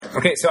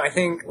Okay, so I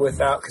think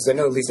because I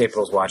know at least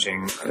April's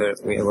watching,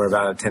 we're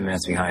about 10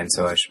 minutes behind,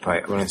 so I'm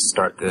going to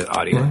start the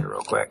audio here real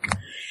quick.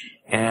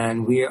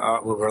 And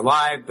we're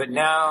live, but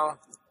now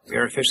we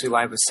are officially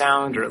live with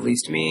sound, or at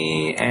least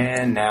me,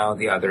 and now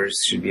the others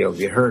should be able to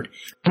be heard.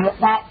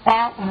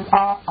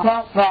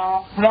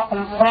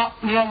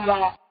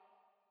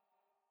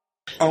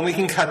 Oh, we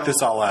can cut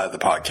this all out of the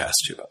podcast,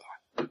 too, by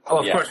the way.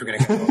 Oh, of course we're going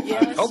to cut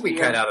it. I hope we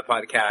cut out the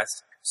podcast,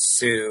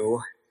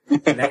 Sue.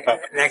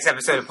 Next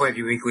episode of Point of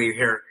View Weekly, you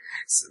hear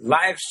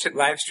live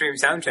stream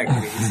sound check,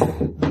 please.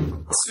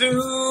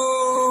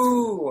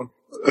 Sue!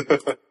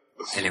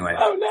 Anyway.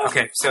 Oh, no.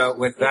 Okay, so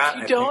with that...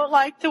 If you don't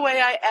like the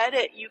way I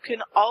edit, you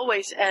can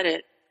always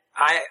edit.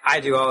 I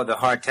do all the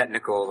hard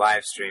technical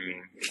live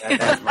streaming.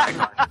 That's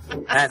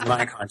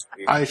my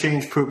contribution. I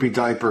change poopy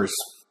diapers.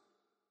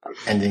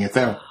 Ending it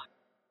there.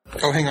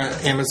 Oh, hang on.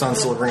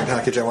 Amazon's delivering a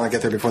package. I want to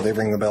get there before they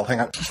ring the bell. Hang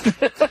on.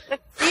 Ding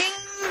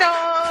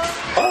dong!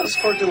 Pause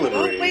for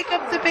delivery. Don't wake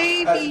up the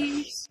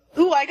babies.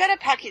 Ooh, I got a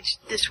package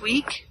this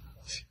week.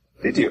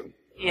 Did you?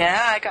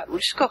 Yeah, I got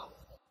Rusko.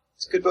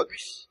 It's a good book.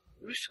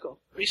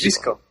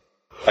 Rusko.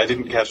 I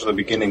didn't catch the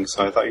beginning,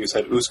 so I thought you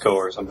said Usco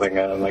or something,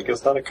 and I'm like,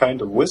 is that a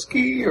kind of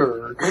whiskey,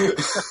 or...?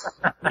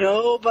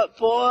 No, but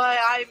boy,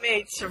 I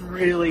made some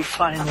really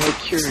fine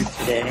liqueur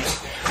today.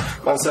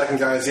 1 second,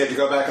 guys. You had to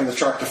go back in the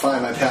truck to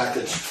find my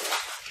package.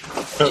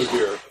 Oh,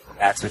 dear.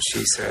 That's what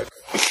she said.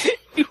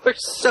 You were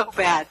so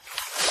bad.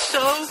 So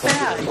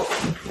bad.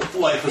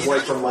 Life is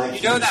like from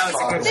Mike. You know that was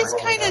a good This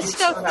kind of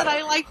stuff that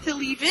I like to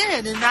leave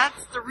in, and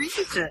that's the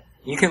reason.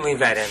 You can leave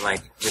that in,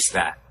 like, just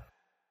that.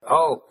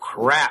 Oh,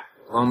 crap.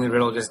 Lonely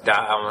Riddle just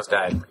almost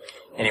died.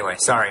 Anyway,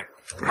 sorry.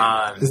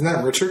 Isn't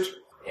that Richard?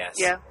 Yes.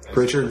 Yeah.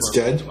 Richard's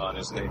dead? On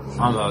his name.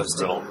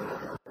 Almost.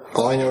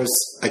 All I know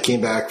is I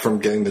came back from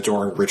getting the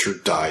door and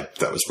Richard died.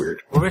 That was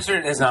weird. Well,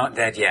 Richard is not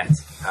dead yet.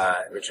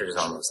 Richard is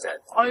almost dead.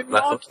 I'm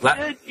not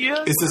dead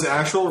yet. Is this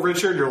actual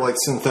Richard or like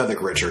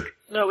synthetic Richard?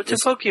 No, it's a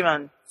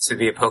Pokemon. This would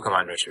be a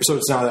Pokemon Richard. So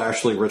it's not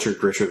actually Richard,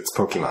 it's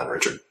Pokemon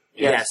Richard.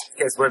 Yes,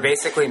 because we're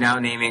basically now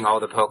naming all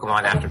the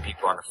Pokemon after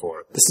people on the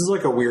forum. This is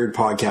like a weird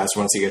podcast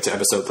once you get to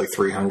episode like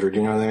 300,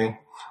 you know what I mean?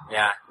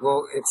 Yeah,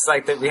 well, it's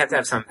like that we have to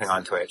have something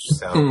on Twitch,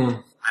 so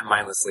I'm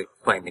mindlessly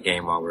playing the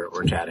game while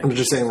we're chatting. I'm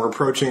just saying we're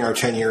approaching our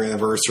 10-year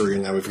anniversary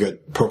and now we've got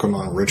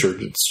Pokemon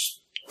Richard.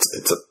 It's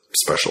a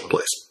special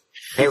place.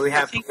 Hey, we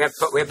have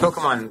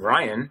Pokemon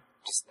Ryan,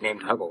 just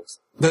named Huggles.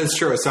 That is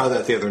true. I saw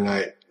that the other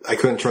night. I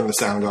couldn't turn the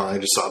sound on. I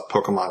just saw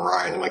Pokemon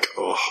Ryan. I'm like,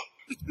 ugh.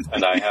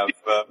 And I have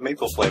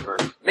maple flavor.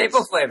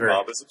 Maple flavor.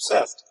 Bob is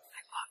obsessed.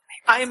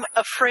 I'm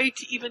afraid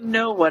to even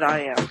know what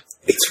I am.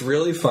 It's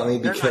really funny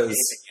They're not because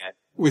naming yet.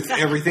 with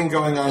everything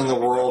going on in the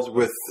world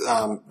with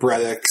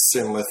Brettix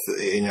and with,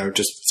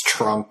 just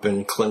Trump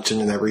and Clinton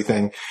and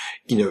everything,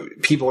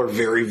 people are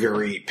very,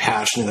 very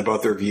passionate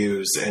about their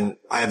views. And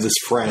I have this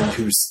friend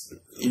who's,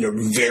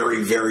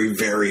 very, very,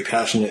 very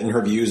passionate in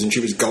her views. And she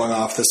was going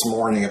off this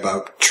morning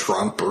about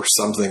Trump or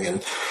something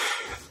and,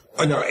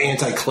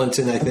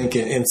 anti-Clinton, I think,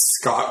 and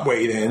Scott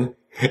weighed in.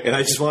 And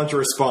I just wanted to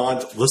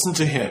respond, listen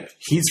to him.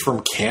 He's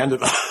from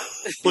Canada.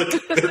 They're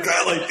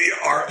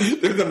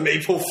they're the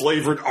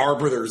maple-flavored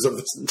arbiters of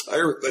this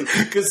entire thing.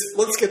 Because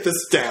let's get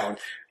this down.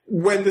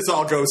 When this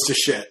all goes to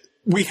shit,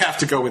 we have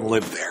to go and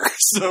live there.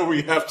 So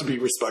we have to be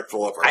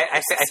respectful of our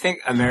I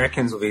think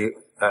Americans will be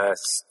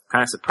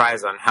kind of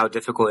surprised on how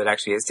difficult it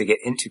actually is to get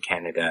into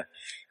Canada.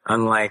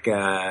 Unlike,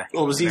 well,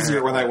 it was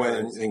easier when I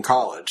went in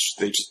college.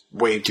 They just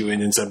waved you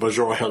in and said,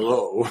 bonjour,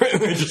 hello.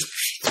 And they just,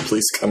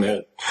 please come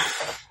in.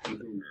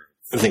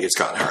 I think it's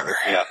gotten harder.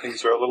 Yeah,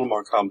 things are a little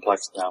more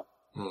complex now.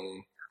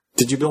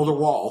 Did you build a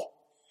wall?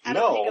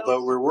 No,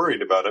 although we're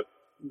worried about it.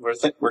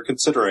 We're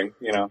considering,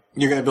 You're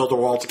going to build a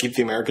wall to keep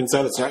the Americans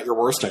out? It's not your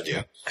worst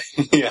idea.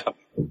 Yeah.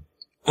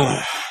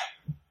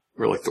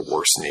 We're like the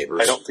worst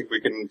neighbors. I don't think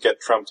we can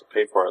get Trump to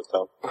pay for it,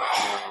 though.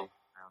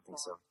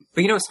 So.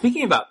 But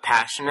speaking about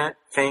passionate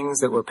things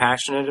that we're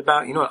passionate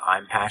about, you know what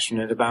I'm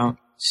passionate about?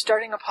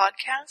 Starting a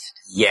podcast?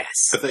 Yes.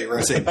 I thought you were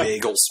going to say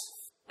bagels.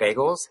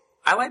 Bagels?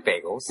 I like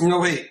bagels. No,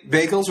 wait.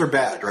 Bagels are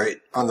bad, right?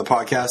 On the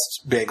podcast,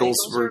 bagels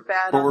were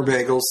bad. What were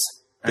bagels?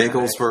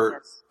 Bagels were...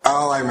 Yes.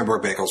 Oh, I remember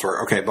what bagels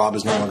were. Okay, Bob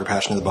is no longer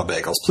passionate about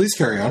bagels. Please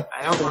carry on.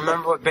 I don't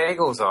remember what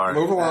bagels are.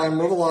 Move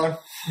along.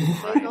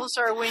 Bagels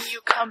are when you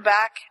come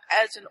back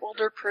as an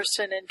older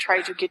person and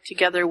try to get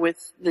together with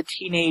the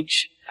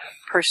teenage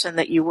person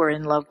that you were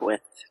in love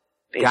with.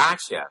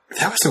 Gotcha.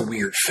 That was a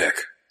weird fic.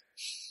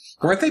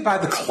 Weren't they by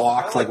the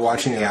clock, like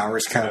watching the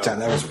hours count down?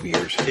 That was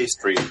weird.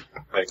 Pastry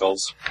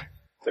bagels.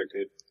 They're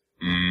good.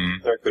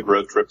 They're good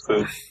road trip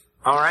food.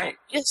 All right.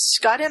 Yes,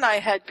 Scott and I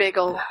had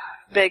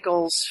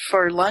bagels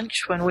for lunch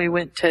when we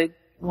went to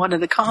one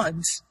of the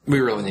cons. We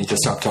really need to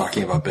stop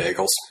talking about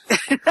bagels.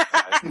 I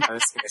was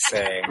going to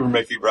say. We're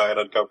making Ryan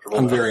uncomfortable.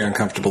 I'm very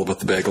uncomfortable with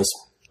the bagels.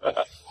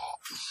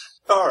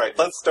 All right,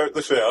 let's start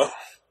the show.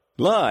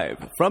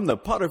 Live from the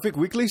Potterfic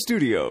Weekly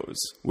Studios,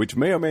 which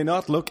may or may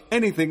not look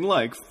anything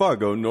like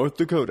Fargo, North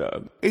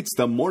Dakota. It's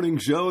the morning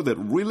show that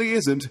really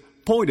isn't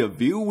Point of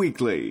View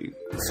Weekly.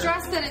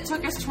 Stressed that it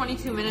took us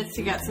 22 minutes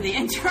to get to the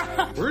intro.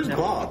 Where's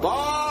Bob?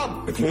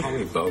 Bob! If you call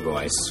me Bobo,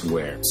 I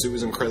swear. Sue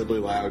was incredibly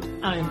loud.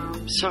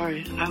 I'm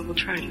sorry. I will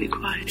try to be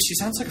quiet. She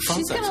sounds like a phone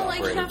She's sex gonna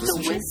operator. have to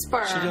doesn't she?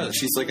 whisper. She does.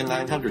 She's like a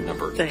 900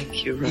 number.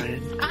 Thank you,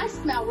 Ryan. I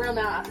smell real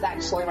nice,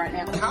 actually, right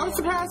now. How is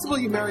it possible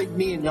you married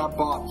me and not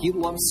Bob? He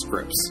loves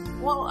scripts.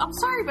 Well, I'm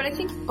sorry, but I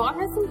think Bob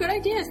has some good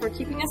ideas for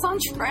keeping us on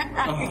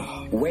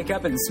track. Wake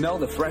up and smell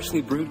the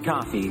freshly brewed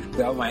coffee.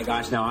 Oh my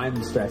gosh, now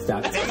I'm stressed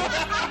out.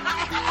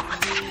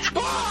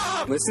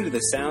 Listen to the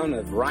sound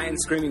of Ryan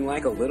screaming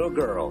like a little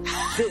girl.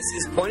 This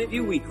is Point of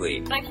View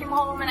Weekly. I came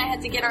home and I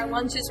had to get our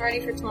lunches ready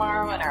for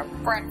tomorrow and our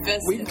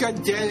breakfast. We've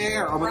got dead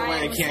air. Oh, by the way, I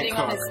Ryan was can't sitting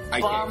on cook. his I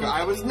can't bum. cook.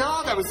 I was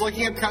not. I was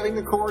looking at cutting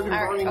the cord and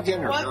burning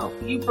dinner. What? No.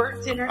 You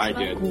burnt dinner? I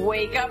tonight? did.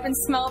 Wake up and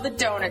smell the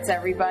donuts,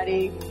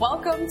 everybody.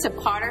 Welcome to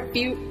Potter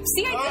View.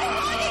 See, I did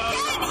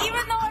it again,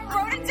 even though I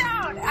wrote it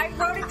down. I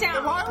wrote it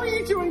down. Why were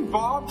you doing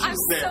Bob just I'm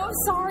there? so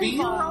sorry, Be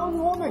your Bob. own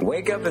woman.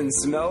 Wake up and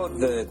smell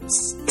the...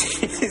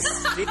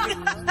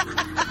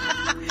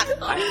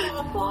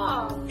 Oh,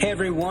 Bob. Hey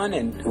everyone,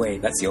 and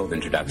wait, that's the old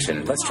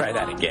introduction. Let's try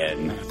that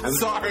again. I'm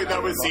sorry,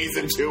 that was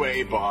season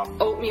 2A, Bob.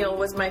 Oatmeal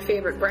was my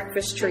favorite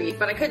breakfast treat,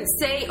 but I couldn't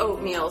say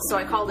oatmeal, so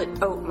I called it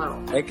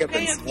oatmo. Wake up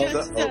and Hey, smell the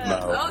just,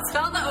 oatmo. Oh,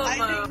 smell the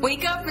oatmo.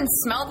 Wake up and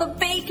smell the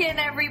bacon,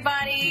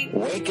 everybody.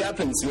 Wake up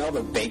and smell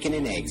the bacon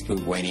and eggs,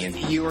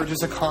 Poobwanians. You are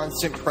just a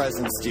constant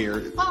presence,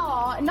 dear.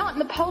 Aw, not in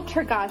the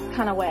poltergeist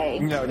kind of way.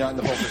 No, not in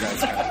the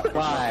poltergeist.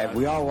 Live,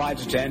 we all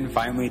watched Jen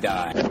finally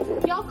die.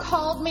 Y'all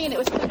called me and it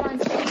was super on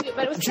TV,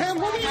 but it was... Jen,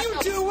 what are you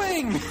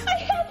doing? I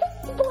had a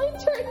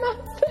splinter in my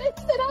foot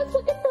and I was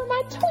looking for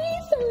my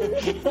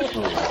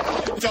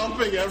tweezers.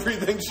 Dumping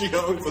everything she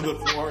owns on the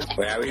floor.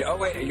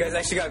 Wait, you guys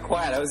actually got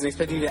quiet. I wasn't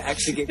expecting you to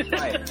actually get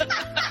quiet.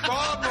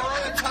 Bob, we're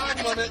on a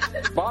time limit.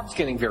 Bob's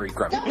getting very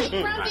grumpy. Don't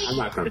be grumpy. I'm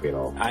not grumpy at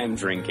all. I am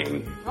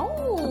drinking.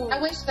 Oh, I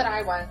wish that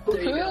I was. Ooh,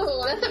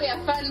 this would be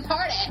a fun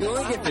party. You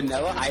only get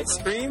vanilla ice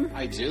cream?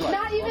 I do.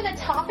 Not even a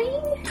topping?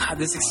 God,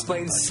 this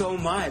explains so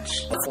much.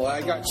 Well,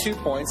 I got 2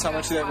 points. How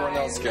much did everyone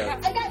else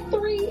get? I got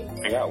 3.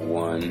 I got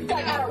 1.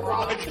 I got a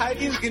rock. How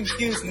do you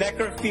confuse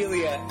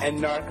necrophilia and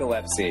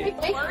narcolepsy?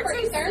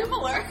 Pretty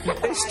similar.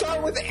 They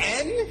start with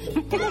N?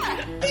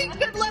 Think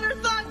good letter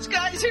thoughts,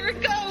 guys. Here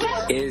it goes.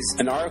 Is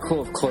an article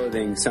of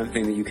clothing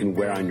something that you can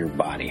wear on your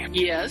body?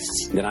 Yes.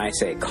 Then I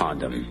say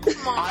condom.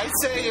 I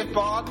say if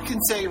Bob can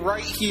say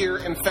right here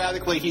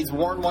emphatically he's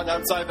worn one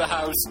outside the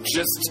house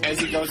just as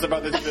he goes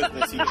about his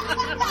business.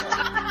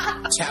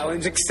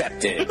 Challenge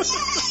accepted.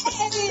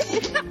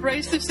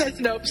 Ray says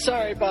nope.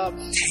 Sorry, Bob.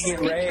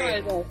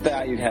 Ray,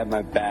 thought you'd have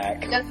my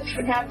back. Doesn't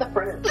even have the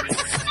fruit.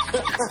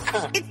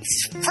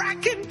 It's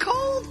fracking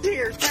cold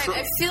here.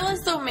 I feel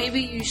as though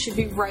maybe you should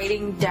be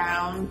writing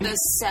down the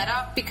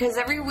setup because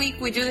every week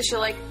we do this. You're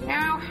like,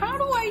 now how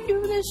do I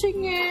do this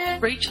again?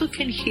 Rachel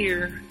can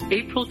hear.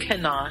 April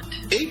cannot.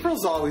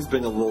 April's always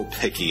been a little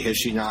picky, has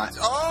she not?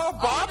 Oh,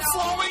 Bob's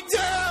slowing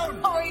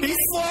down! Oh, He's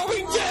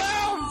slowing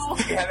down!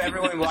 We have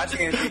everyone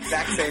watching it at the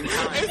exact same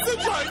time. It's a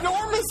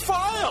ginormous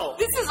file!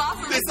 This is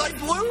awesome. It's like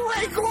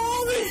Blu-ray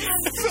quality!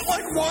 It's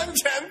like 1/10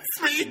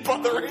 speed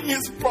buttering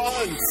his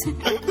buns!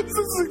 This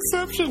is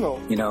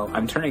exceptional. You know,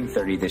 I'm turning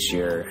 30 this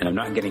year, and I'm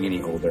not getting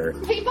any older.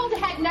 People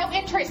had no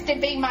interest in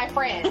being my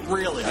friend.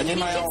 Really? I need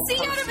my own.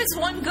 See out of his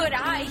one good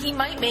eye, he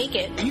might make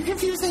it. Are you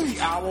confusing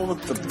the owl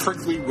with the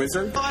prickly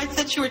wizard? Oh, I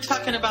thought you were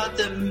talking about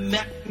the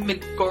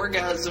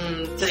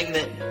McGorgasm thing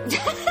that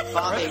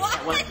Bob ate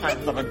at one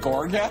time. Of a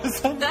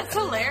gorgasm? That's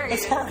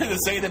hilarious. It's harder to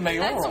say than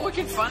mayoral. That's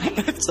wicked funny.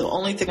 It's the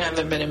only thing I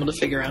haven't been able to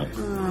figure out.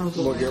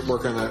 We'll get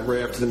work on that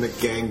right after the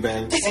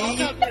McGangbang.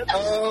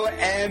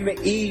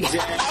 C-O-M-E,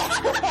 Jen.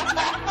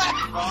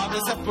 Bob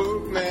is a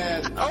poop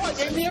man. Oh, I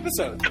named the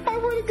episode. I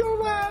want to go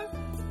live.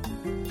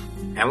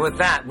 And with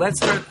that, let's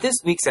start this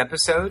week's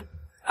episode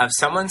of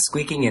someone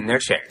squeaking in their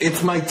chair.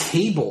 It's my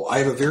table. I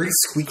have a very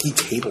squeaky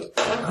table.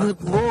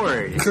 Good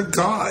Lord. Good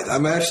God.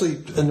 I'm actually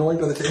annoyed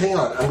by the table. Hang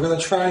on. I'm going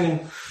to try and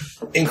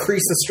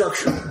increase the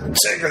structure.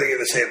 Integrity of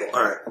the table.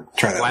 All right.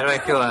 Try that. Why do I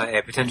feel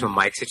a potential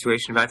mic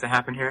situation about to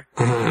happen here?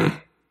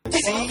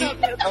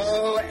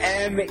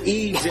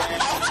 C-O-M-E, Jen.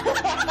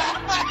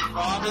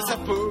 Bob is a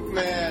poop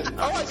man.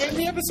 Oh, I named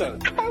the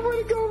episode. I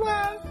want to go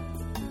live.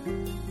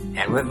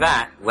 And with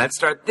that, let's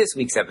start this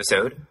week's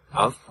episode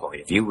of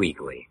Point of View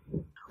Weekly.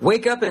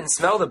 Wake up and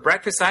smell the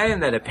breakfast item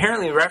that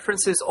apparently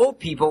references old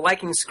people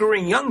liking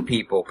screwing young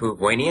people,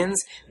 Poobwanians.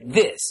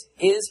 This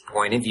is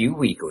Point of View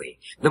Weekly,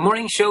 the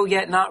morning show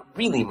yet not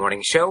really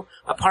morning show,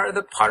 a part of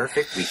the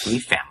Potterfic Weekly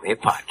family of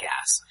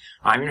podcasts.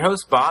 I'm your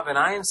host, Bob, and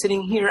I am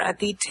sitting here at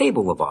the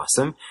table of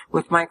awesome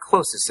with my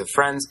closest of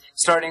friends,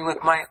 starting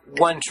with my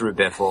one true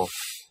biffle,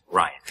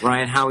 Ryan.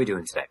 Ryan, how are we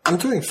doing today? I'm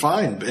doing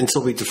fine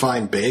until we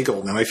define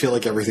bagel. Now I feel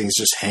like everything's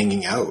just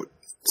hanging out.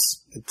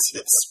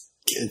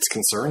 It's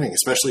concerning,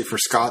 especially for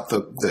Scott,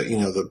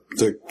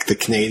 the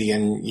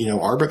Canadian,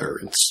 arbiter.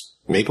 It's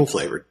maple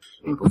flavored.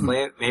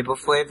 Maple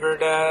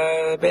flavored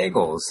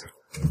bagels.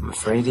 I'm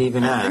afraid to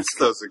even I ask. think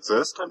those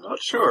exist. I'm not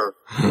sure.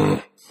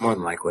 More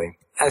than likely.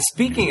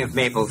 Speaking of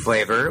maple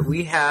flavor,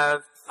 we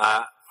have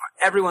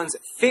everyone's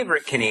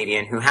favorite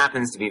Canadian who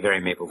happens to be very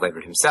maple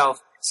flavored himself,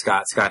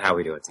 Scott. Scott, how are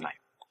we doing tonight?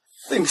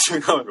 Things are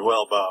going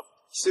well, Bob.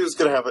 Sue's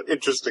going to have an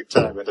interesting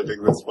time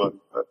editing this one.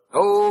 But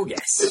Oh,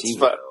 yes. it's she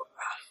fun. will.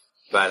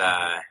 But,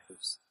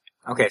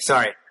 okay,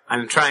 sorry.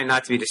 I'm trying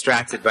not to be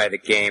distracted by the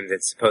game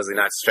that's supposedly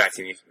not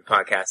distracting me from the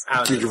podcast.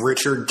 Did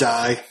Richard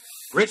die?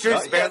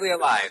 Richard's barely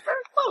alive.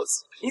 Very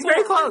close. He's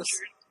very close.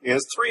 He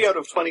has 3 out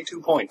of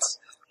 22 points.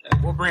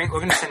 We're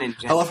going to send in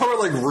Jen. I love how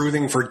we're like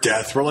rooting for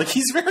death. We're like,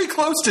 he's very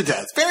close to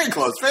death. Very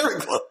close, very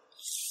close.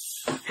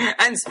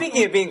 And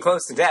speaking of being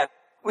close to death,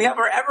 we have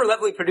our ever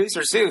lovely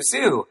producer, Sue.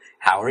 Sue,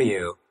 how are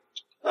you?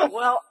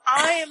 Well,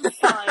 I am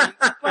fine,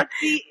 but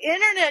the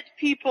internet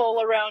people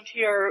around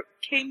here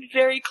came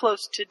very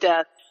close to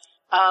death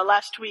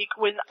last week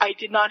when I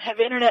did not have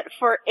internet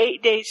for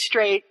 8 days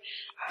straight.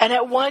 And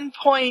at one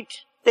point,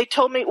 they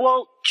told me,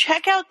 well,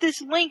 check out this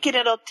link and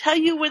it'll tell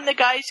you when the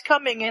guy's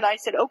coming. And I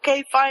said,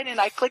 okay, fine. And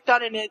I clicked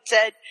on it and it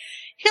said,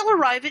 he'll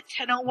arrive at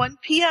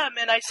 10:01 p.m.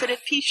 And I said,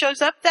 if he shows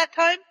up that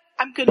time,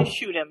 I'm going to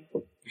shoot him.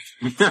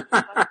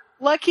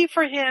 Lucky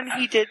for him,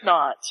 he did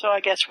not. So I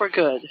guess we're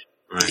good.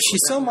 Right.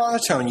 She's so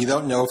monotone, you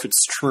don't know if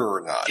it's true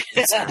or not. You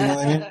know what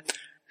I mean?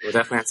 We'll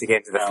definitely have to get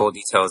into the full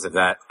details of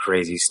that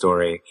crazy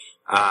story.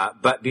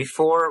 But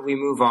before we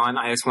move on,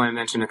 I just want to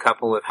mention a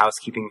couple of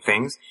housekeeping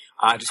things.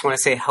 I just want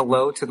to say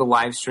hello to the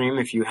live stream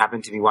if you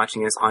happen to be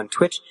watching us on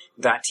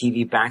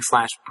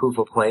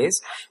twitch.tv/PooflePlays.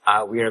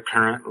 We are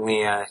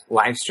currently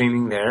live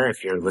streaming there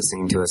if you're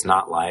listening to us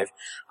not live.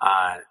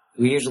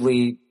 We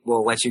usually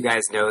will let you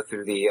guys know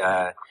through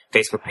the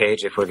Facebook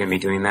page if we're going to be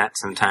doing that.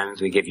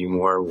 Sometimes we give you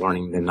more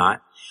warning than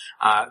not.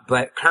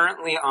 But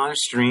currently on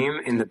stream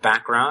in the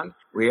background,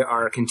 we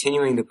are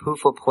continuing the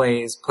Poofle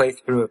Plays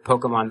playthrough of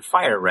Pokemon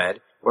Fire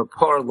Red, where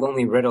poor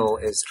Lonely Riddle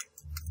is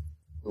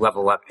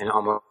level up and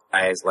almost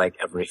dies like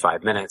every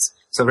 5 minutes.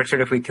 So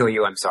Richard, if we kill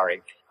you, I'm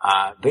sorry.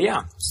 But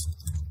yeah.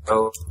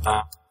 So,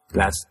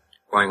 that's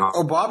going on.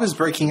 Oh, Bob is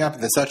breaking up,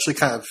 and it's actually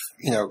kind of,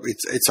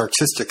 it's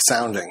artistic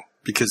sounding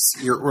because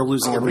we're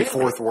losing every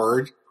fourth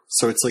word.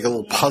 So it's like a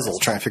little puzzle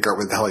trying to figure out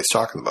what the hell he's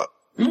talking about.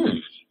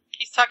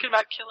 He's talking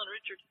about killing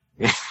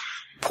Richard.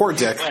 Poor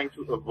Dick. Trying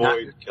to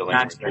avoid killing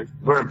Richard.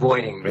 We're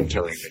avoiding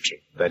killing Richard,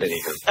 but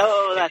anywho.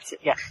 Oh, that's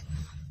it, yeah.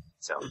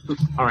 So,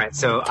 alright,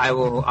 so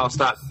I'll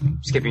stop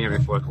skipping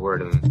every fourth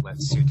word and let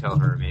Sue tell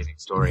her amazing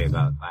story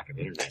about lack of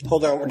internet.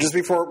 Hold on, just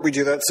before we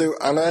do that, Sue,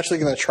 I'm actually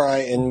going to try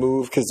and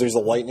move because there's a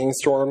lightning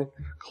storm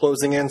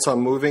closing in, so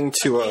I'm moving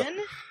to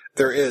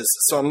There is.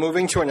 So I'm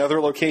moving to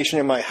another location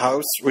in my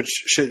house, which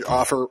should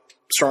offer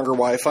stronger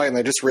Wi-Fi, and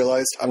I just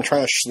realized I'm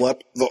trying to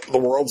schlep the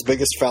world's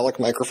biggest phallic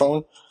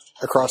microphone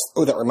across...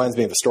 Oh, that reminds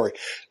me of a story.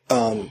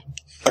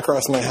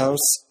 Across my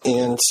house,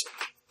 and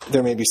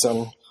there may be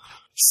some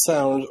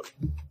sound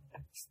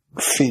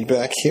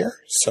feedback here,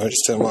 so I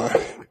just want to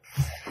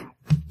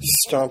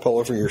stomp all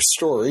over your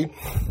story.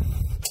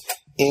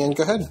 And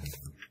go ahead.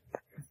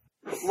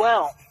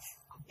 Well,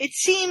 it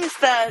seems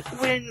that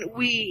when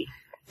we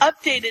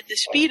updated the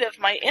speed of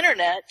my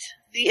internet,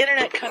 the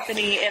internet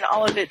company, in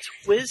all of its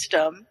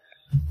wisdom,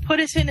 put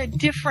us in a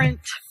different,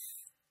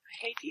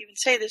 I hate to even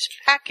say this,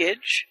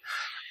 package.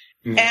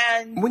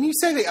 And When you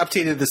say they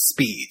updated the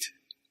speed...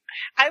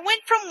 I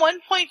went from 1.5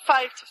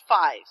 to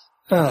 5.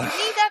 To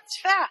me, that's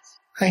fast.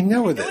 I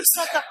know it No, is. it's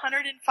not the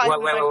 105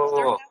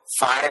 Whoa.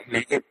 5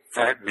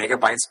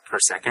 megabytes per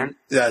second?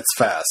 That's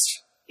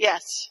fast.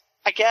 Yes,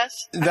 I guess.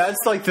 That's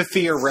like the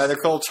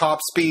theoretical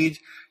top speed.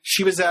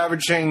 She was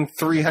averaging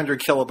 300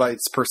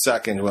 kilobytes per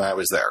second when I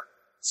was there.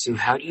 So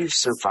how do you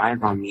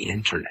survive on the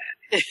internet?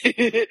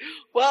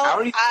 Well, How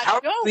are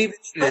you leaving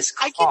this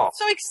I call? get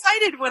so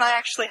excited when I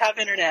actually have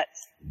internet.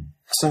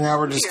 So now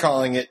we're just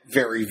calling it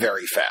very,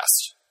 very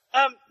fast.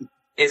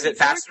 Is it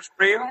faster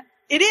for you?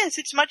 It is.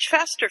 It's much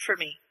faster for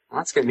me. Well,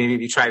 that's good. Maybe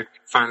if you try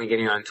finally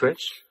getting on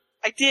Twitch.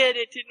 I did.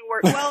 It didn't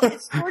work. Well,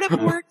 it sort of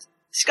worked.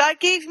 Scott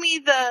gave me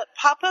the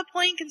pop-up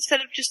link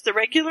instead of just the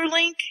regular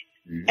link,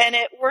 and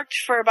it worked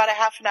for about a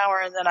half an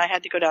hour, and then I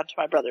had to go down to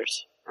my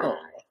brother's. Oh.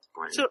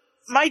 So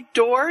my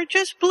door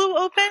just blew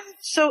open,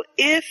 so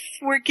if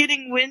we're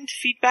getting wind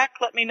feedback,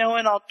 let me know,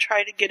 and I'll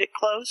try to get it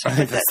closed. I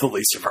think that's the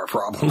least of our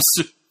problems,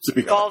 to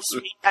be Involves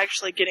honest. me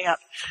actually getting up.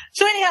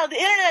 So anyhow, the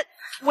internet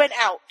went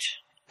out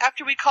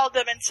after we called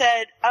them and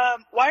said,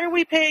 why are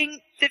we paying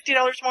 $50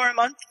 more a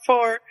month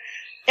for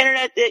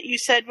internet that you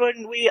said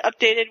when we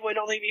updated would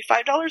only be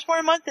 $5 more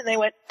a month? And they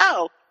went,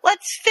 oh,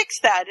 let's fix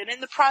that. And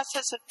in the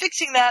process of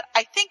fixing that,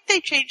 I think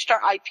they changed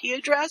our IP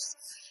address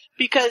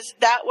because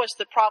that was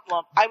the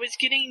problem. I was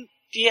getting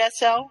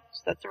DSL,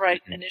 is that the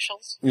right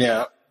initials?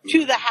 Yeah.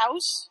 To the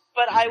house,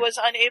 but I was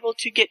unable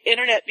to get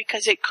internet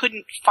because it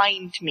couldn't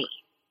find me.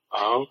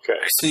 Okay.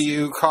 So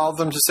you called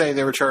them to say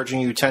they were charging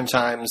you 10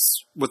 times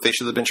what they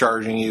should have been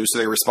charging you, so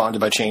they responded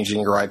by changing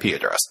your IP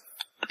address.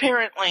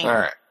 Apparently. All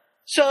right.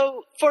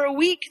 So for a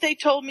week, they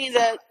told me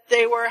that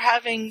they were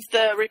having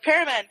the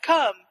repairman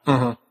come.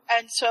 Mm-hmm.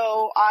 And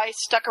so I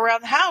stuck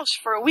around the house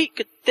for a week.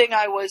 Good thing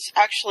I was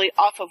actually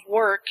off of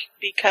work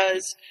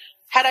because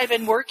had I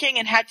been working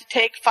and had to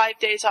take 5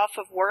 days off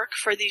of work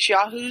for these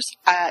yahoos,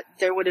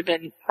 there would have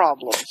been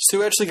problems.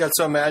 Sue actually got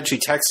so mad she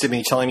texted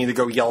me telling me to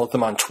go yell at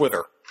them on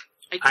Twitter.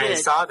 I did. I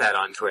saw that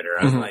on Twitter.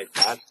 I was like,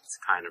 that's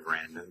kind of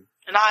random.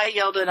 And I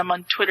yelled at him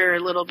on Twitter a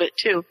little bit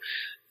too.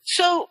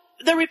 So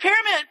the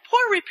repairman,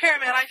 poor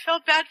repairman, I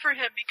felt bad for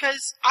him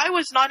because I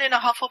was not in a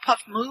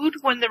Hufflepuff mood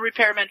when the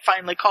repairman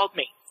finally called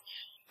me.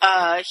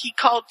 He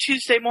called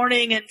Tuesday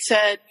morning and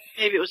said,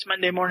 maybe it was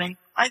Monday morning.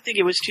 I think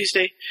it was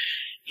Tuesday.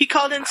 He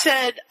called and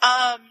said,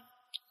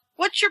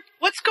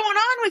 what's going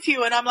on with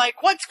you? And I'm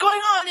like, what's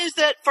going on is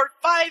that for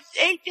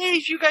 8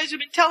 days you guys have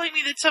been telling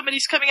me that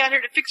somebody's coming out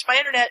here to fix my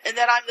internet and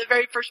that I'm the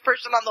very first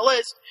person on the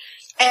list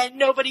and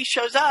nobody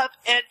shows up,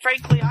 and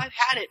frankly I've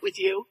had it with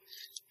you.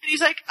 And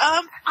he's like,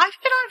 I've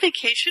been on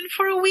vacation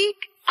for a week.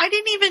 I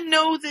didn't even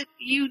know that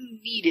you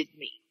needed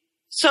me.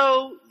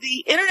 So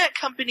the internet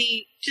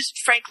company just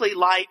frankly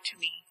lied to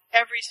me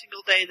every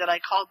single day that I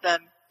called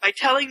them by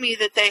telling me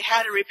that they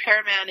had a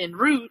repairman en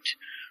route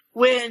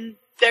when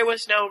there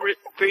was no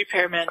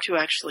repairman to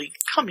actually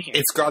come here.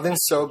 It's gotten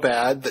so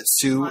bad that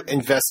Sue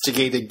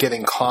investigated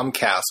getting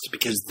Comcast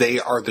because they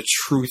are the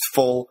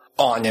truthful,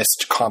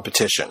 honest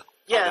competition.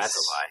 Yes. Oh, that's a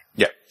lie.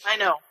 Yeah. I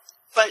know.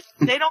 But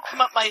they don't come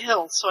up my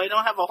hill, so I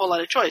don't have a whole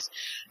lot of choice.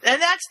 And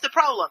that's the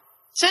problem.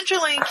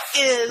 CenturyLink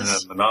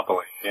is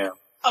monopoly, yeah.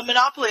 a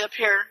monopoly up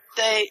here.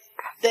 They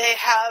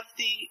have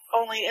the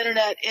only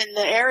internet in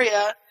the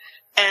area,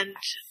 and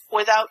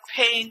without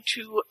paying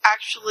to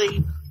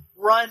actually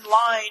run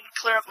line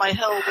clear up my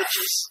hill, which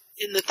is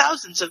in the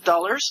thousands of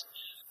dollars,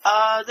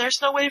 there's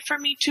no way for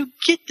me to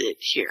get it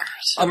here.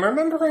 So. I'm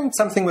remembering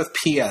something with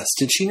PS.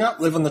 Did she not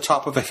live on the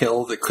top of a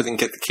hill that couldn't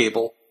get the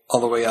cable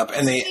all the way up?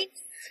 And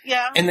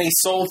they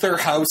sold their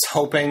house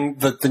hoping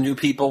that the new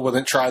people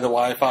wouldn't try the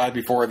Wi-Fi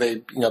before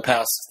they,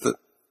 passed the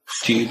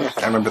feed.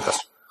 I remember this.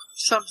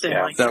 Something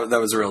like that. That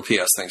was a real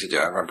PS thing to do.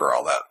 I remember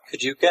all that.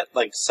 Could you get,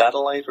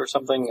 satellite or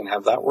something and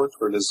have that work?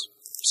 Or does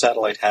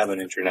satellite have an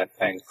internet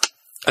thing?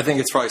 I think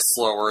it's probably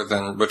slower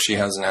than what she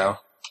has now.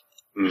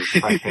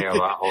 I pay a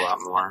whole lot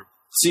more.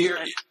 So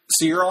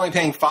you're only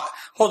paying $5.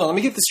 Hold on, let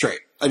me get this straight.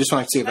 I just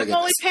want to see if I get this.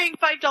 I'm only paying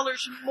 $5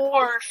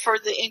 more for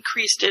the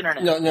increased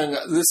internet. No.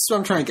 This is what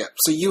I'm trying to get.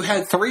 So you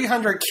had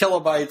 300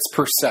 kilobytes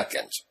per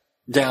second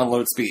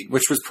download speed,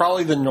 which was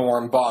probably the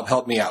norm. Bob,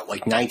 help me out.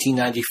 Like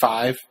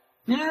 1995?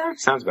 Yeah,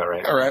 sounds about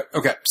right. All right.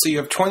 Okay. So you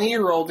have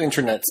 20-year-old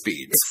internet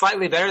speeds. It's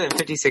slightly better than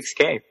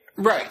 56K.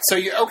 Right.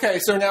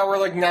 So now we're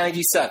like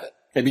 97.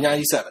 Maybe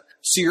 97.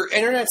 So your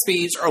internet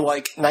speeds are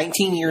like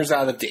 19 years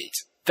out of date.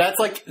 That's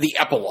like the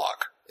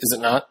epilogue, is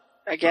it not?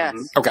 I guess.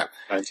 Mm-hmm. Okay.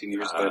 19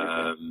 years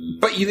later.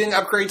 But you didn't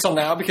upgrade till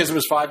now because it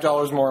was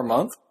 $5 more a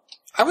month?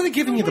 I would have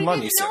given you the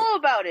money, We Sue. didn't know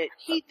about it.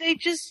 They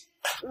just,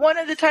 one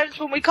of the times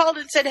when we called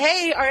and said,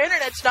 hey, our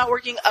internet's not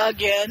working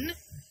again,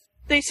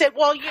 they said,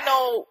 well,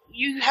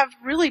 you have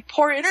really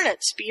poor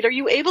internet speed. Are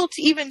you able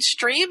to even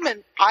stream?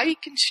 And I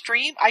can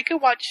stream. I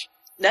could watch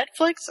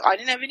Netflix. I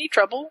didn't have any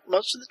trouble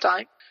most of the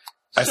time.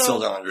 I still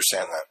don't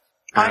understand that.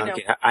 I know.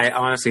 I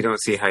honestly don't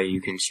see how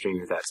you can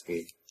stream at that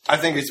speed. I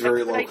think it's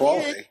very low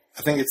quality.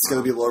 I think it's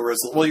going to be low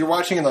resolution. Well, you're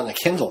watching it on the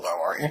Kindle, though,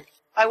 aren't you?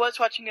 I was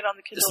watching it on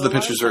the Kindle. So the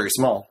picture's very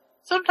small.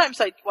 Sometimes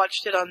I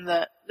watched it on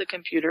the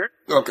computer.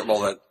 Okay,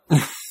 well, that...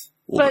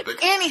 But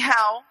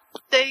anyhow,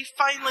 they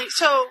finally...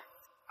 So,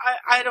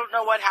 I don't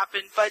know what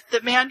happened, but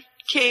the man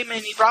came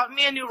and he brought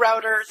me a new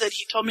router that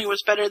he told me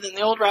was better than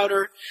the old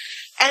router.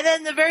 And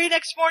then the very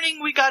next morning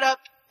we got up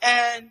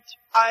and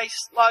I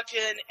logged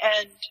in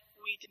and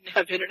we didn't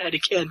have internet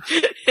again.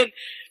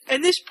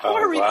 and this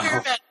poor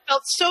repairman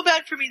felt so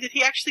bad for me that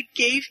he actually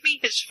gave me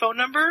his phone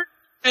number.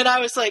 And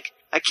I was like,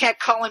 I can't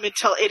call him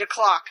until 8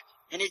 o'clock.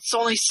 And it's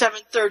only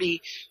 7:30.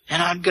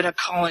 And I'm going to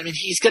call him and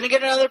he's going to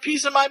get another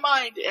piece of my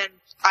mind. And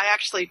I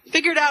actually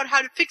figured out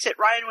how to fix it.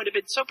 Ryan would have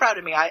been so proud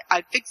of me.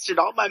 I fixed it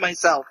all by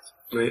myself.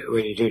 What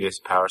did you do?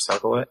 Just power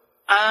cycle it?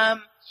 I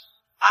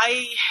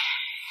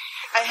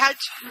had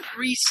to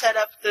reset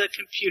up the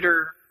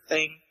computer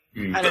thing.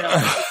 I don't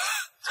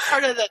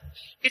know.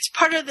 It's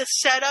part of the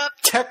setup.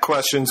 Tech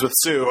questions with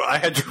Sue. I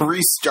had to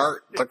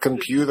restart the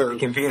computer. I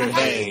had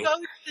to go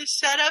to the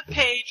setup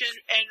page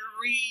and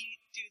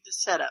redo the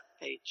setup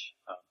page.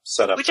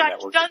 Set up which the I'd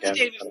network done again. the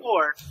day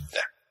before.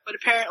 But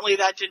apparently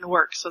that didn't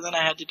work, so then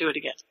I had to do it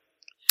again.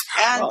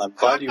 And Well, I'm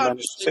glad you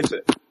managed to fix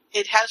it.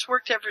 It has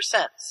worked ever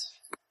since.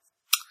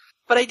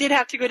 But I did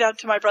have to go down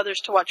to my brother's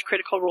to watch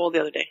Critical Role the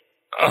other day.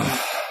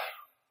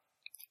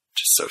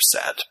 Just so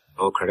sad.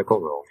 Oh, Critical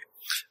Role.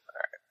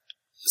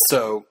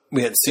 So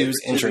we had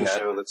Sue's TV internet.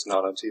 show that's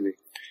not on TV.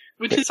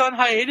 Which is on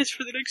hiatus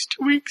for the next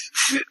 2 weeks.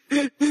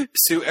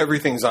 Sue,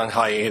 everything's on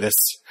hiatus.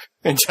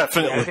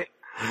 Indefinitely.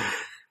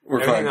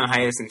 We're Everything fine. on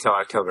hiatus until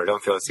October.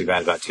 Don't feel too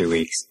bad about 2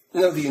 weeks.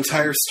 No, the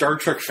entire Star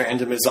Trek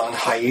fandom is on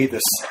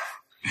hiatus.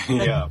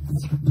 Yeah.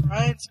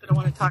 Ryan's going to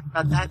want to talk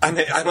about that. I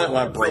might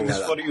want to bring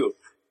that up. What are you?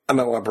 I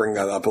might want to bring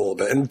that up a little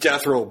bit. And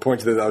Death Roll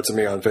pointed it out to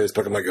me on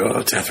Facebook. I'm like,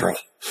 oh, Death Roll,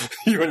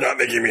 you are not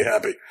making me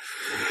happy.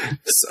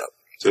 So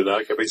So now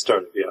get me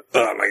started, yeah.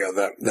 oh my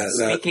god,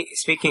 that.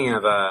 Speaking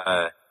of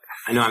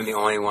I know I'm the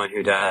only one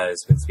who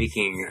does, but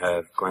speaking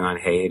of going on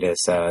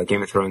hiatus,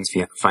 Game of Thrones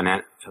can't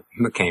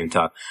even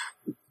talk.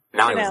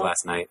 Finale was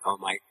last night. Oh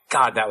my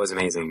god, that was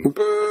amazing.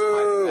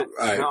 Boo!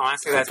 No,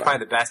 honestly, that's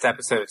probably the best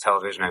episode of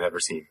television I've ever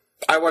seen.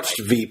 I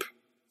watched Veep.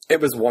 It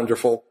was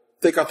wonderful.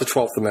 They got the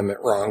 12th Amendment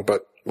wrong,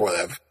 but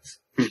whatever.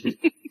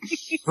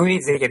 Who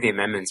needs to get the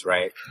amendments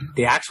right?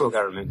 The actual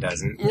government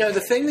doesn't. No, the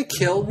thing that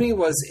killed me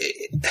was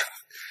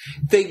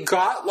they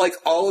got like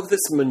all of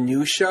this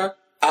minutia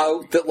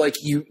out that like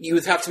you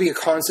would have to be a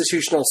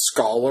constitutional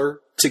scholar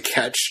to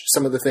catch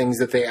some of the things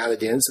that they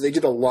added in. So they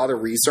did a lot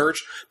of research,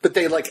 but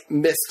they like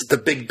missed the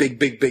big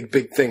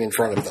thing in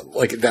front of them.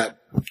 Like that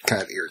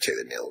kind of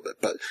irritated me a little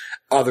bit. But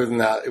other than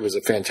that, it was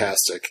a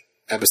fantastic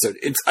episode.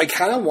 I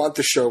kind of want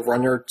the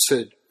showrunner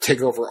to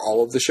take over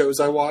all of the shows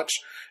I watch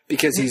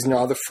because he's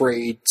not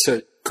afraid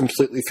to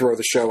completely throw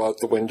the show out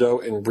the window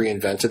and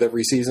reinvent it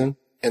every season.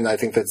 And I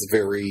think that's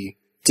very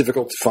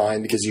difficult to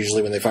find because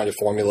usually when they find a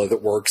formula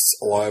that works,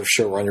 a lot of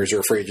showrunners are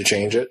afraid to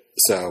change it.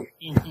 So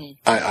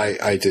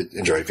I did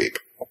enjoy Veep.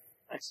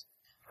 Nice.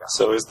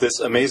 So is this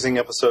amazing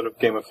episode of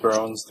Game of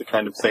Thrones the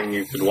kind of thing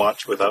you could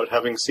watch without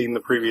having seen the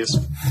previous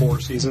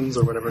 4 seasons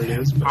or whatever it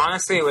is?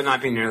 Honestly, it would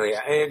not be nearly...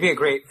 It'd be a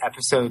great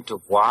episode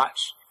to watch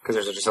because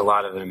there's just a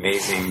lot of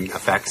amazing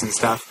effects and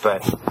stuff,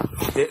 but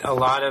a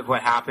lot of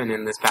what happened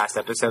in this past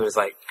episode is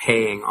like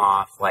paying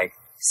off like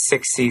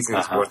 6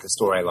 seasons worth of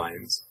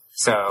storylines.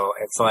 So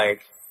it's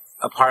like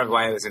a part of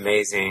why it was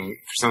amazing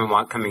for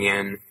someone coming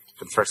in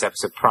for the first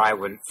episode probably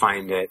wouldn't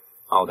find it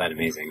all that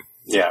amazing.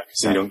 Yeah,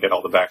 so you don't get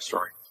all the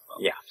backstory.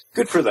 Yeah.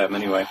 Good for them,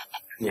 anyway.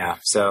 Yeah,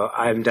 so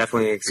I'm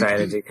definitely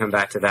excited to come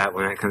back to that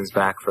when it comes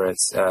back for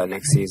its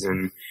next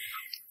season.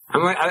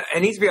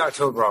 It needs to be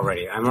October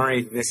already. I'm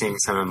already missing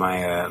some of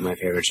my my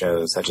favorite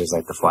shows, such as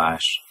like The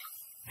Flash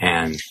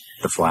and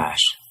The Flash.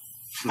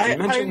 I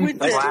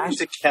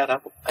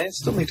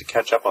still need to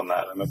catch up on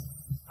that. I'm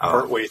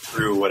partway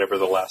through whatever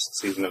the last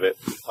season of it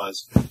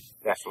was.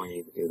 Definitely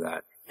need to do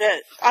that.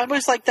 I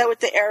was like that with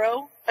the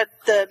Arrow at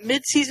the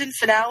mid-season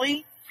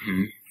finale.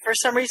 Mm-hmm. For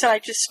some reason, I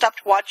just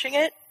stopped watching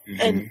it,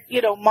 and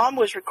Mom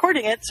was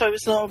recording it, so it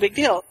was no big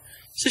deal.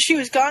 So she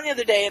was gone the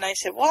other day, and I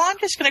said, "Well, I'm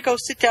just going to go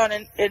sit down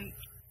and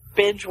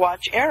binge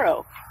watch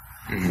Arrow."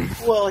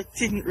 Mm-hmm. Well, it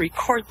didn't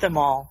record them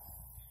all,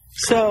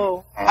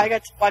 so I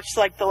got to watch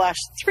like the last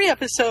 3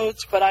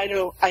 episodes, but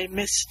I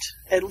missed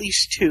at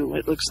least 2.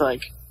 It looks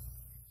like.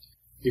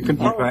 You can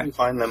probably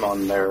find them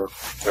on their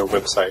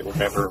website,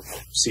 whatever,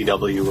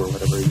 CW or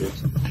whatever it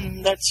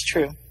is. That's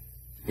true.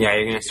 Yeah,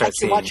 you're going to start I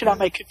can watch it on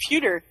my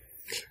computer.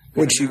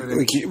 Which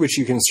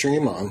you can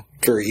stream on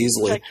very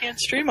easily. Which I can't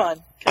stream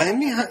on.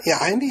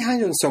 I'm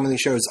behind on so many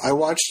shows. I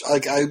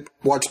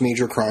watched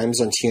Major Crimes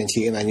on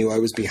TNT, and I knew I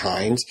was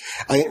behind.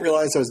 I didn't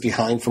realize I was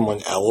behind from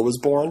when Ella was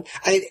born.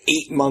 I had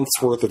 8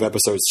 months worth of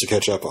episodes to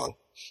catch up on.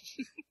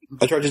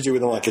 I tried to do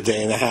it in like a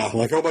day and a half. I'm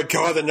like, oh my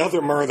god,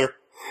 another murder.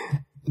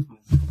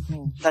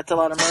 That's a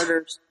lot of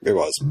murders. It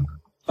was.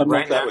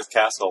 Unlike that with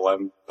Castle,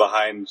 I'm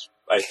behind,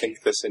 I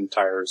think, this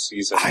entire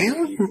season.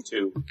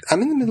 Too.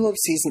 I'm in the middle of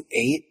season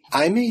 8.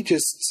 I may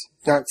just...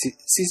 Not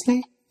season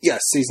 8? Yes,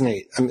 season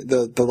 8.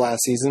 The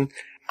last season.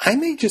 I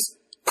may just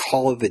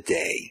call it a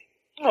day.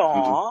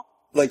 Aww.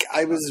 Like,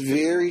 I was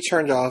very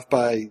turned off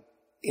by,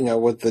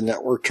 what the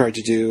network tried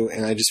to do,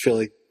 and I just feel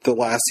like the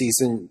last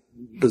season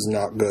was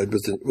not good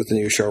with the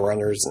new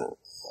showrunners, and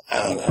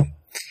I don't know.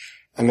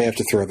 I may have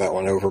to throw that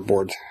one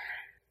overboard.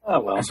 Oh,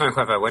 well. I just want to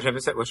clarify, what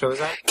show was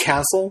that?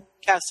 Castle.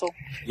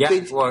 Yeah,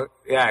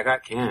 it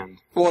got canned.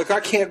 Well, it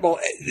got canned. Well,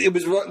 it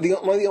was one of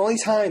the only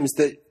times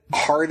that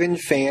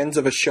hardened fans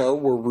of a show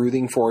were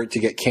rooting for it to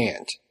get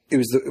canned. It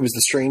was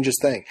the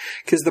strangest thing.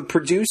 Because the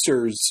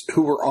producers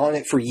who were on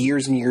it for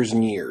years and years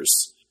and years,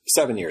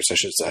 7 years, I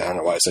should say. I don't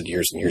know why I said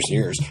years and years and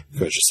years. I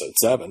could have just said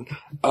 7.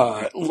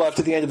 Left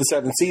at the end of the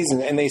 7th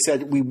season, and they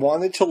said, we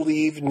wanted to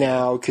leave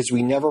now because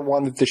we never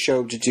wanted the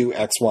show to do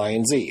X, Y,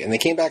 and Z. And they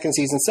came back in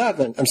season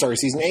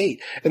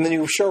 8, and the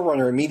new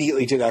showrunner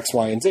immediately did X,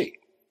 Y, and Z.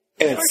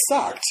 And it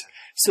sucked.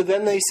 So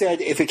then they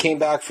said if it came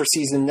back for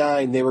season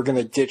 9, they were going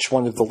to ditch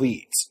one of the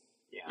leads.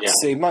 Yeah. To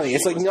save money.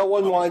 It's like no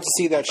one wanted to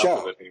see that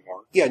show.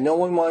 Yeah, no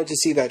one wanted to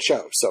see that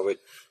show. So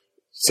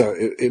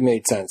it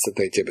made sense that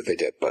they did what they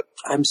did. But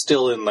I'm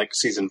still in like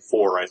season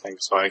 4, I think.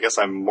 So I guess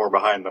I'm more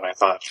behind than I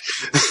thought.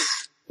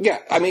 Yeah,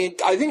 I mean,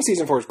 I think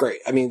season 4 is great.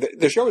 I mean,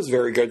 the show was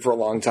very good for a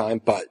long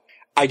time, but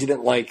I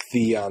didn't like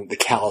the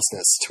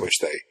callousness to which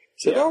they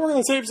said, "Oh, we're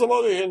going to save some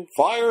money and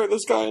fire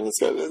this guy and this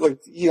guy." Like,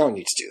 you don't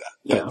need to do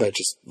that. Yeah. That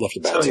just left a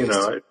bad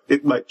taste.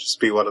 It might just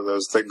be one of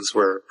those things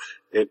where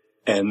it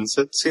ends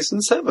at season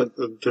 7.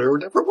 There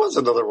never was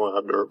another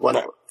one or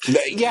whatever.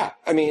 Yeah,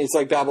 I mean, it's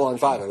like Babylon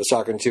 5. I was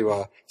talking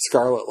to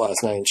Scarlett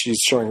last night, and she's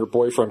showing her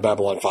boyfriend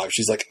Babylon 5.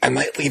 She's like, I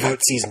might leave out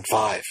season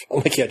 5. I'm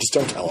like, yeah, just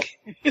don't tell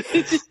him.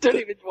 Just don't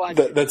even watch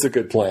it. That's a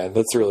good plan.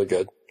 That's really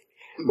good.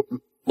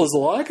 Well, there's a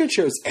lot of good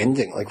shows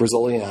ending. Like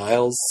Rizzoli and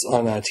Isles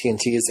on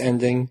TNT is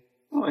ending.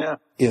 Oh, yeah.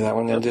 Yeah, that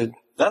one ended.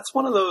 That's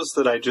one of those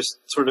that I just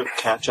sort of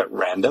catch at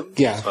random.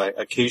 Yeah. So I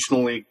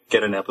occasionally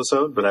get an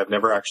episode, but I've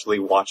never actually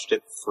watched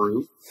it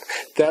through.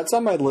 That's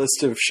on my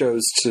list of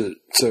shows to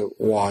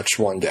watch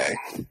one day.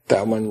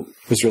 That one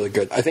was really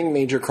good. I think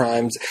Major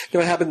Crimes. You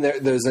know what happened there?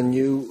 There's a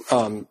new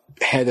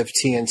head of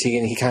TNT,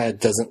 and he kind of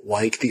doesn't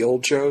like the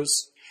old shows.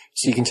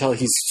 So you can tell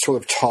he's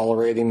sort of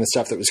tolerating the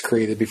stuff that was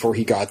created before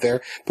he got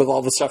there. But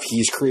all the stuff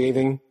he's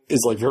creating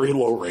is like very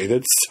low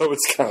rated. So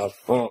it's kind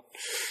of,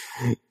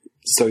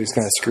 so he's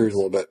kind of screwed a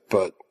little bit.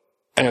 But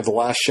I know The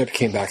Last Ship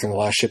came back, and The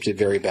Last Ship did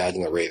very bad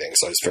in the ratings.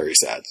 So I was very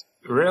sad.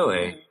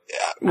 Really?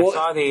 Yeah. Well,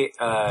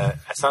 I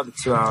saw the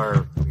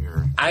 2-hour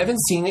premiere. I haven't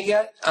seen it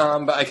yet,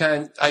 but I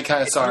kind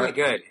of It's saw really it.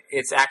 good.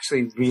 It's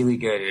actually really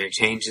good, and it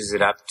changes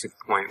it up to the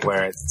point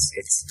where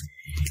it's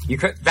you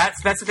could.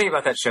 That's the thing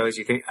about that show is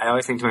I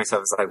always think to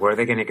myself, it's like, where are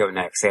they going to go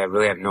next? They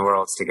really have nowhere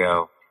else to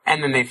go,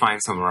 and then they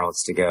find somewhere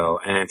else to go,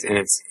 and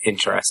it's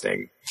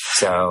interesting.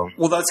 So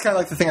Well, that's kind of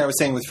like the thing I was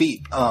saying with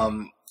Veep.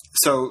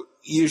 So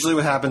usually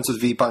what happens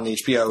with Veep on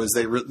HBO is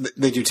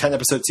they do 10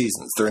 episode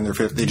seasons. They're in their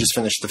fifth. They just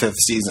finished the 5th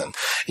season,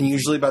 and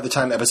usually by the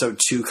time episode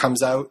 2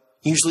 comes out,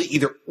 usually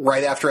either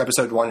right after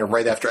episode 1 or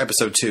right after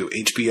episode 2,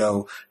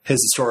 HBO has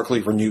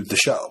historically renewed the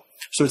show.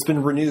 So it's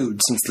been renewed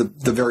since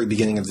the very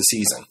beginning of the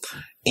season.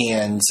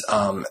 And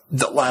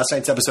the last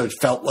night's episode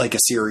felt like a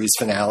series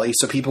finale.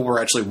 So people were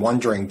actually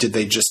wondering, did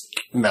they just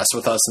mess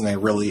with us and they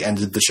really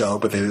ended the show,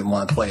 but they didn't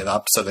want to play it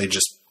up? So they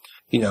just,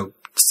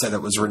 said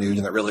it was renewed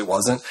and it really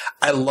wasn't.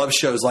 I love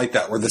shows like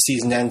that where the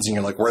season ends and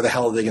you're like, where the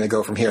hell are they going to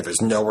go from here?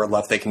 There's nowhere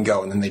left they can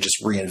go. And then they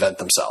just reinvent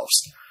themselves.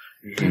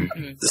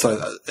 Mm-hmm.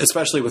 So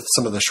especially with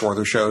some of the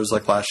shorter shows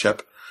like Last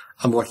Ship,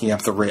 I'm looking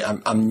up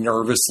I'm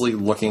nervously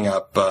looking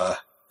up the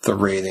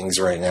ratings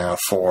right now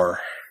for.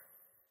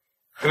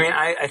 I mean,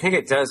 I think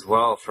it does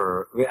well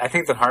for. I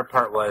think the hard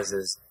part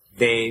is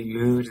they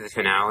moved the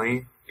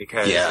finale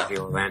because of the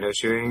Orlando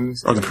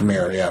shootings or the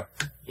premiere. Yeah.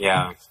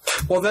 Yeah.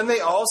 Well, then they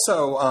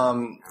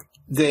also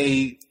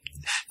they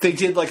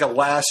did like a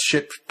Last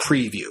Ship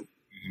preview,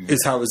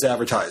 is how it was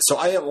advertised. So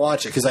I didn't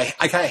watch it because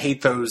I kind of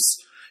hate those.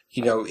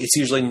 It's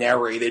usually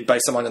narrated by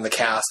someone in the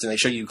cast, and they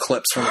show you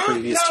clips from the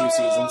previous 2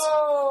 seasons.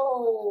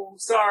 Oh,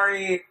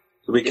 sorry.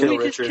 Did we kill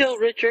just kill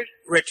Richard?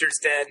 Richard's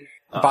dead.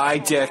 Bye,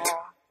 Dick.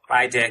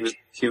 Bye, Dick.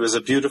 He was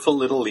a beautiful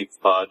little leaf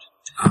pod.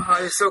 Oh,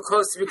 you're so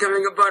close to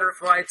becoming a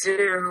butterfly,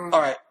 too. All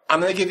right.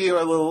 I'm going to give you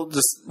a little.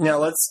 Now,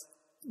 let's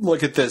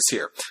look at this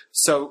here.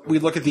 So we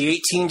look at the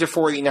 18 to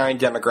 49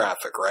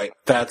 demographic, right?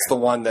 That's the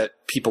one that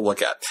people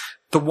look at.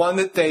 The one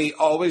that they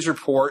always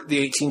report the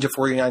 18 to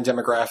 49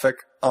 demographic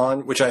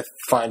on, which I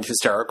find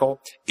hysterical,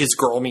 is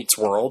Girl Meets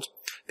World.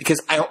 Because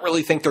I don't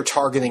really think they're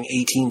targeting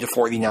 18 to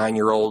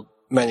 49-year-old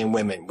men and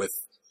women with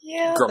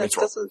Girl Meets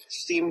World. Doesn't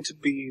seem to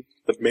be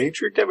the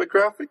major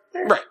demographic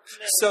there. Right.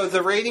 So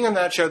the rating on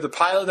that show, the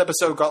pilot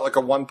episode got like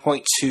a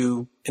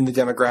 1.2 in the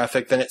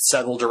demographic. Then it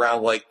settled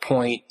around like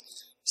 0.6.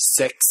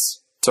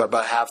 So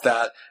about half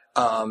that.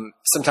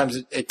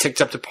 Sometimes it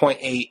ticked up to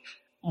 0.8.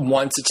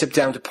 Once it tipped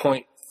down to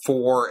 0.4.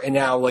 And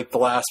now, like the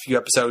last few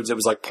episodes, it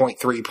was like 0.3,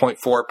 0.4,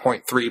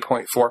 0.3,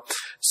 0.4.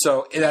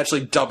 So it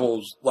actually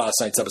doubled last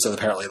night's episode,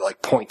 apparently,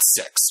 like 0.6.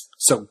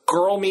 So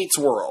Girl Meets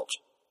World,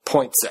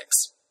 0.6.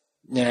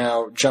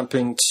 Now,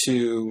 jumping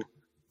to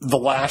The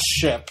Last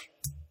Ship,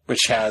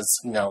 which has,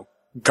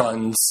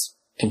 guns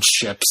and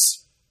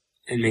ships.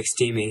 And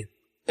McSteamy.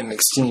 And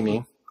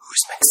McSteamy.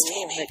 Who's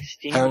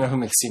McSteamy? I don't know who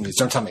McSteamy is.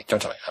 Don't tell me. I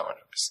don't want to know.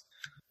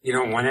 You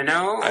don't want to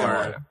know?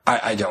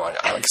 I don't want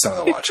to know. Because I'm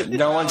going to watch it.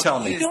 No one tell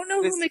me. You don't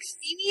know who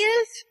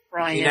McSteamy is?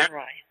 Ryan.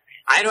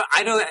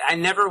 I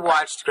never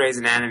watched Grey's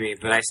Anatomy,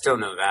 but I still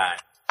know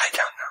that. I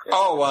don't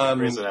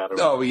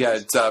know.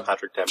 It's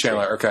Patrick Dempsey.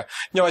 Chandler. Okay.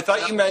 No, I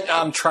thought you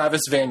meant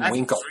Travis Van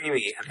Winkle.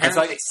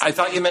 I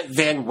thought you meant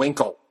Van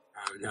Winkle.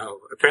 Oh no!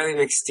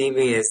 Apparently,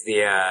 McSteamy is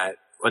the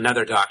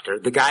another doctor,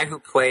 the guy who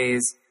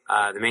plays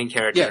the main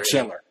character. Yeah,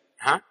 Chandler.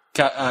 Huh?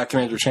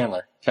 Commander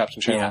Chandler,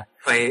 Captain Chandler.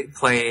 Yeah,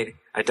 played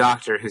a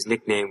doctor whose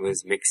nickname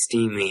was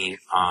McSteamy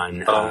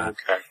on.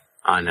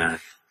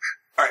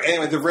 All right,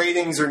 anyway, the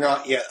ratings are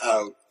not yet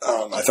out.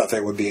 I thought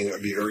they would be. It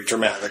would be very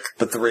dramatic,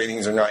 but the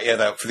ratings are not yet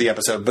out for the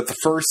episode. But the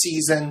first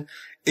season,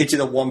 it did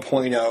a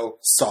 1.0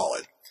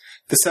 solid.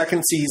 The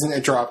second season,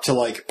 it dropped to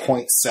like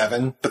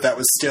 0.7, but that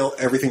was still,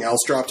 everything else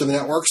dropped to the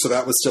network, so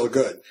that was still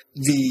good.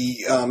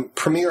 The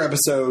premiere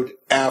episode,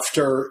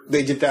 after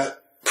they did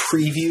that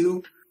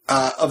preview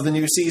of the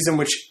new season,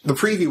 which the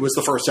preview was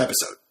the first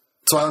episode.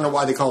 So I don't know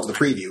why they called it the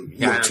preview.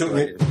 Yeah,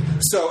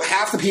 so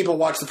half the people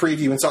watched the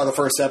preview and saw the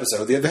first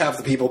episode. The other half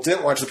of the people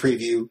didn't watch the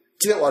preview,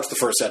 didn't watch the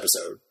first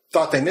episode.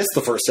 Thought they missed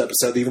the first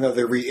episode, even though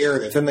they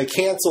re-aired it. Then they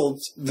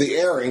canceled the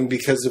airing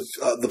because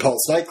of the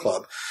Pulse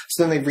nightclub.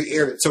 So then they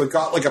re-aired it. So it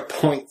got like a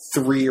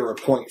 0.3 or a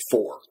 0.4.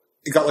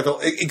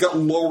 It got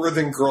lower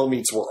than Girl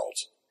Meets World.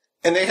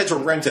 And they had to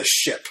rent a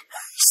ship.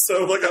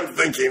 So I'm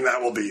thinking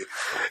that will be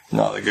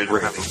not a good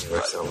rating.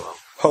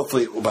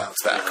 Hopefully it will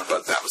bounce back,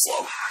 but that was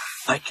low.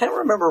 I can't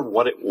remember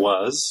what it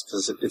was,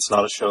 because it's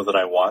not a show that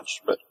I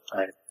watched, but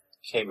I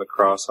came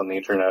across on the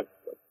internet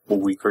a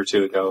week or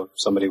two ago.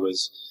 Somebody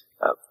was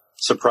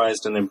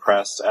surprised and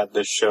impressed at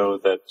this show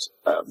that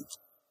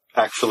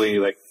actually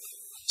like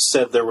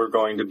said there were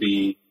going to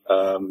be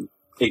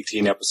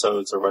 18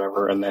 episodes or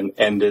whatever, and then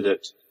ended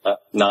at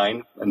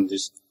 9, and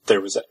just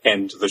there was an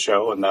end to the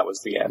show, and that was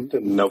the end,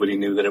 and nobody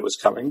knew that it was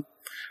coming.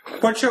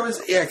 What show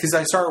is? Yeah, because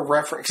I saw a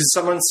reference. Because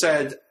someone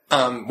said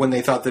when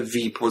they thought that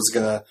Veep was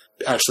going to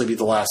actually be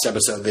the last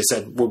episode, they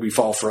said, "Would we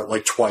fall for it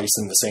like twice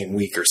in the same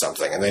week or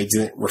something?" And they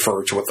didn't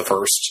refer to what the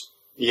first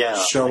show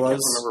was. I can't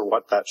remember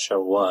what that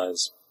show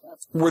was.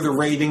 Were the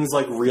ratings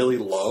like really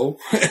low,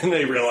 and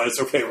they realized,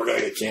 okay, we're going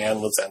to get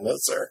canned. Let's end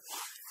this, or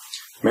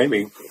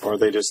maybe, or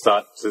they just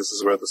thought this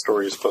is where the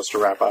story is supposed to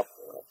wrap up.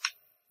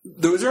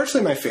 Those are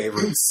actually my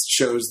favorites.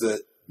 Shows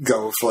that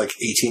go for like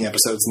 18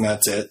 episodes and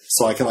that's it.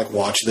 So I can like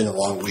watch it in a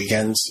long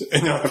weekend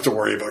and not have to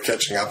worry about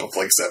catching up with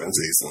like 7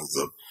 seasons.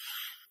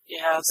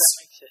 Yeah, that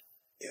makes it.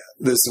 Yeah,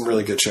 there's some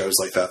really good shows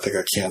like that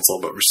got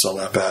canceled, but were still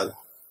not bad.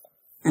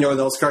 You know what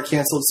else got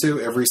canceled too?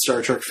 Every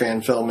Star Trek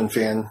fan film and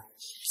fan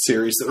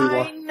series that we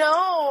watch. I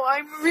know.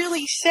 I'm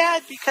really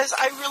sad because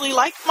I really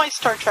like my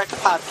Star Trek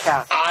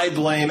podcast. I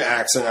blame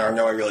Axanar.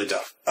 No, I really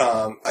don't.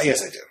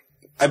 Yes, I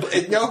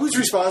do. Know who's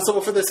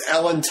responsible for this?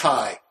 Ellen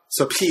Tighe.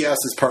 So PS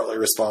is partly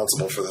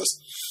responsible for this.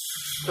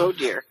 Oh,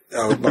 dear.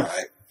 Oh,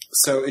 my.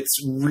 So it's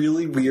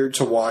really weird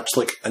to watch,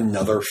 like,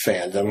 another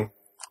fandom,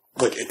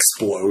 like,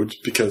 explode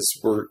because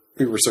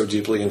we were so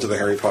deeply into the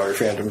Harry Potter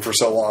fandom for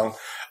so long.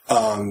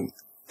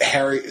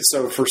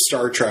 So for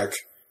Star Trek,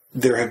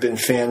 there have been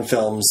fan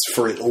films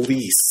for at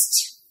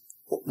least,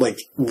 like,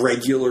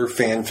 regular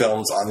fan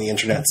films on the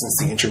internet since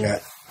the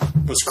internet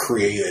was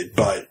created,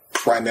 but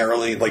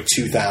primarily, like,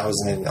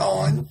 2000 and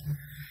on.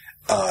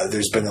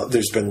 There's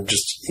been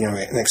just, you know,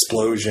 an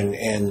explosion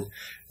in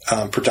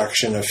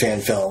production of fan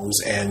films,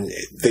 and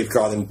they've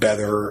gotten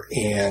better,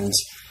 and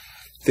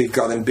they've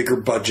gotten bigger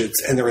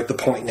budgets, and they're at the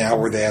point now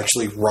where they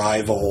actually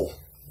rival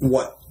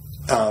what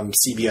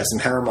CBS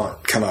and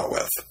Paramount come out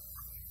with.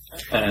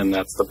 And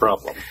that's the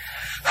problem.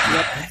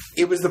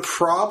 It was the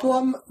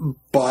problem,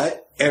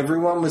 but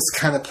everyone was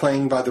kind of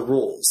playing by the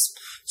rules.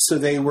 So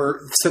they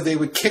would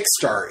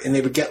kickstart, and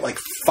they would get like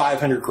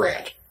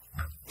 $500,000.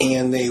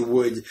 And they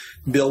would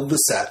build the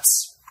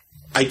sets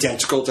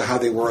identical to how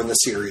they were in the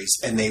series,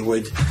 and they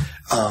would,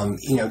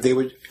 they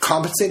would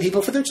compensate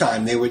people for their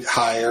time. They would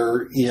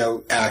hire,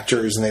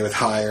 actors, and they would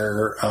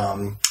hire.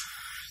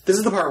 This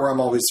is the part where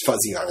I'm always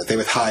fuzzy on it. They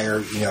would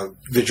hire,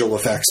 visual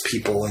effects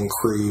people and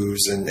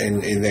crews, and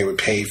they would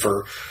pay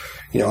for,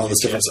 all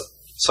this different stuff.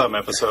 Some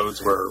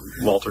episodes were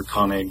Walter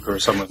Koenig or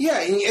someone. Yeah,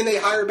 and they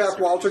hired back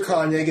Walter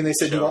Koenig, and they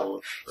said, "Do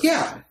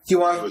you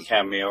want a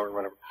cameo or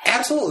whatever?"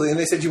 Absolutely, and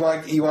they said, "You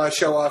want to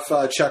show off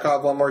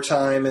Chekhov one more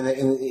time?"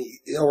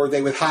 Or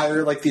they would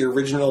hire like the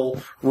original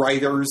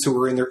writers who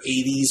were in their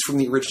 80s from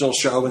the original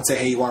show and say,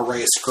 "Hey, you want to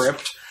write a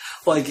script?"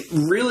 Like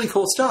really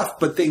cool stuff,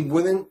 but they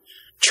wouldn't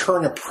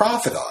turn a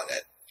profit on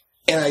it,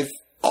 and I've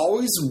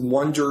always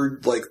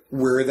wondered like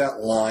where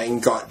that line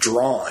got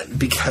drawn,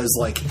 because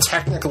like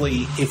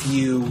technically if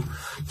you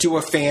do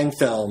a fan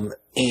film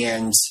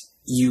and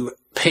you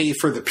pay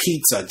for the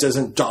pizza,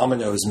 doesn't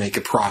Domino's make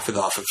a profit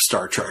off of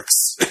Star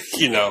Trek's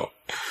thing?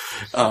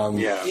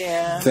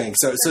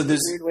 So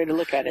there's a weird way to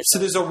look at it. So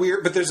there's a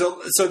weird, but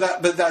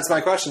that's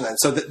my question then.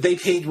 So they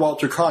paid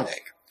Walter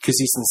Koenig because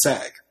he's in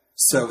SAG,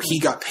 so he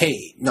got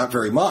paid, not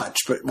very much,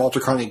 but Walter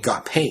Koenig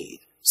got paid.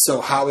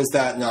 So how is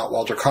that not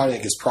Walter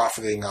Koenig is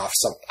profiting off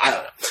something? I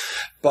don't know.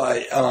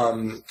 But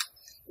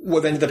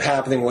what ended up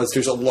happening was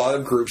there's a lot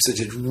of groups that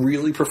did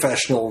really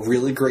professional,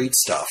 really great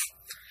stuff.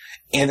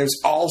 And there's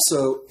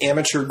also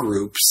amateur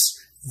groups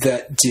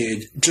that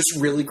did just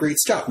really great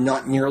stuff,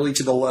 not nearly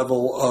to the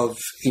level of,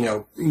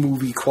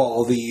 movie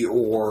quality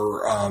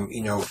or,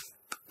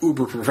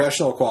 uber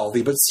professional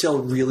quality, but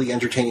still really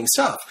entertaining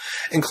stuff,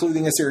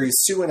 including a series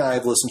Sue and I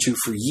have listened to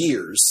for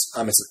years.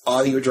 It's an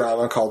audio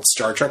drama called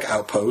Star Trek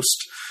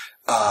Outpost.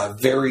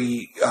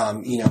 Very,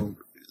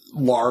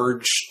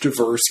 large,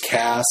 diverse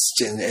cast,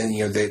 and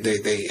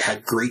they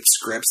had great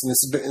scripts, and this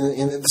has been,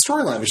 and the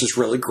storyline was just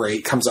really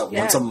great. Comes out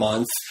once a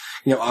month,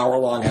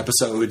 hour-long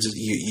episodes.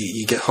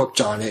 You get hooked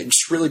on it.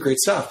 Just really great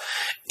stuff.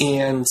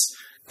 And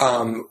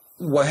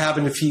what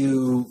happened a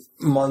few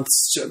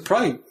months,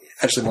 probably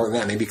actually more than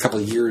that, maybe a couple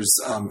of years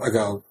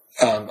ago,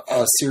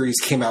 a series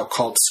came out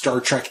called Star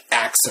Trek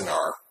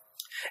Axanar,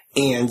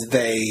 and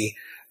they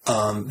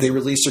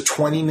released a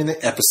 20-minute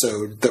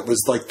episode that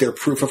was like their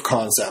proof of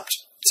concept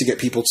to get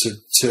people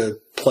to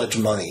pledge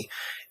money.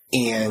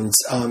 And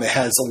it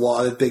has a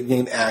lot of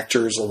big-name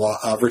actors, a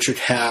lot Richard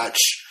Hatch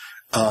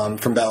from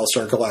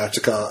Battlestar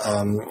Galactica.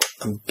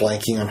 I'm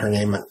blanking on her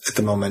name at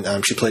the moment.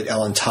 She played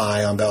Ellen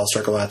Tighe on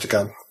Battlestar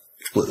Galactica.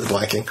 Completely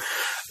blanking.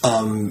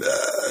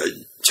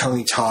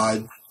 Tony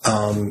Todd,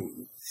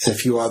 and a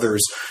few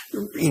others,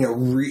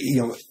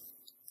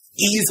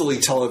 easily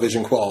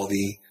television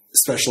quality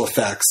special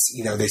effects.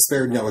 They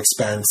spared no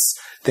expense.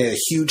 They had a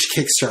huge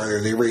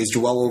Kickstarter. They raised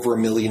well over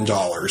 $1 million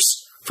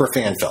for a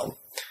fan film.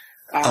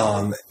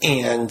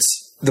 And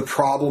the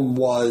problem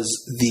was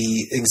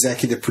the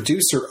executive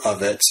producer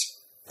of it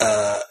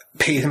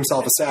paid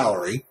himself a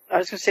salary. I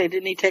was going to say,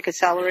 didn't he take a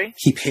salary?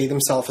 He paid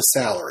himself a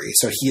salary,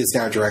 so he is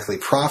now directly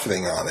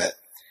profiting on it.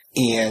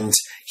 And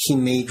he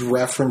made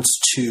reference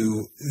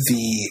to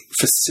the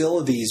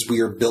facilities we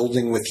are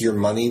building with your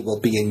money will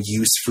be in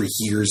use for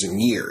years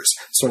and years.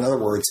 So in other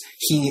words,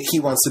 he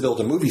wants to build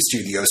a movie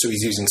studio, so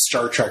he's using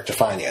Star Trek to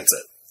finance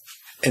it.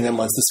 And then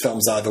once this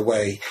film's out of the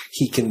way,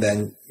 he can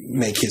then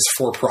make his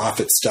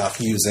for-profit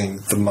stuff using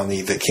the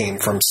money that came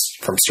from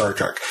Star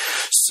Trek.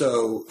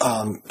 So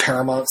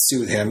Paramount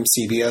sued him.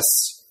 CBS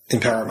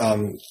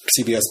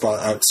bought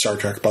out Star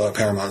Trek, bought out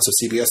Paramount. So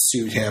CBS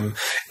sued him,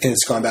 and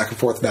it's gone back and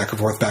forth.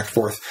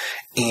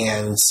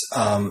 And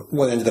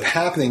what ended up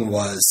happening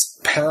was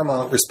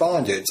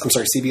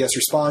CBS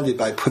responded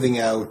by putting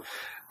out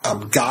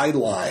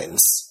guidelines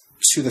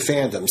to the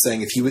fandom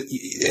saying if you would,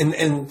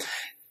 and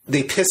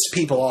they pissed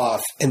people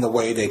off in the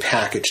way they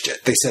packaged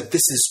it. They said,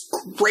 this is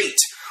great.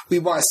 We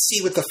want to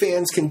see what the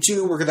fans can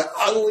do. We're going to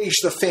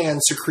unleash the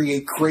fans to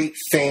create great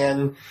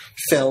fan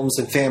films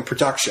and fan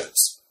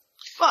productions.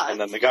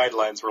 And then the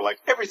guidelines were like,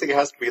 everything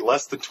has to be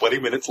less than 20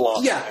 minutes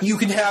long. Yeah, you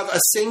can have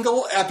a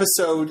single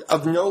episode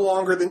of no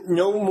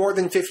more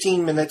than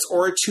 15 minutes,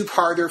 or a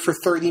two-parter for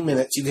 30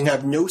 minutes. You can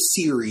have no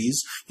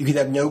series. You can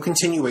have no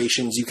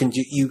continuations. You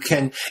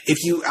cannot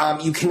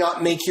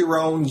make your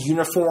own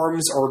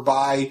uniforms or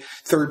buy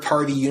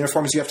third-party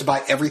uniforms. You have to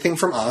buy everything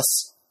from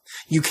us.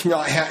 You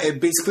cannot it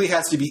basically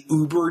has to be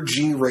uber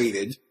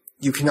G-rated.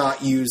 You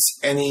cannot use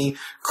any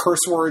curse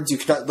words. You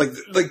cannot,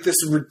 like this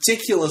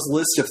ridiculous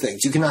list of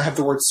things. You cannot have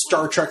the word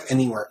Star Trek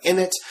anywhere in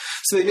it.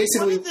 So they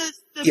basically... One of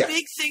the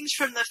big things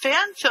from the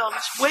fan films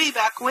way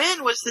back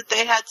when was that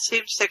they had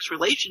same-sex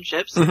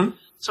relationships. Mm-hmm.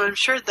 So I'm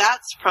sure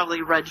that's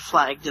probably red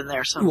flagged in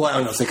there somewhere. Well, I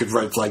don't know if they could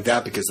red flag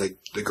that because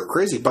they go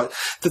crazy. But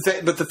the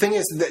thing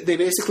is that they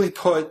basically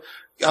put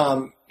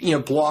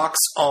blocks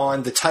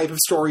on the type of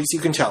stories you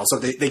can tell. So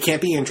they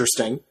can't be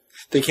interesting.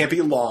 They can't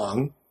be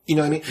long. You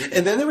know what I mean?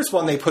 And then there was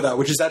one they put out,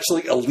 which is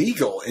actually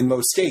illegal in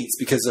most states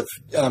because of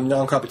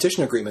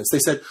non-competition agreements. They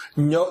said,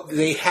 no,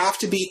 they have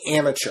to be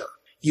amateur.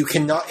 You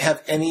cannot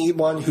have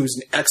anyone who's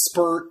an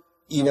expert,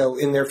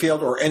 in their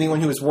field, or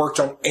anyone who has worked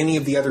on any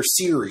of the other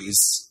series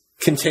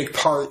can take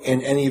part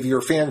in any of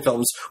your fan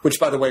films, which,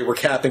 by the way, we're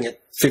capping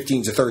at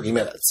 15 to 30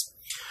 minutes.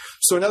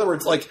 So in other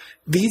words,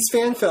 these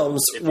fan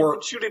films were...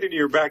 If you shoot it in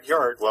your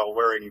backyard while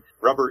wearing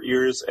rubber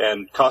ears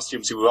and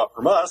costumes you bought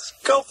from us,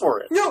 go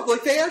for it. No,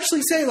 they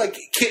actually say,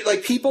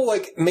 people,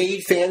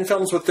 made fan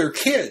films with their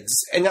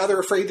kids, and now they're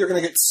afraid they're going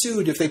to get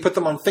sued if they put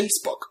them on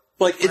Facebook.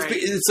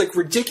 It's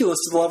ridiculous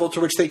to the level to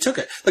which they took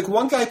it.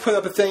 One guy put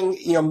up a thing,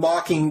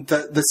 mocking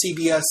the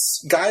CBS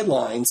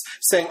guidelines,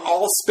 saying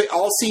all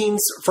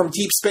scenes from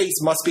deep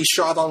space must be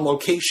shot on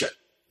location.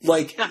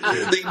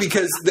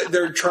 Because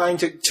they're trying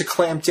to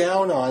clamp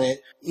down on it,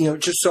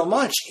 just so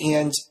much.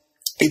 And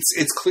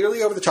it's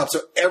clearly over the top. So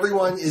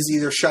everyone is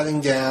either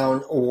shutting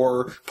down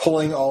or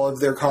pulling all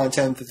of their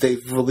content that they've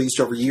released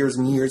over years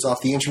and years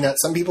off the internet.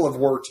 Some people have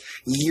worked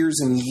years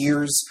and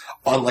years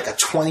on a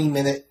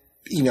 20-minute,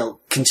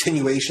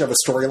 continuation of a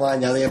storyline.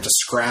 Now they have to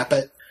scrap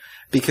it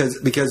because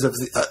of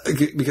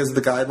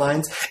the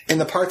guidelines. And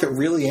the part that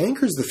really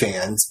anchors the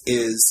fans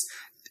is,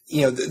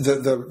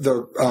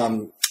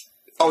 and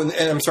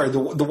I'm sorry, the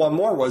one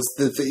more was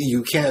that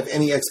you can't have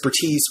any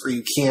expertise or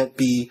you can't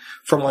be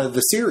from one of the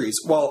series.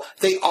 Well,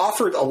 they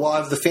offered a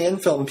lot of the fan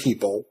film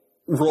people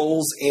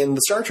roles in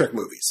the Star Trek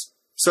movies.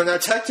 So now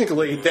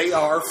technically they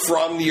are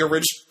from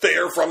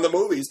the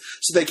movies,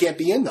 so they can't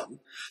be in them.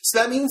 So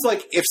that means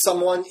if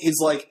someone is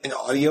an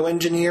audio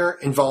engineer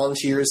and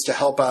volunteers to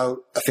help out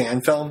a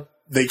fan film,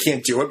 they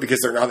can't do it because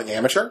they're not an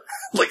amateur.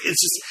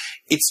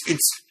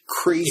 It's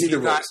crazy. If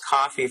you got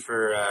coffee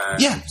for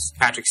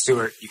Patrick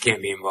Stewart, you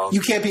can't be involved. You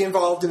can't be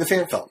involved in the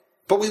fan film.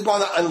 But we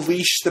want to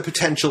unleash the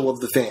potential of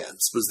the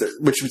fans,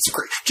 which was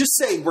great. Just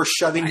say we're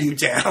shutting you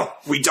down.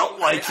 We don't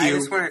like you. I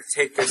just want to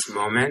take this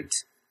moment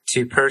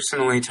to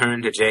personally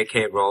turn to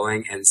J.K.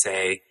 Rowling and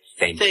say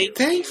thank you.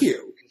 Thank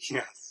you.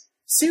 Yes.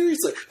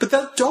 Seriously.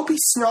 But don't be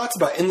snots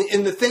about it.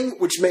 And the thing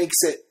which makes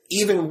it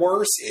even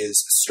worse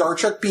is Star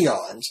Trek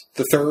Beyond,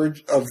 the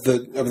third of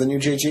the new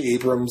J.J.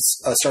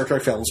 Abrams Star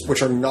Trek films,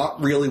 which are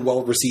not really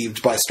well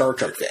received by Star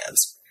Trek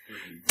fans.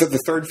 Mm-hmm. The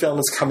third film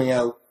is coming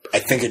out, I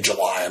think, in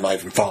July. I'm not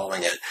even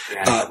following it.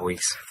 Yeah,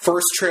 weeks.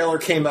 First trailer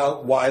came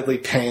out widely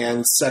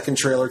panned. Second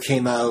trailer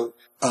came out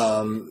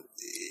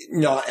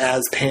not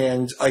as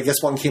panned. I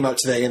guess one came out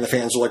today, and the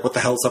fans were like, "What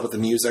the hell's up with the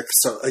music?"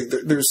 So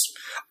there's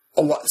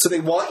a lot. So they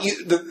want you.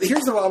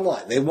 Here's the bottom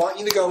line: they want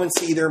you to go and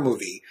see their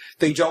movie.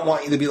 They don't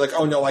want you to be like,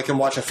 "Oh no, I can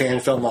watch a fan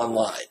film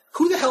online."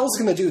 Who the hell is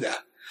going to do that?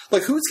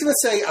 Who's going to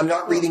say, "I'm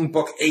not reading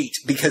book 8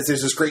 because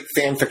there's this great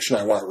fan fiction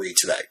I want to read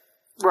today"?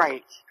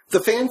 Right. The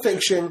fan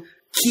fiction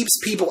keeps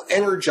people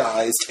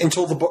energized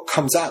until the book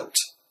comes out.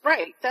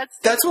 Right. That's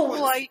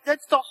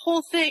the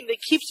whole thing that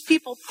keeps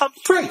people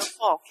pumped right. for the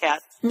fall,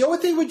 Kat. You know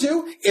what they would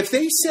do? If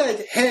they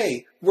said,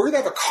 hey, we're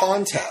going to have a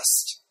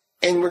contest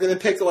and we're going to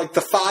pick like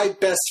the 5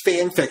 best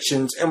fan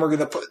fictions, and we're going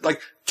to put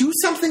like do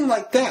something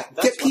like that.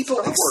 That's Get people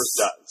what Star Wars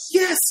does.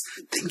 Yes,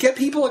 get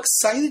people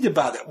excited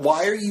about it.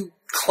 Why are you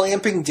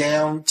clamping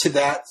down to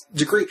that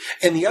degree?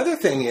 And the other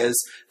thing is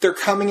they're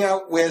coming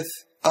out with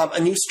a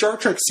new Star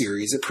Trek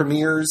series. It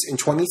premieres in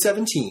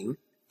 2017.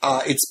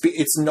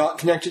 It's not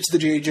connected to the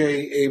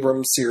J.J.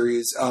 Abrams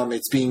series.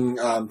 It's being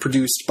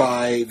produced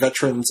by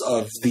veterans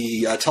of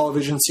the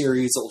television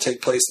series. It will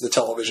take place in the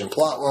television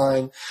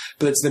plotline,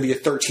 but it's going to be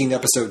a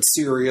 13-episode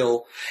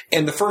serial.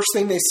 And the first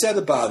thing they said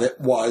about it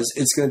was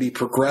it's going to be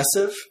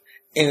progressive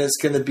and it's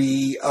going to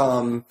be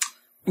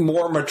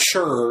more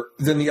mature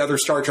than the other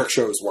Star Trek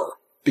shows were,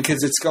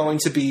 because it's going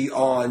to be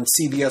on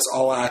CBS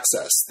All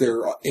Access,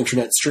 their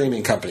internet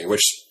streaming company,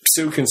 which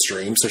Sue can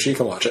stream, so she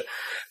can watch it.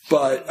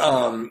 But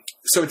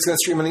so it's going to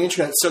stream on the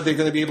internet, so they're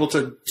going to be able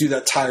to do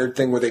that tired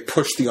thing where they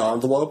push the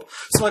envelope.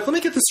 So, like, let me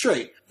get this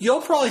straight.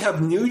 You'll probably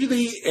have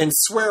nudity and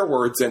swear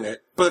words in it,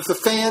 but if the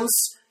fans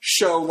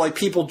show, like,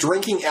 people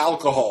drinking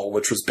alcohol,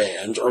 which was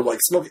banned, or, like,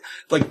 smoking,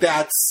 like,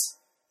 that's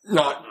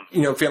not,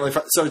 family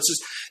fun. So it's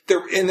just,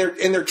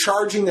 they're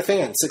charging the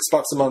fans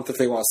 $6 a month if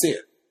they want to see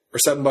it, or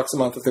 $7 a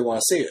month if they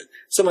want to see it.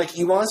 So, like,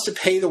 you want us to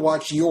pay to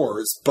watch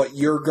yours, but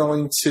you're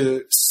going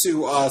to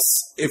sue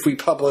us if we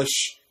publish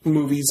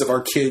movies of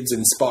our kids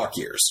in Spock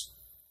years.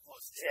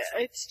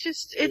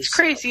 It's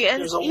crazy.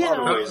 And, there's a lot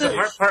of ways the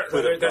hard part.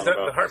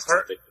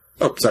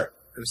 Oh, sorry.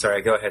 I'm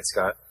sorry. Go ahead,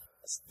 Scott.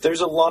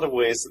 There's a lot of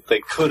ways that they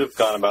could have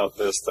gone about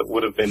this that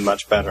would have been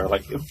much better.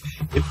 Like,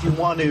 if you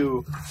want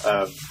to,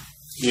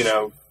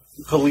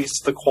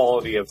 police the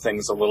quality of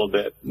things a little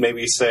bit,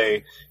 maybe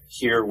say,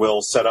 here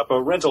we'll set up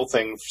a rental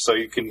thing so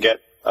you can get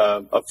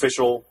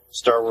official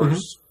Star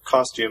Wars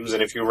costumes,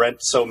 and if you rent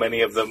so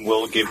many of them,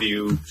 we'll give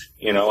you,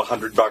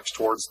 $100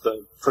 towards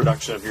the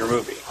production of your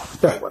movie,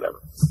 right? Or whatever.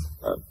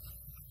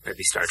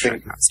 Maybe Star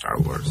Trek, not Star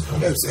Wars.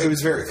 It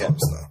was very close,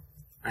 though.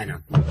 I know.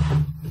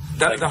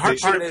 The hard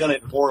part is done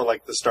it more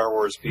like the Star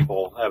Wars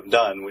people have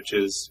done, which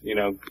is,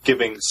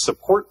 giving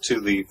support to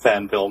the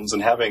fan films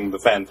and having the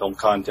fan film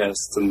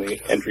contests and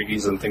the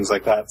entries and things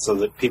like that, so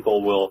that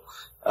people will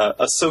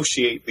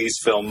associate these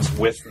films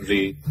with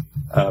the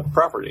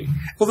property.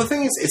 Well, the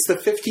thing is, it's the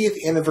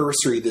 50th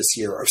anniversary this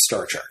year of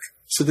Star Trek.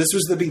 So this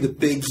was to be the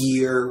big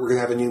year. We're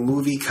going to have a new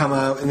movie come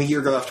out, and the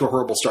year got off to a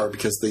horrible start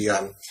because the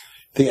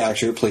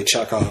actor who played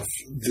Chekhov,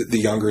 the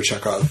younger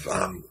Chekhov,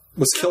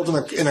 was killed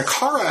in a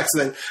car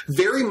accident,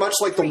 very much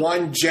like the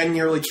one Jen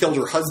nearly killed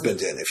her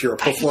husband in, if you're a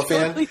Puffalo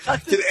fan.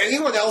 Did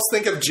anyone else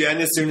think of Jen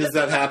as soon as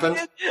that happened?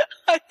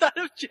 I thought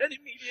of Jen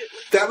immediately.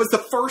 That was the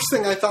first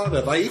thing I thought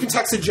of. I even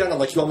texted Jen, I'm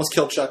like, you almost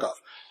killed Chekhov.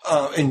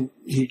 And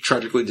he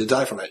tragically did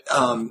die from it.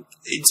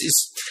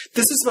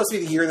 This is supposed to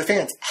be the year of the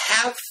fans.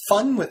 Have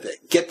fun with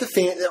it. Get the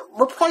fan.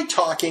 We're probably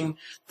talking,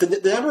 the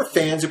number of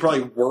fans who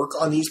probably work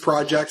on these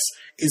projects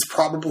is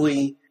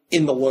probably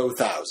in the low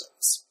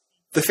thousands.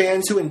 The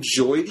fans who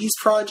enjoy these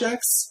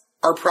projects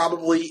are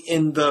probably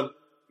in the,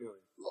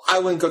 I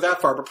wouldn't go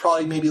that far, but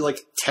probably maybe like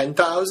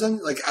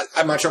 10,000. Like,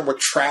 I'm not sure what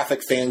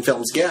traffic fan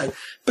films get,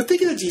 but they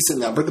get a decent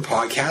number. The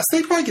podcast,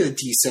 they probably get a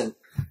decent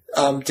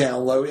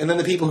download. And then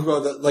the people who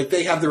go,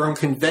 they have their own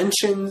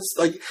conventions.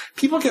 Like,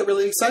 people get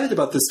really excited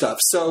about this stuff.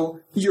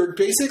 So you're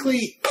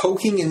basically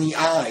poking in the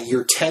eye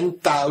your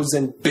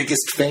 10,000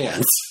 biggest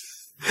fans.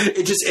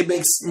 It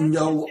makes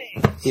no,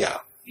 yeah.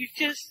 You've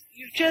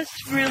just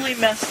really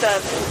messed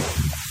up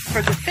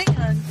for the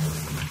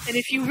fans. And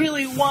if you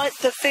really want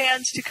the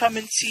fans to come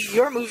and see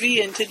your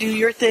movie and to do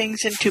your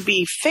things and to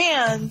be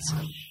fans,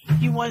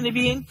 you want to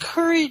be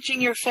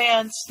encouraging your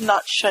fans,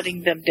 not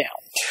shutting them down.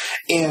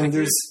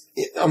 And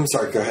I'm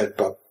sorry, go ahead,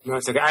 Bob. No,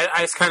 it's okay.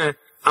 I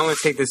want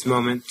to take this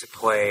moment to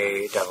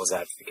play devil's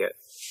advocate,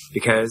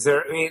 because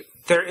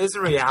there is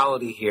a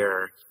reality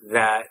here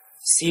that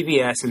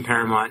CBS and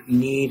Paramount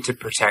need to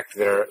protect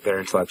their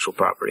intellectual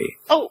property.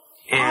 Oh,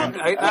 and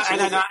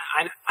I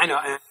know.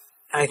 And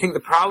I think the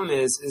problem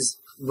is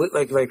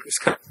like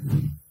Scott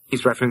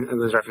was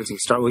referencing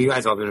Star. Well, you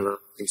guys all been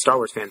referencing Star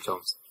Wars fan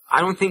films. I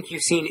don't think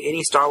you've seen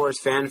any Star Wars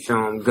fan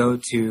film go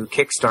to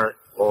Kickstart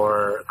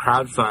or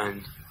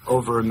crowdfund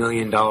over $1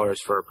 million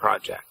for a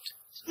project.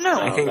 No,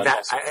 I think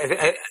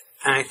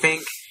I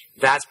think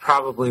that's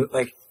probably,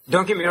 like,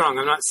 don't get me wrong.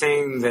 I'm not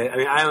saying that. I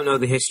mean, I don't know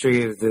the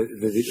history of the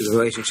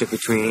relationship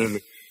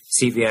between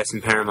CBS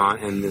and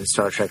Paramount and the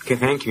Star Trek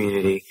fan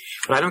community,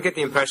 but I don't get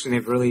the impression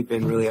they've really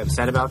been really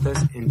upset about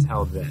this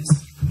until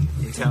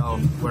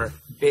where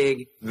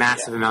big,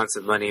 massive amounts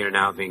of money are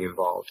now being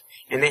involved,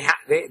 and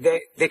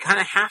they kind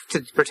of have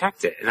to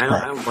protect it, and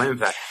I don't blame them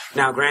for that.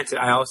 Now, granted,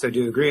 I also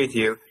do agree with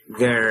you.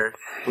 Their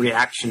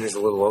reaction is a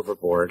little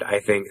overboard. I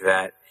think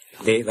that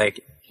they,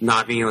 like,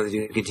 not being able to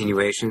do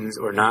continuations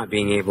or not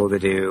being able to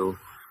do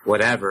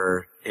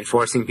whatever and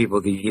forcing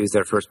people to use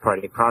their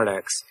first-party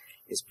products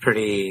is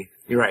pretty.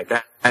 You're right.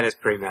 That is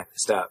pretty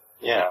messed up.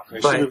 Yeah,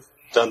 we should have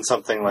done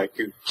something like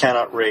you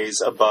cannot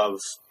raise above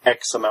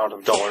X amount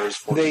of dollars.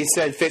 They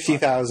said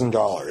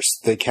 $50,000.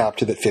 They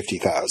capped it at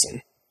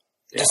 $50,000.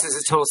 Just as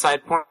a total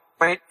side point,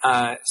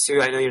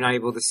 Sue, I know you're not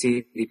able to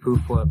see the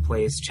Poofla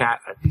Plays chat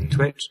on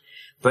Twitch,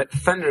 but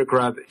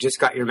Thundergrub just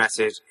got your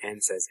message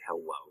and says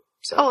hello.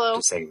 So Hello.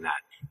 Just saying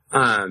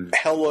that.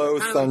 Hello,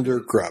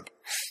 Thundergrub.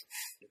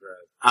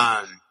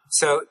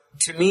 So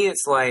to me,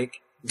 it's like,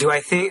 do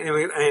I think?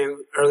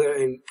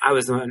 I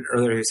was the one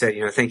earlier who said,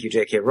 thank you,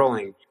 J.K.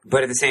 Rowling.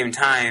 But at the same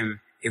time,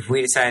 if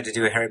we decided to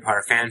do a Harry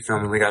Potter fan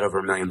film and we got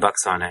over $1 million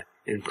on it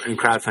in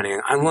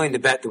crowdfunding, I'm willing to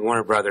bet the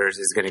Warner Brothers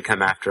is going to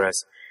come after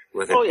us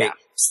with a big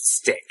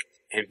stick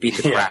and beat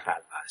the crap out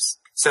of us.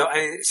 So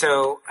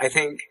I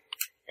think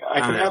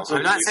I can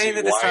absolutely I'm not saying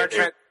that the Star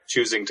Trek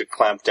choosing to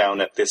clamp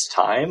down at this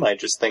time. I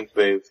just think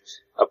they've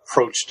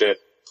approached it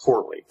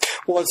poorly.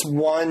 Well, it's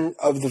one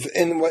of the,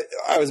 and what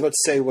I was about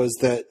to say was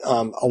that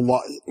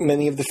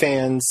many of the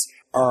fans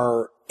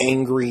are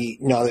angry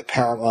not at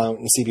Paramount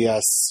and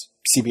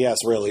CBS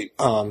really,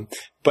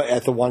 but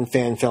at the one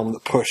fan film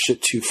that pushed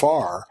it too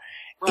far.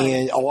 Right.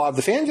 And a lot of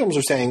the fan films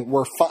are saying,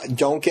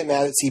 don't get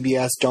mad at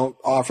CBS, don't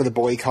offer the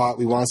boycott,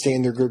 we want to stay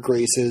in their good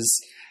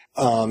graces.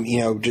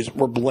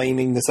 We're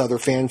blaming this other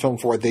fan film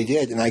for what they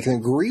did, and I can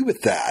agree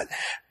with that.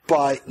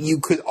 But you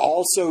could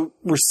also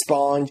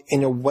respond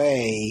in a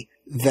way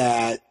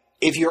that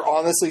if you're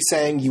honestly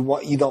saying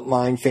you don't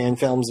mind fan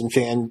films and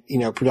fan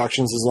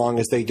productions as long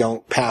as they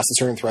don't pass a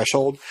certain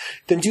threshold,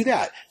 then do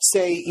that.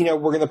 Say we're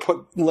going to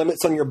put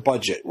limits on your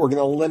budget. We're going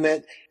to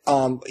limit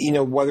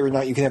whether or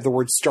not you can have the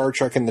word Star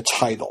Trek in the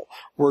title.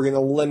 We're going to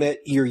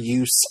limit your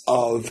use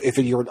of, if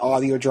you're an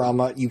audio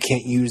drama, you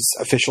can't use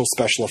official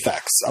special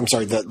effects. I'm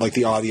sorry,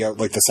 the audio,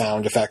 like the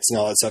sound effects and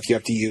all that stuff, you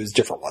have to use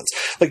different ones.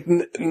 Like,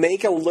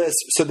 make a list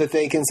so that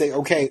they can say,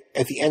 okay,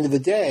 at the end of the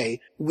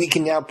day, we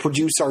can now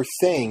produce our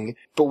thing,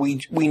 but we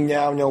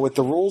now know what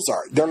the rules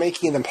are. They're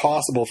making it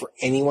impossible for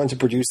anyone to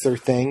produce their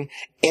thing,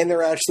 and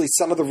they're actually,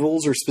 some of the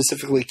rules are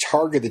specifically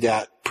targeted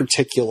at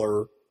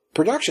particular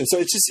production. So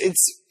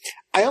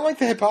I don't like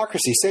the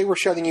hypocrisy. Say we're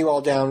shutting you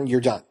all down,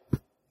 you're done.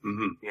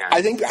 Mm-hmm. Yeah.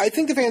 I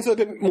think the fans would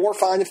have been more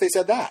fine if they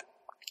said that.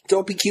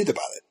 Don't be cute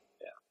about it.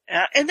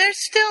 Yeah, and there's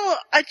still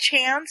a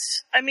chance.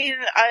 I mean,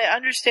 I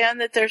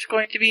understand that there's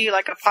going to be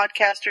like a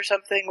podcast or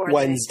something.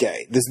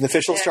 Wednesday. There's an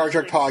official Star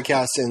Trek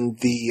podcast, and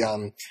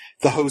the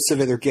hosts of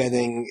it are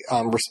getting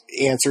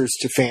answers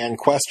to fan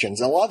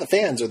questions. And a lot of the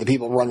fans are the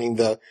people running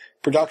the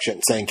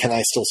production, saying, "Can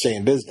I still stay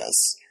in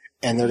business?"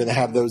 And they're going to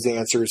have those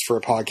answers for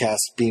a podcast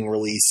being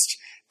released.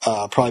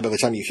 Probably by the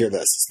time you hear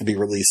this, it's going to be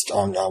released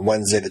on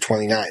Wednesday the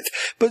 29th.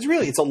 But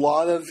it's a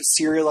lot of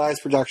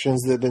serialized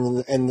productions that have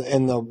been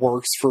in the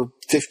works for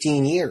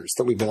 15 years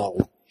that we've been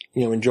all,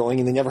 enjoying,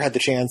 and they never had the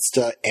chance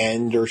to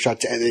end or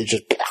shut down. They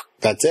just,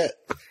 that's it.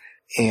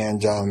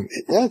 And,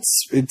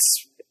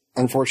 it's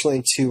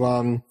unfortunately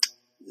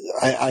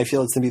I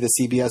feel it's going to be the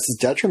CBS's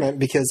detriment,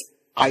 because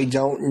I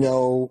don't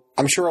know,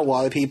 I'm sure a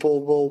lot of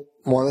people will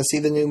want to see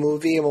the new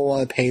movie and will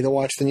want to pay to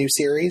watch the new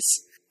series.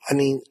 I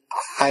mean,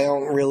 I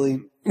don't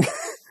really.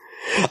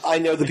 I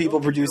know the people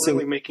producing,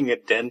 really making a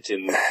dent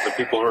in the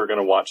people who are going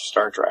to watch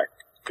Star Trek,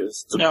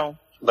 because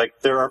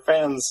there are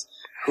fans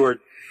who are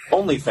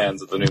only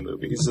fans of the new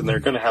movies, and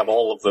they're going to have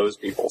all of those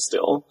people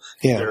still.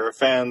 Yeah. There are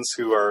fans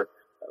who are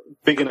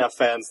big enough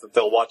fans that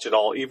they'll watch it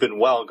all, even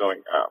while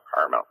going,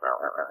 Paramount.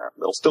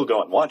 They'll still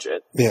go and watch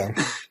it. Yeah.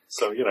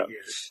 So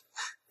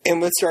and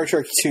with Star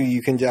Trek 2,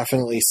 you can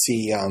definitely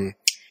see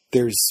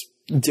there's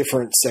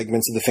different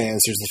segments of the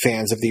fans. There's the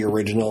fans of the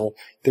original.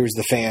 There's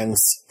the fans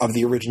of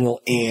the original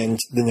and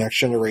the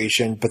Next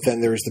Generation. But then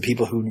there's the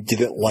people who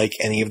didn't like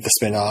any of the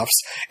spin-offs.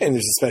 And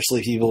there's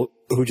especially people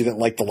who didn't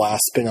like the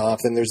last spin-off.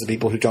 Then there's the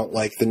people who don't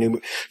like the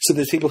new. So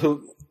there's people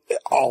who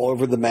all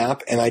over the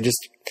map. And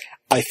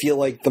I feel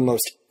like the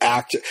most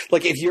active,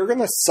 like if you're going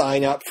to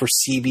sign up for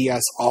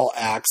CBS All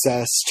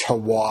Access to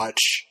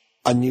watch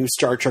a new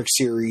Star Trek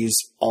series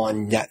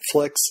on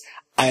Netflix,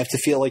 I have to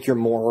feel like you're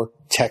more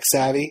tech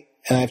savvy.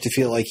 And I have to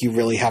feel like you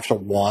really have to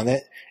want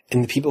it.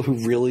 And the people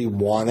who really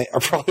want it are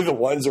probably the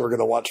ones who are going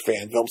to watch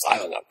fan films. I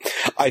don't know.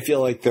 I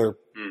feel like they're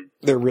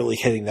really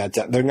hitting that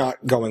down. They're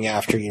not going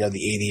after, the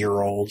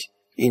 80-year-old,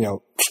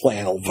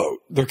 flannel vote.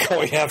 They're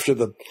going after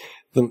the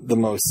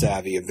most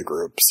savvy of the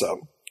group.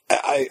 So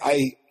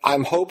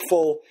I'm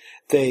hopeful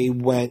they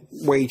went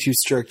way too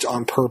strict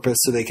on purpose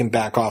so they can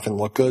back off and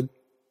look good.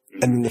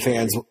 And then the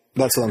fans,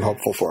 that's what I'm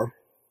hopeful for.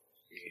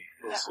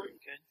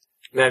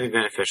 That'd be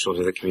beneficial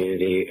to the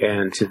community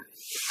and to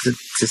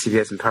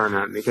CBS and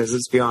Paramount, because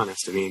let's be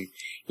honest. I mean,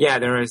 yeah,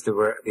 there is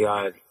the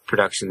odd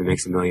production that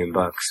makes $1 million,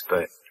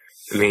 but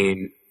I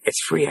mean,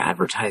 it's free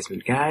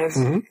advertisement, guys.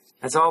 Mm-hmm.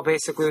 That's all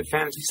basically what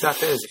fantasy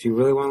stuff is. If you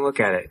really want to look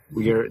at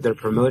it, they're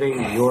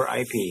promoting your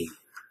IP.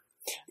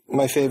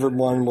 My favorite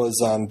one was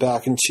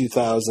back in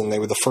 2000. They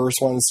were the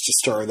first ones to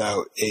start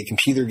out a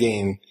computer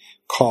game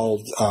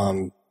called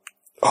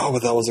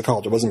what the hell was it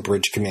called? It wasn't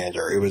Bridge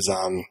Commander. It was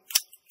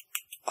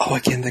I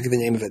can't think of the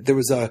name of it. There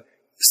was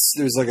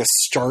like a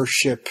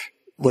Starship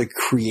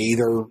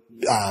creator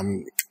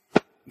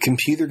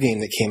computer game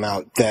that came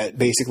out that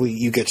basically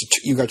you got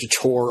to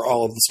tour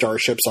all of the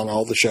starships on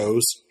all the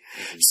shows.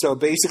 So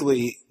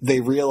basically,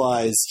 they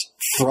realized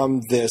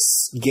from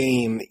this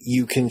game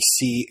you can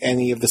see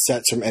any of the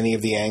sets from any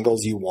of the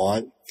angles you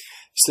want.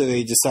 So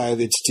they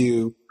decided to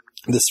do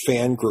this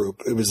fan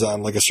group. It was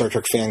like a Star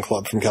Trek fan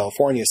club from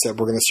California said,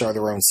 we're going to start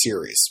our own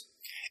series.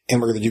 And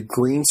we're going to do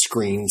green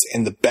screens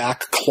in the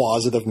back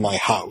closet of my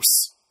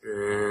house.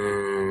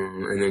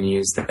 And then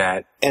use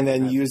that. And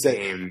then use it.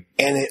 And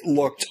it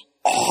looked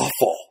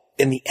awful.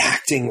 And the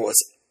acting was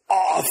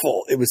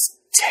awful. It was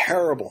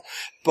terrible.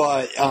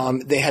 But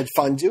they had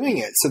fun doing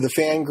it. So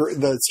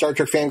the Star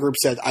Trek fan group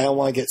said, I don't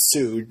want to get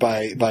sued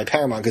by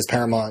Paramount, because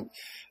Paramount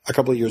a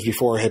couple of years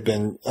before had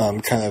been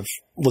kind of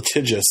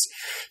litigious.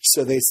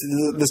 So this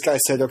guy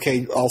said,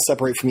 okay, I'll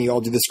separate from you.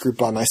 I'll do this group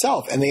by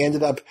myself. And they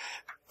ended up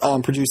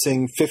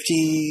producing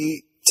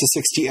 50 to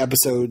 60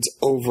 episodes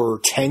over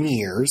 10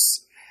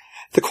 years.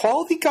 The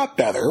quality got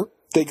better.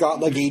 They got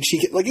like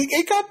HD, like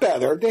it got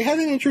better. They had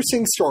an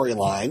interesting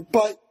storyline,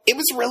 but it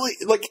was really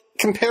like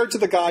compared to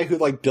the guy who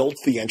like built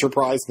the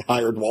Enterprise and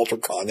hired Walter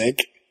Koenig,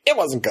 it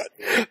wasn't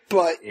good.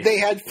 But they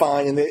had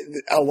fun, and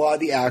a lot of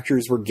the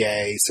actors were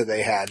gay, so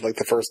they had like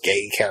the first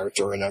gay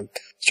character in a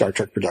Star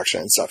Trek production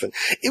and stuff. And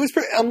it was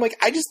pretty, I'm like,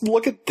 I just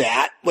look at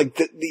that, like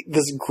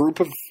this group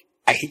of,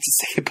 I hate to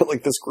say it, but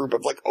like this group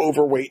of like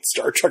overweight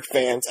Star Trek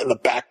fans in the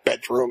back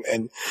bedroom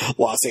in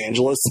Los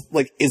Angeles,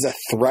 like, is a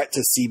threat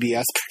to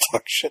CBS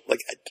production. Like,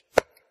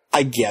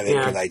 I get it,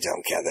 but I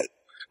don't get it.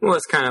 Well,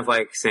 it's kind of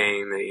like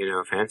saying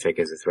that, fanfic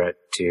is a threat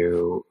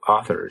to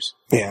authors.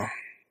 Yeah.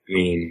 I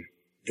mean,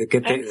 the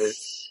good thing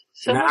is,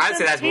 I'd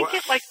say that's take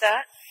it like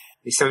that.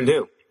 Some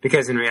do,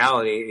 because in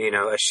reality,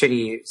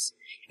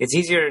 it's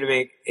easier to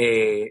make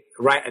a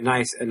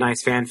nice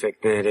fanfic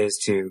than it is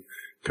to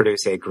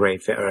produce a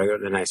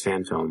nice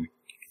fan film.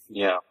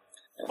 Yeah.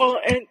 Well,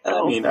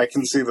 I mean, I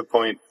can see the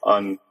point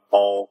on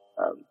all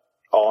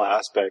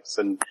aspects,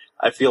 and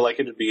I feel like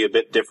it would be a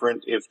bit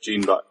different if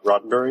Gene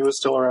Roddenberry was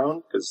still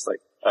around, because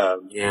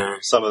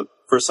some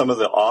of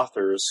the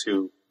authors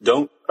who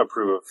don't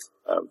approve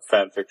of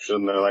fan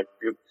fiction, they're like,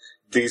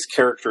 these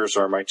characters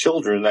are my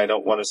children. I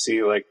don't want to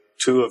see like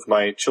two of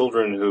my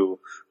children who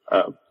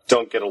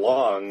don't get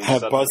along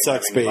have butt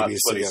sex babies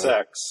together.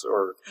 Sex,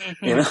 or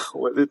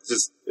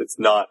it's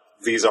not.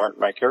 These aren't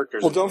my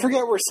characters. Well, don't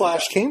forget where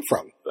Slash came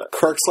from.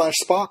 Kirk /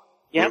 Spock.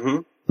 Yep.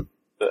 Mm-hmm.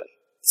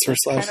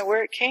 That's kind of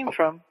where it came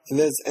from. And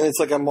it's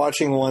like I'm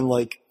watching one,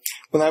 like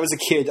when I was a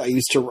kid, I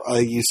used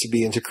to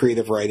be into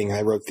creative writing.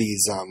 I wrote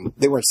these.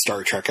 They weren't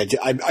Star Trek.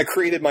 I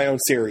created my own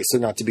series, so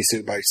not to be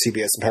sued by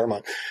CBS and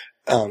Paramount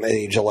at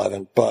age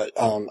 11. But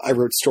I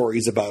wrote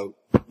stories about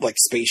like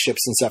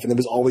spaceships and stuff, and there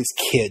was always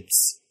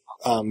kids.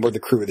 Were the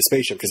crew of the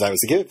spaceship, because I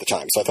was a kid at the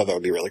time, so I thought that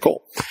would be really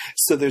cool.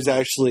 So there's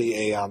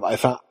actually I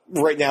found,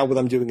 right now what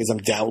I'm doing is I'm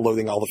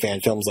downloading all the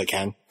fan films I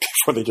can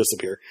before they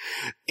disappear.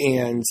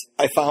 And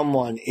I found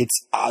one,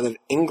 it's out of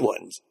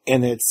England,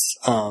 and it's,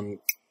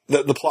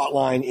 the plot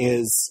line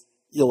is,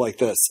 like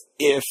this,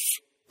 if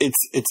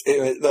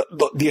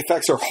the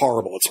effects are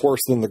horrible. It's worse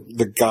than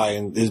the guy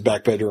in his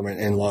back bedroom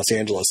in Los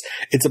Angeles.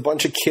 It's a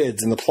bunch of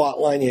kids, and the plot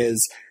line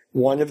is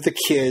one of the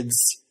kids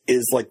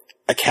is like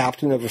a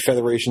captain of a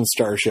Federation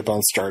starship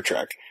on Star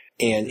Trek,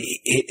 and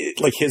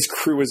like his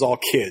crew is all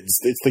kids.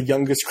 It's the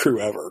youngest crew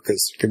ever,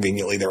 because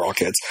conveniently they're all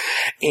kids.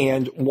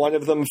 And one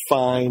of them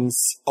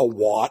finds a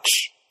watch,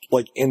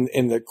 like in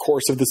the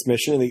course of this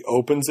mission, and he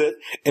opens it,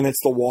 and it's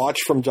the watch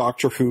from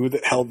Doctor Who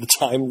that held the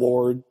Time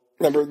Lord.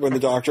 Remember when the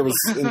Doctor was?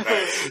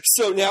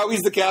 So now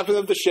he's the captain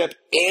of the ship,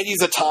 and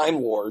he's a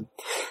Time Lord.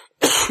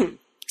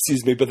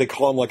 Excuse me, but they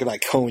call him like an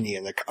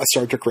Iconian, a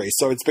Star Trek race.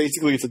 So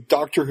it's a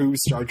Doctor Who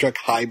Star Trek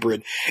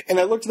hybrid. And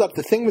I looked it up.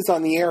 The thing was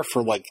on the air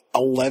for like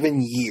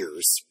 11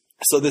 years.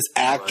 So this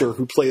actor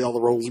who played all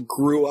the roles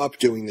grew up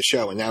doing the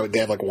show, and now they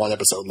have like one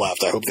episode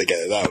left. I hope they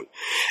get it out.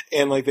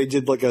 And like they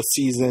did like a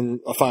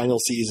final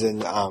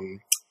season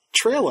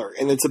trailer,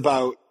 and it's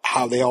about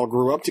how they all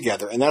grew up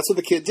together, and that's what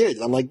the kid did.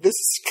 And I'm like, this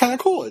is kind of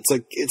cool. It's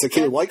like it's a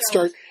kid who likes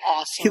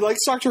he likes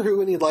Doctor Who,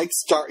 and he likes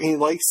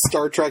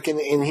Star Trek, and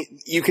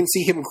you can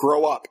see him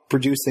grow up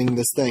producing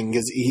this thing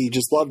because he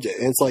just loved it.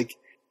 And it's like,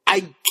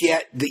 I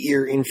get that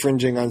you're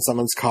infringing on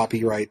someone's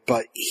copyright,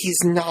 but he's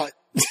not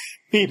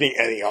meaning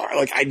any harm.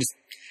 Like, I just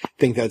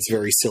think that's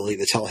very silly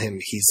to tell him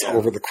he's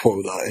over the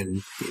quota,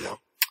 and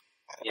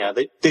Yeah,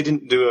 they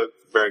didn't do a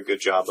very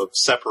good job of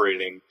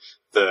separating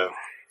the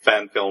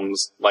fan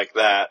films like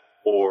that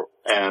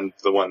and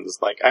the ones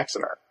like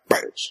Axanar.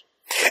 Right.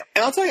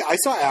 And I'll tell you, I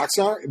saw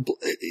Axanar.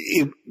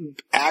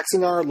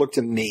 Axanar looked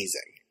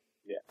amazing.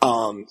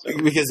 Yeah.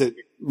 Because it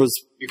was.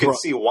 You can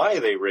see why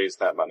they raised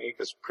that money,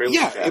 because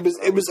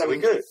it was really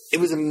good. It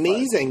was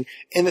amazing.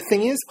 And the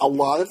thing is, a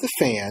lot of the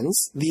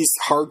fans, these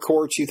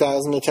hardcore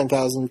 2,000 to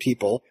 10,000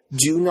 people,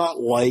 do not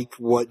like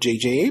what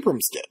J.J.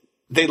 Abrams did.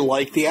 They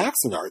like the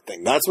Axanar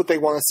thing. That's what they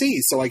want to see.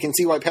 So I can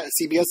see why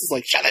CBS is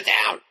like, shut it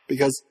down,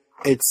 because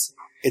it's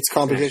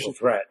competition.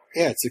 Threat.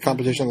 Yeah, it's a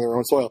competition on their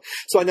own soil.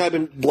 So I know I've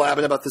been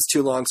blabbing about this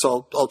too long,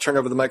 so I'll turn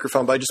over the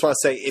microphone. But I just want to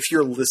say, if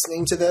you're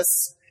listening to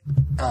this,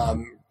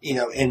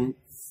 and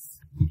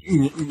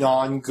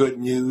non-good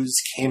news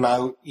came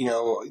out,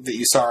 that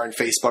you saw on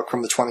Facebook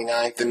from the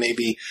 29th, and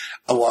maybe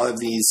a lot of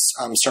these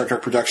Star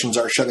Trek productions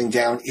are shutting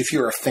down. If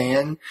you're a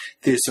fan,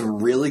 there's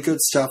some really good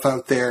stuff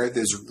out there.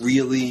 There's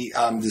really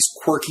this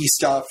quirky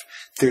stuff.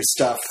 There's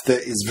stuff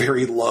that is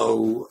very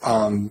low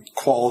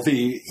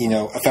quality,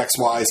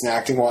 effects-wise and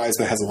acting-wise,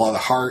 that has a lot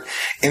of heart.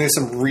 And there's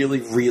some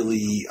really,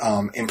 really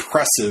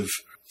impressive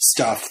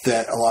stuff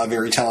that a lot of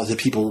very talented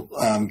people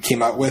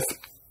came out with.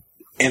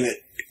 And it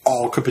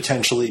all could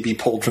potentially be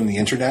pulled from the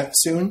internet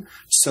soon.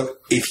 So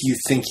if you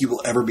think you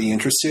will ever be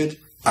interested,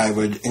 I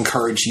would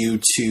encourage you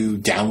to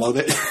download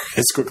it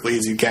as quickly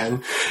as you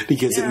can,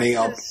 because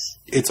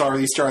it's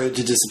already started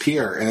to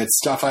disappear. And it's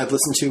stuff I'd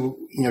listened to,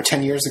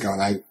 10 years ago.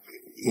 And I,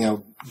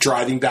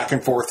 driving back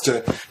and forth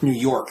to New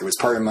York, it was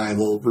part of my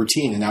little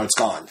routine, and now it's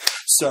gone.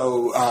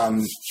 So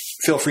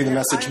feel free to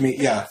message me.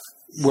 Yeah.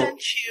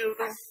 Sent you,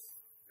 where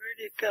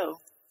did it go?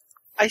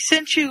 I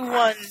sent you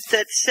one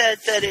that said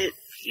that it,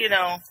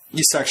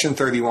 Section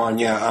 31,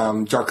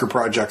 yeah. Darker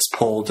Projects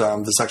pulled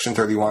the Section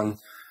 31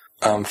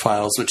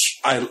 files, which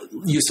I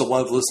used to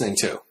love listening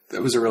to.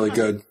 That was a really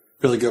good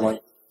one.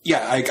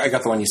 Yeah, I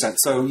got the one you sent.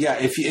 So, yeah,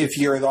 if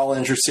you're at all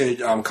interested,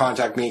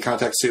 contact me,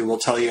 contact Sue. We'll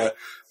tell you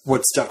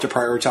what stuff to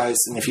prioritize.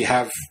 And if you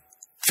have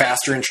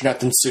faster internet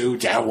than Sue,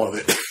 download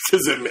it.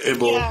 Because it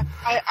will... Yeah,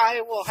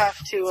 I will have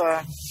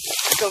to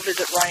go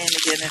visit Ryan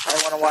again if I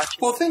want to watch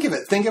it. Well, think of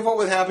it. Think of what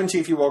would happen to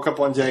you if you woke up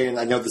one day, and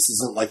I know this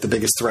isn't like the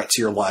biggest threat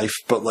to your life,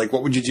 but like,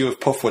 what would you do if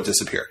Puffwood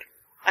disappeared?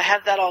 I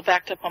have that all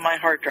backed up on my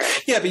hard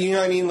drive. Yeah, but you know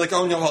what I mean? Like,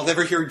 oh no, I'll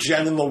never hear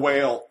Jen and the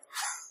Whale.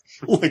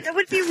 That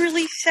would be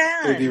really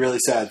sad. It would be really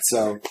sad,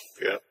 so...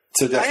 Yeah.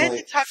 So definitely... I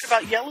had to talk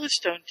about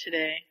Yellowstone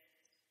today.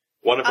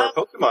 One of our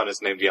Pokemon is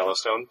named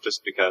Yellowstone,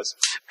 just because.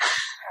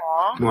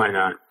 Aww. Why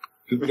not?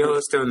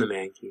 Yellowstone the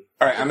Mankey.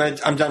 All right,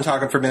 I'm done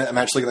talking for a minute. I'm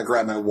actually going to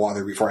grab my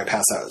water before I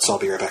pass out, so I'll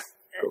be right back.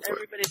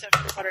 Everybody's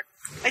after water.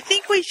 I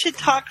think we should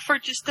talk for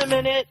just a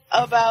minute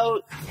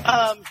about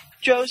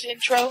Joe's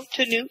intro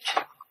to Newt.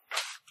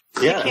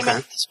 Yeah, came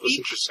out this it was week.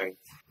 interesting.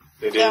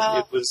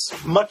 It was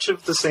much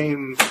of the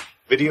same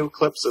video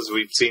clips as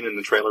we'd seen in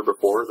the trailer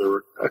before. There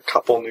were a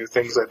couple new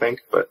things, I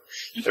think, but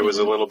there was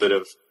a little bit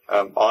of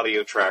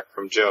audio track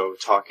from Joe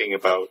talking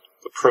about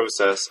the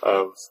process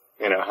of,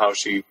 how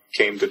she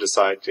came to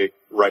decide to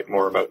write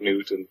more about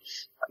Newt, and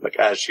like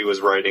as she was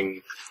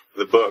writing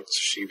the books,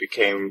 she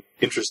became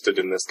interested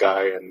in this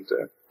guy and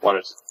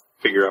wanted to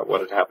figure out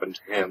what had happened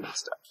to him and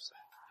stuff.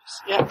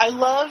 Yeah, I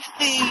love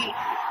the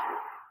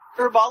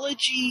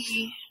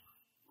herbology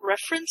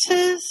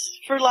references,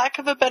 for lack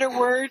of a better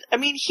word. I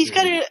mean, he's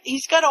got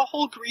a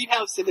whole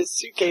greenhouse in his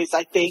suitcase,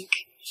 I think,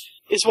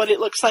 is what it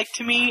looks like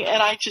to me,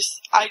 and I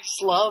just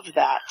love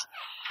that.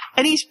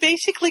 And he's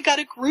basically got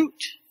a Groot,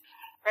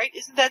 right?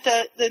 Isn't that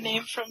the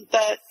name from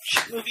that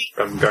movie?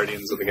 From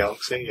Guardians of the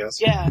Galaxy, yes.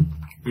 Yeah.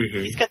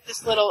 Mm-hmm. He's got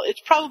this little,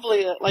 it's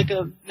probably like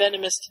a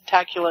venomous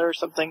tentacular or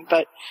something,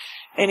 but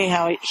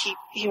anyhow,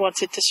 he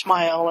wants it to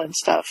smile and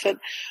stuff.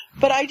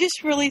 But I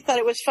just really thought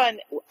it was fun.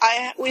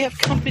 We have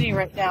company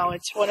right now.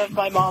 It's one of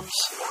my mom's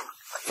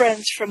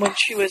friends from when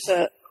she was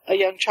a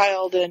young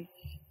child, and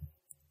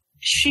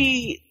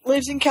she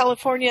lives in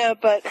California,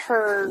 but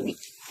her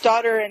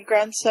daughter and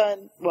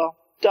grandson, well,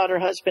 daughter,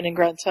 husband, and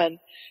grandson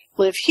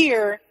live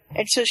here,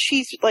 and so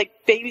she's like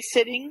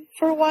babysitting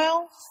for a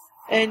while,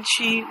 and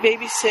she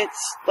babysits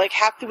like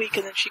half the week,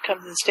 and then she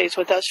comes and stays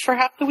with us for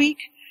half the week.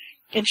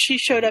 And she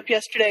showed up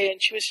yesterday, and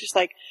she was just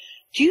like,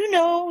 do you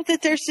know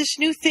that there's this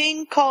new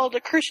thing called a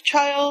cursed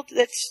child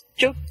that's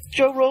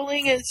Joe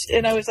Rowling is?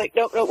 And I was like,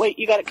 no, wait,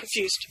 you got it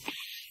confused.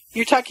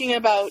 You're talking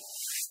about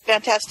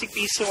Fantastic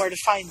Beasts and Where to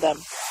Find Them.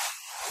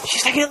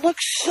 She's like, it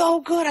looks so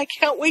good. I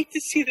can't wait to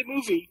see the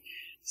movie.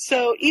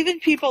 So even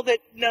people that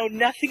know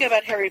nothing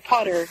about Harry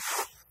Potter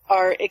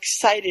are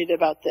excited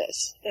about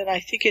this. And I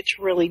think it's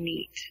really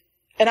neat.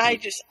 And I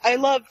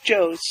love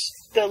Joe's,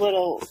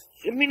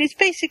 it's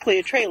basically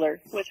a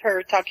trailer with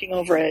her talking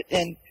over it,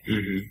 and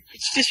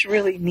it's just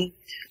really neat.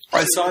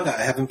 I saw that.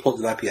 I haven't pulled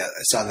it up yet.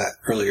 I saw that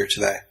earlier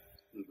today.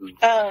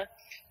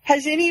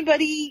 Has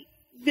anybody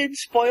been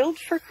spoiled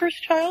for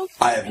Cursed Child?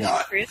 I have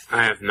not.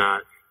 I have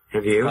not.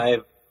 Have you? I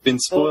have been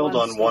spoiled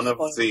on one of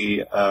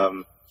the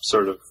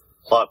sort of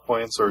plot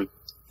points or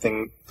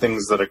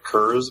things that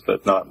occurs,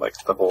 but not like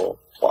the whole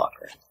plot.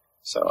 Right?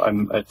 So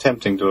I'm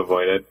attempting to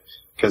avoid it,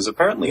 because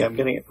apparently I'm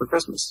getting it for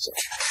Christmas. So.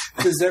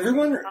 Does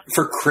everyone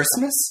for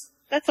Christmas?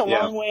 That's a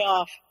long way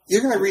off.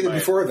 You're going to read it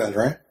before then,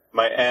 right?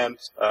 My aunt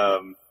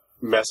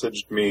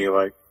messaged me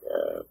like,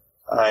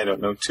 I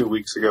don't know, 2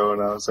 weeks ago,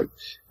 and I was like,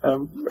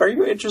 are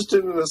you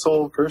interested in this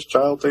whole Cursed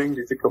Child thing? Do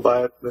you think I'll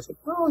buy it? And I said,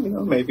 well,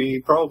 maybe,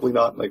 probably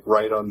not like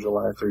right on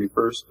July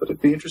 31st, but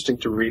it'd be interesting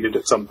to read it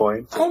at some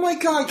point. Oh my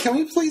God, can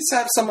we please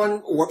have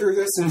someone order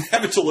this and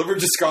have it delivered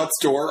to Scott's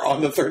door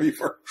on the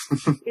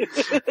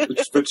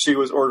 31st? But she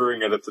was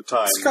ordering it at the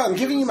time. Scott, I'm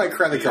giving you my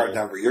credit card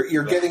number.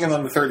 You're getting it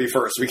on the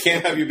 31st. We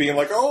can't have you being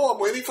like, oh, I'm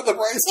waiting for the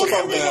price to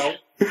come down.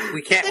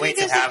 We can't wait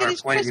to have our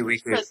Point of View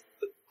Weekly.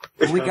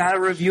 We gotta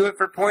review it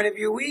for Point of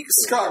View Weeks.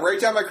 Scott,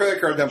 write down my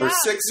credit card number,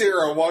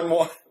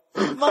 6011.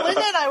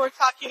 Melinda and I were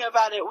talking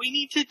about it. We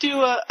need to do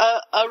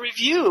a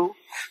review.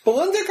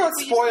 Melinda got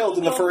spoiled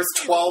in the first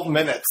 12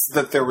 minutes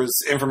that there was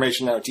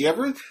information out. Do you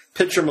ever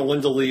picture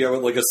Melinda Leo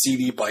at like a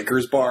CD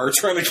biker's bar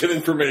trying to get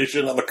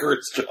information on the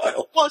cursed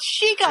child? Well,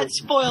 she got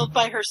spoiled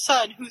by her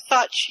son, who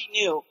thought she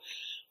knew.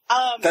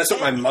 That's what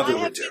my mother I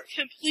would have do.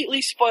 been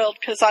completely spoiled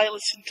because I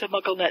listened to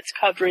MuggleNet's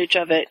coverage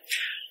of it.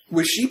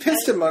 Was she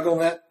pissed at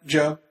MuggleNet,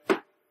 Joe?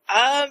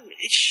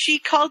 She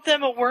called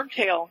them a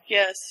wormtail,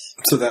 yes.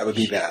 So that would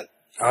be bad.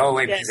 Oh,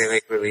 wait, Yes. because they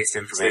like released They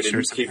information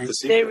or didn't keep something? the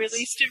secrets. They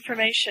released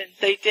information.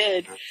 They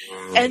did.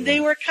 And they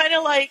were kind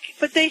of like,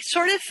 but they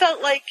sort of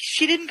felt like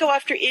she didn't go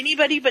after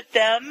anybody but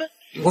them.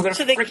 Well, they're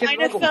So they freaking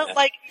kind of Muggle felt Net.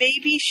 like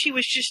maybe she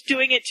was just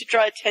doing it to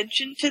draw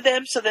attention to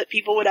them so that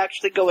people would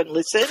actually go and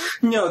listen.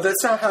 No,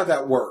 that's not how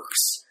that works.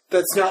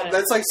 That's not. Okay.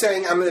 That's like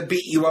saying I'm going to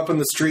beat you up in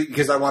the street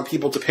because I want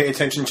people to pay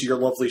attention to your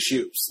lovely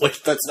shoes.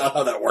 Like that's not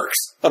how that works.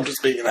 I'm just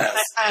being an ass.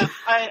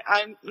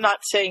 I'm not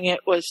saying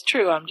it was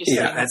true. I'm just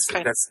Yeah, saying that's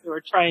kind that's- of they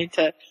were trying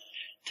to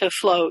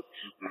float.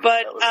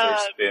 But That was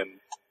their spin.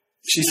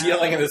 She's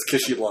yelling at us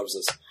because she loves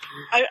us.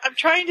 I'm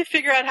trying to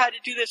figure out how to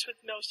do this with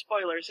no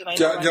spoilers. And I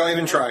know Don't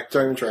even try.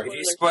 Don't even try. If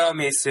you spoil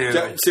me, Sue.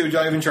 Sue,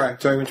 don't even try.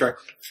 Don't even try.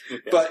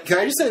 But can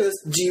I just say this?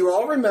 Do you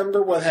all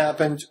remember what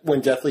happened when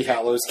Deathly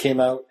Hallows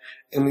came out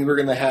and we were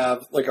going to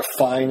have like a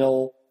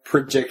final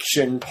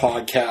prediction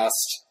podcast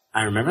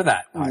I remember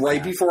that.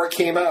 right before it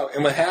came out?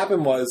 And what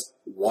happened was,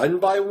 one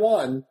by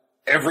one,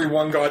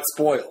 everyone got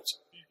spoiled.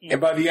 And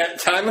by the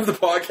time of the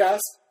podcast,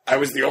 I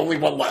was the only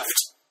one left.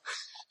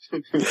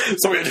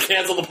 So we had to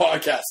cancel the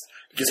podcast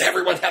because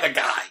everyone had a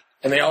guy.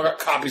 And they all got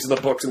copies of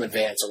the books in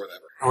advance or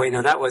whatever. Oh, wait,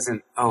 no, that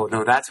wasn't... Oh,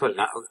 no, that's what...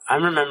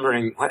 I'm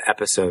remembering... What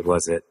episode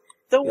was it?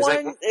 the was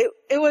one like-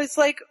 it was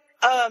like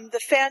the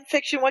fan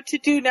fiction. What to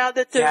do now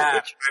that the Yeah,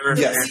 it's I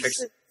remember Yes.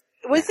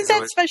 fanfiction. wasn't Yeah, so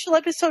that it- special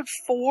episode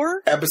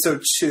 4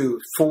 Episode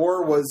 2.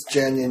 4 was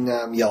Jen in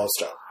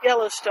Yellowstone.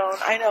 Yellowstone?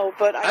 I know,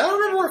 but I don't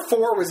remember what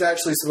 4 was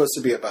actually supposed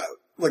to be about.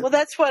 Like, well,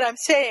 that's what I'm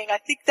saying. I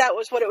think that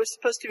was what it was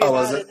supposed to be Oh,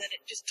 was about, it? and then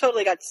it just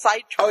totally got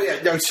sidetracked. oh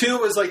yeah, no, 2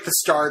 was like the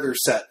starter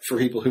set for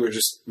people who were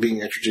just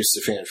being introduced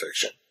to fan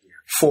fiction.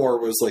 4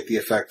 was like the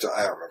effect.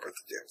 I don't remember what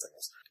the damn thing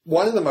was.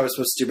 One of the most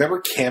was, do you remember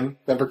Kim?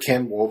 Remember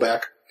Kim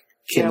Woback?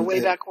 Kim, Yeah,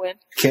 way back when.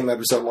 Kim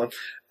episode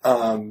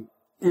 1.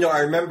 No, I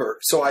remember.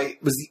 So I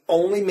was the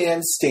only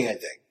man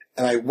standing,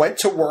 and I went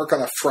to work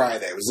on a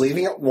Friday. I was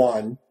leaving at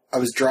 1. I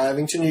was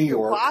driving to New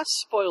York. Boss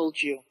spoiled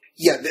you.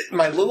 Yeah,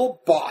 my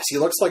little boss, he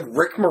looks like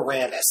Rick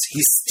Moranis.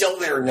 He's still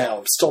there now.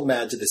 I'm still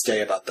mad to this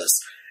day about this.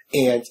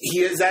 And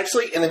he is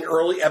actually, in an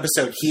early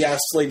episode, he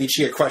asked Lady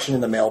Chi a question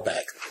in the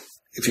mailbag,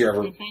 if you're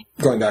ever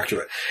going back to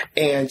it.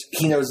 And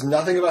he knows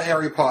nothing about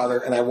Harry Potter,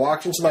 and I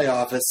walked into my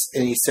office,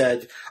 and he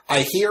said,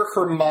 I hear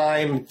her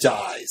mime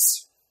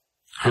dies.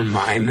 Her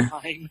mime.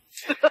 Fine.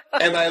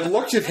 And I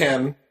looked at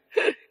him,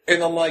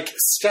 and I'm like,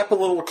 step a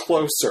little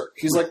closer.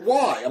 He's like,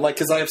 why? I'm like,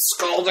 because I have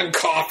scalding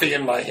coffee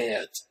in my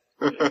hand.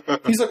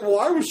 He's like, well,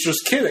 I was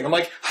just kidding. I'm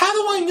like, how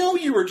do I know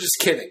you were just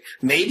kidding?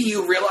 Maybe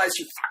you realized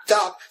you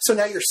fucked up, so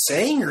now you're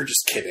saying you're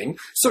just kidding.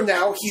 So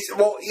now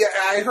well, yeah,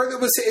 I heard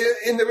it was,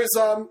 and there was,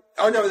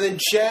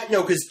 then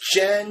because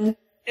Jen,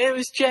 It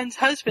was Jen's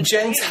husband.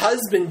 Jen's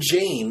husband,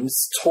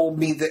 James, told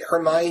me that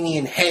Hermione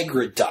and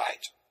Hagrid died.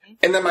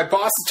 And then my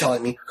boss is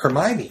telling me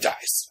Hermione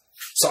dies.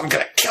 So I'm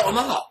going to kill them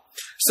all.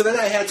 So then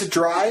I had to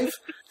drive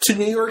to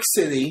New York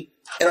City,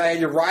 and I had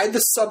to ride the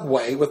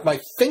subway with my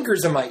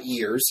fingers in my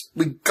ears.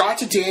 We got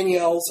to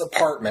Danielle's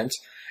apartment,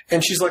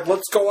 and she's like,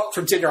 let's go out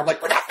for dinner. I'm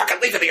like, we're not fucking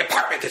leaving the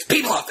apartment. There's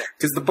people out there.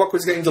 Because the book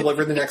was getting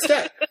delivered the next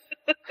day.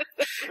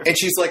 And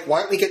she's like,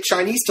 why don't we get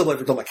Chinese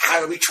delivered? I'm like,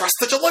 how do we trust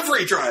the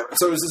delivery driver?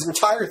 So it was this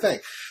entire thing.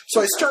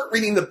 So I start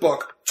reading the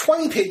book.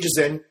 20 pages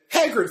in,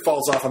 Hagrid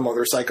falls off a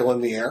motorcycle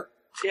in the air.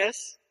 Yes.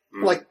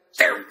 I'm like,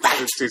 they're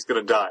right. He's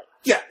going to die.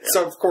 Yeah.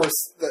 So of course,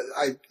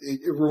 it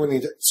ruined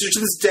the. So to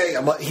this day,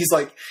 he's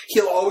like,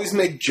 he'll always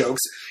make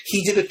jokes.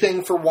 He did a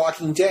thing for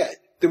Walking Dead.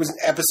 There was an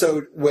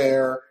episode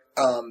where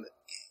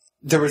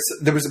there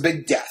was a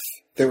big death.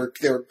 They were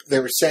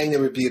saying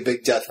there would be a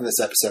big death in this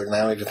episode, and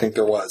I don't even think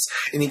there was.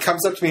 And he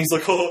comes up to me, he's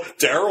like, "Oh,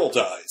 Daryl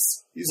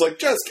dies." He's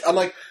like, I'm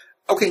like,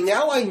 okay,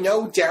 now I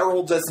know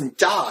Daryl doesn't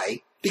die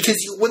because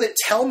you wouldn't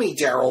tell me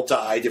Daryl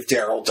died if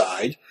Daryl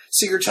died.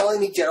 So you're telling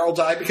me Daryl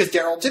died because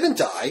Daryl didn't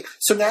die.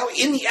 So now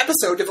in the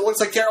episode, if it looks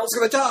like Daryl's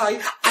going to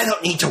die, I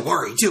don't need to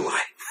worry, do I?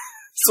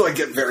 So I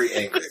get very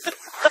angry.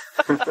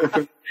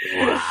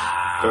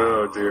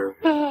 Oh, dear.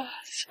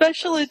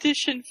 Special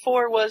Edition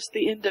 4 was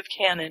the end of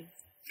canon.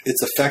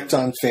 Its effect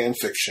on fan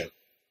fiction.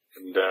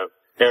 And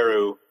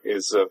Eru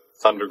is a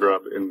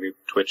Thundergrub in the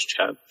Twitch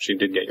chat. She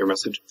did get your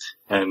message.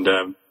 And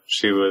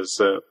she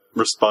was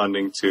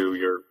responding to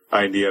your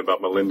idea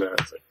about Melinda.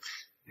 It's like,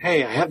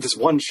 hey, I have this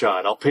one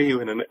shot. I'll pay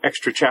you in an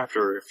extra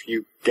chapter if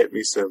you get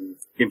me some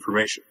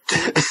information.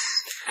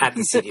 At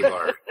the CD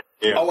bar.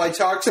 Yeah. Oh, I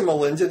talked to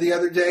Melinda the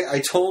other day. I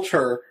told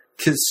her,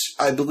 because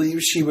I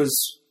believe she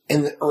was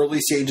in the early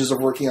stages of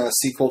working on a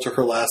sequel to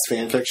her last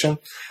fan fiction.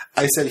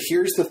 I said,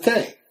 here's the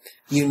thing.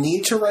 You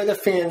need to write a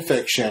fan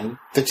fiction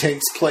that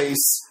takes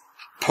place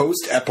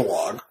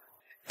post-epilogue.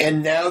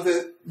 And now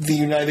that the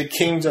United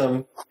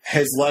Kingdom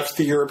has left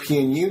the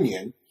European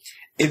Union,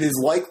 it is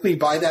likely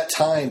by that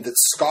time that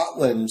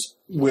Scotland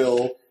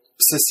will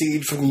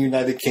secede from the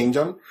United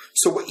Kingdom.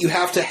 So what you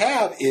have to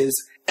have is,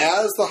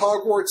 as the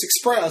Hogwarts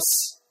Express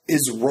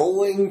is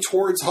rolling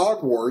towards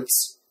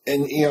Hogwarts,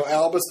 and,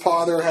 Albus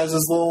Potter has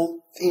his little,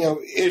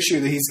 issue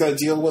that he's got to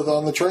deal with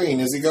on the train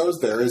as he goes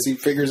there, as he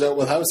figures out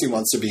what house he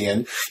wants to be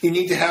in, you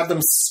need to have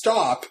them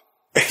stop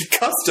at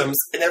customs,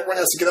 and everyone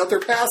has to get out their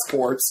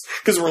passports,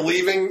 because we're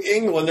leaving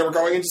England and we're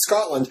going into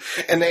Scotland,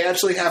 and they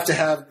actually have to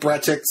have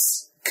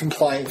Brettick's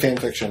compliant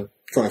fanfiction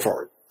going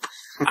forward.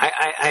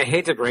 I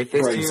hate to break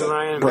this to you,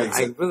 Ryan, but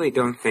I really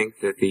don't think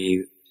that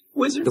the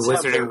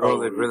Wizarding World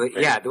would really...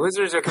 Yeah, the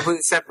Wizards are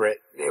completely separate.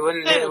 It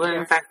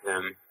wouldn't affect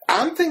them.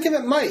 I'm thinking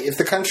it might, if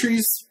the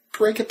countries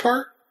break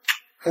apart.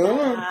 I don't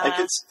know.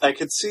 I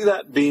could see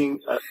that being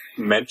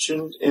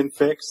mentioned in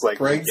fics, like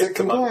Brexit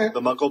compliant.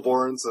 The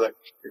Muggleborns, like,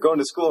 you're going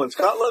to school in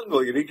Scotland,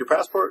 will you need your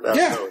passport?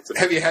 Yeah.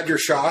 Have you had your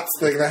shots?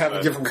 They're going to have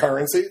a different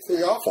currency? It's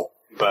really awful.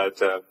 But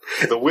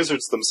the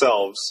Wizards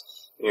themselves,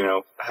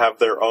 have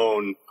their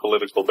own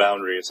political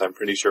boundaries. I'm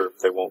pretty sure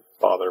they won't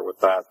bother with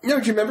that. No,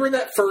 do you remember in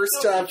that first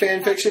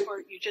fan fiction?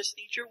 You just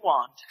need your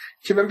wand.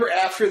 Do you remember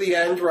after the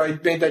end where I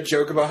made that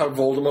joke about how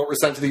Voldemort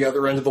was sent to the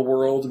other end of the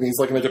world and he's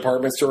like in a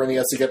department store and he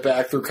has to get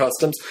back through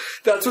customs?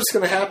 That's what's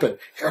going to happen.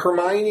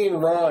 Hermione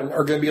and Ron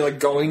are going to be like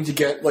going to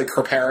get like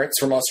her parents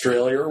from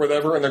Australia or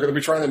whatever, and they're going to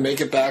be trying to make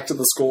it back to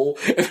the school,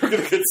 and they're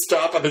going to get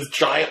stopped on this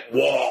giant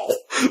wall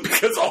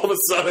because all of a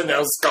sudden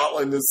now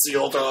Scotland is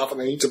sealed off and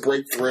they need to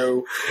break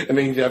through and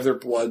they need to have their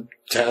blood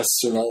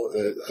tests and all.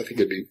 I think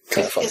it'd be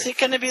kind of funny. Is it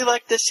going to be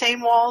like the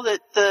same wall that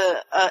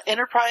the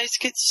Enterprise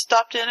gets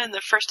stopped in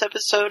the first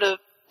episode of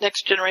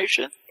Next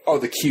Generation? Oh,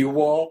 the Q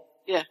wall?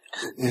 Yeah.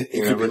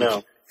 You never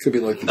know. Could be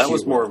like that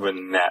was more of a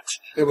net.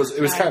 It was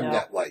kind of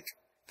net-like.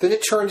 Then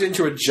it turned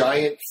into a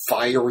giant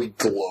fiery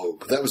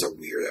globe. That was a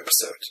weird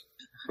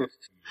episode.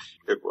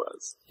 It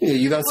was. Yeah,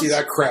 you don't see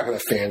that crap in a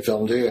fan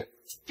film, do you?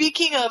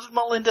 Speaking of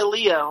Melinda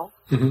Leo,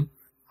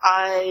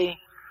 I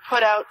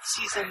put out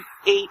season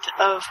 8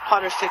 of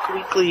Potterfic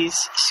Weekly's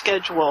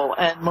schedule,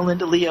 and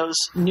Melinda Leo's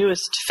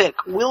newest fic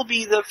will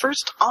be the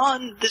first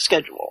on the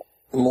schedule.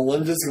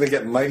 Melinda's going to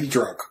get mighty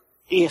drunk.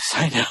 Yes,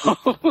 I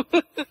know.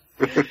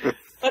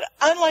 But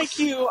unlike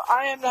you,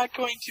 I am not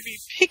going to be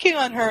picking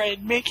on her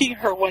and making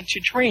her want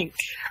to drink.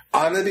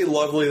 I'm going to be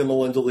lovely to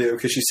Melinda Leo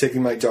because she's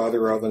taking my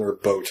daughter out on her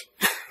boat.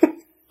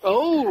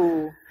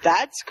 Oh,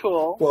 that's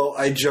cool. Well,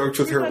 I joked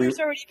with her. We've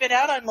already been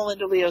out on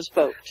Melinda Leo's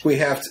boat. We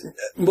have to.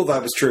 Well,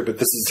 that was true, but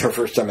this is her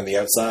first time on the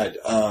outside.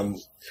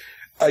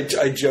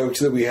 I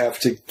joked that we have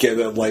to get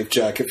a life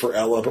jacket for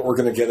Ella, but we're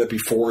going to get it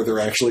before they're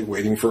actually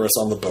waiting for us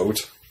on the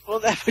boat. Well,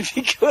 that would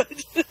be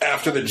good.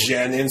 After the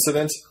Jen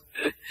incident?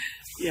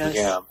 Yes.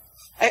 Yeah.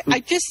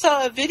 I just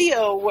saw a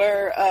video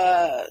where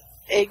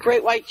a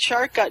great white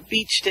shark got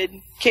beached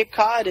in Cape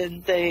Cod,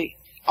 and they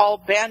all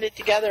banded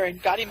together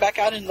and got him back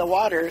out in the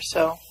water.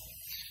 So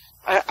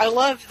I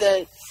love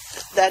that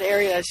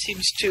area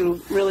seems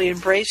to really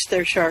embrace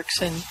their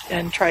sharks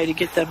and try to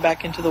get them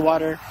back into the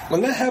water.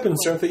 When that happens,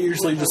 don't they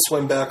usually just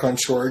swim back on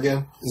shore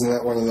again? Isn't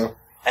that one of them?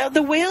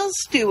 The whales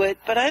do it,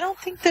 but I don't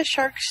think the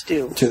sharks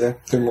do. Do they?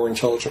 They're more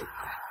intelligent.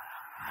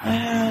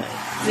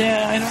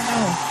 Yeah,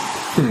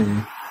 I don't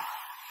know.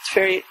 It's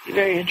very,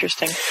 very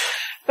interesting.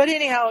 But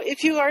anyhow,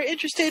 if you are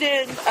interested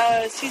in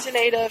Season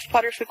 8 of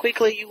Potterfic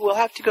Weekly, you will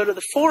have to go to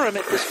the forum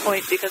at this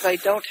point because I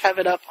don't have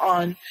it up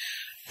on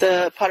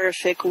the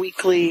Potterfic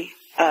Weekly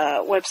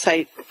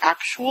website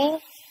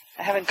actual.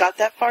 I haven't got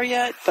that far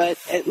yet, but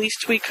at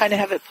least we kind of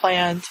have it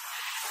planned.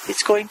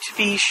 It's going to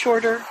be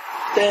shorter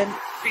than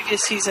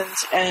previous seasons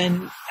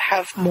and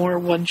have more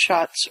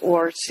one-shots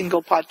or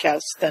single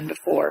podcasts than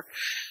before,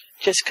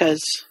 just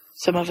because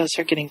some of us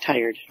are getting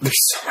tired. There's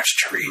so much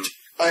to read.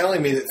 I only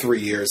made it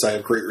 3 years. I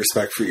have great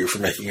respect for you for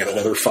making it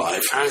another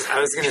 5. I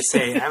was going to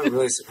say, I'm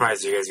really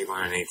surprised you guys are going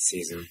on an 8th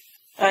season.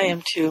 I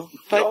am too.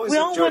 But we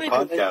all want to do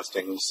it.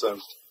 Podcasting, so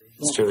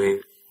it's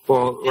truly.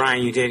 Well,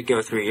 Ryan, you did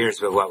go 3 years,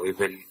 but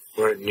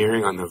we're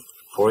nearing on the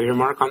 4-year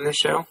mark on this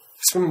show?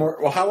 It's been more.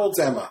 Well, how old's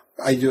Emma?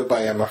 I do it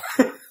by Emma.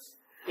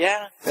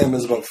 Yeah.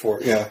 Emma's about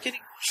 4. Yeah.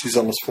 She's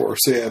almost 4.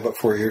 So yeah, about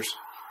 4 years.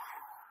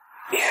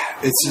 Yeah,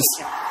 it's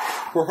just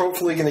we're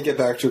hopefully going to get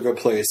back to a good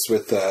place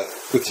with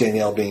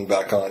Danielle being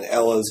back on.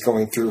 Ella's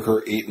going through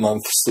her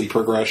 8-month sleep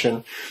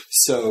regression,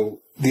 so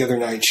the other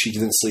night she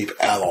didn't sleep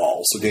at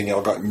all. So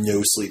Danielle got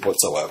no sleep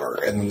whatsoever,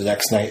 and then the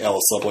next night Ella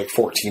slept like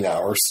 14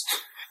 hours,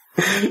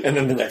 and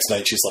then the next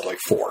night she slept like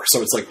 4.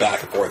 So it's like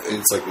back and forth.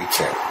 It's like we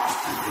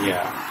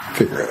can't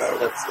figure it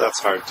out. That's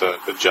hard to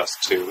adjust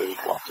to.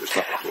 There's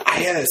nothing. I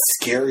had a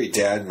scary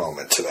dad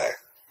moment today.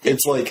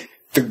 It's like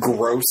the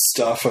gross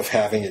stuff of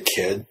having a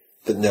kid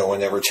that no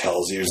one ever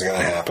tells you is going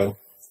to happen.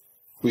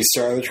 We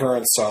started her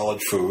on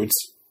solid foods.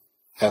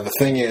 And the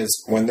thing is,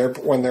 when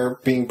they're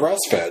being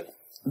breastfed,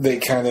 they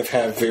kind of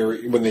have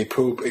when they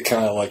poop, it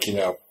kind of like,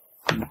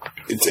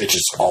 it's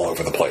just all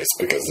over the place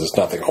because there's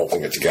nothing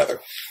holding it together.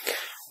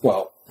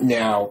 Well,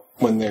 now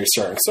when they're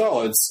starting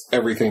solids,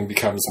 everything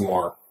becomes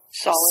more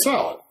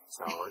solid.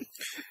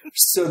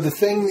 So the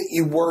thing that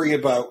you worry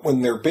about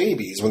when they're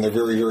babies, when they're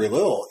very, very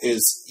little,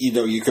 is,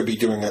 you could be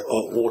doing a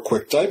little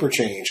quick diaper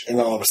change, and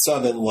all of a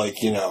sudden,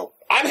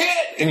 I'm hit!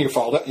 And you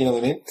fall down, you know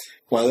what I mean?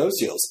 One of those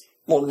deals.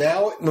 Well,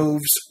 now it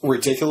moves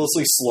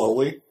ridiculously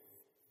slowly,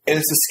 and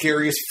it's the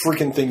scariest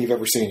freaking thing you've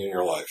ever seen in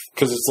your life.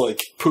 Because it's like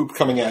poop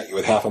coming at you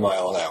at 0.5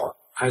 mile an hour.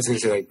 I was going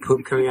to say, like,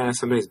 poop coming out of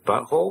somebody's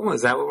butthole?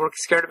 Is that what we're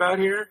scared about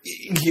here?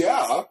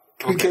 Yeah,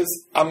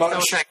 because I'm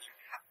not...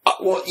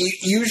 well,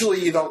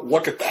 usually you don't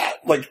look at that,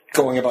 like,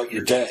 going about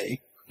your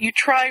day. You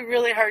try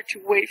really hard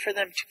to wait for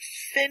them to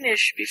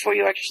finish before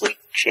you actually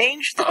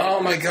change them.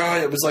 Oh my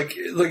god, it was like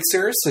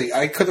seriously,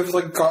 I could have,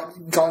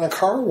 gone a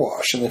car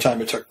wash in the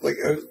time it took.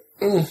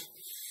 Then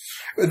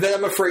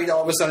I'm afraid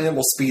all of a sudden it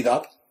will speed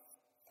up.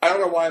 I don't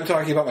know why I'm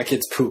talking about my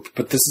kid's poop,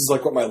 but this is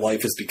like what my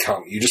life has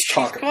become. You just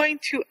talk about it.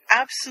 She's going to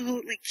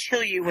absolutely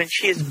kill you when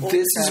she is old.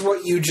 This is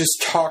what you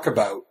just talk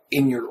about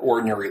in your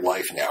ordinary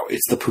life now.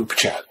 It's the poop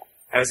chat.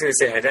 I was going to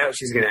say, I doubt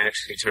she's going to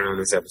actually turn on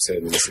this episode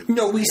and listen.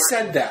 No, we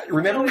said that.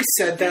 Remember we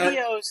said that?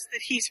 Videos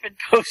that he's been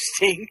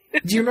posting.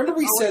 Do you remember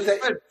we said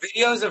that?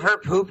 Videos of her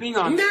pooping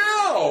on...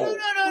 No!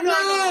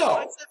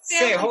 No. It's a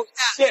Say, holy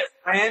shit,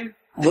 man.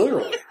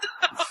 Literally.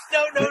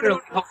 No.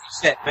 Holy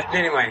shit. But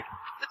anyway.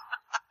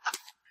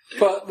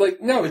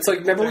 But, no, it's like,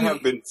 remember There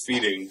have been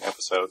feeding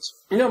episodes.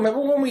 No,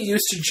 remember when we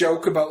used to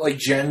joke about,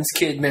 Jen's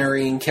kid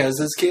marrying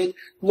Kez's kid?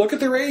 Look at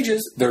their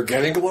ages. They're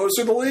getting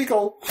closer to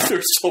legal.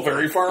 They're still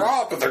very far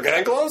off, but they're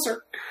getting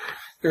closer.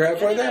 They're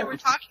halfway there. We were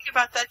talking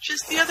about that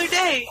just the other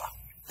day.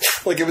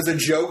 It was a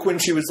joke when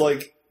she was,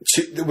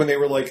 when they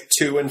were,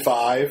 2 and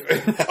 5,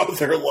 and now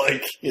they're,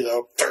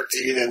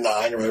 13 and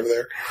 9 or whatever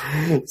they're.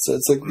 So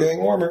it's,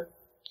 getting warmer.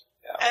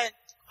 Yeah. And,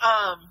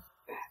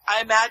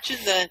 I imagine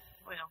that,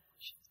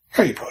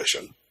 Oh, you probably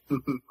shouldn't.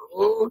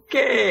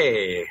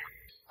 Okay.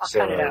 I'll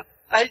cut it out.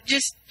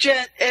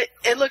 Jen,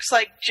 it looks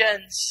like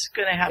Jen's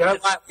going to have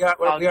we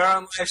are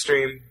on live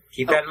stream.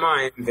 Keep that in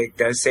mind. It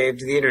does save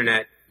to the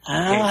internet.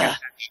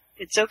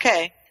 It's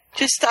okay.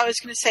 I was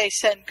going to say,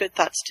 send good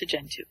thoughts to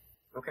Jen, too.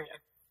 Okay.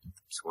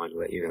 Just wanted to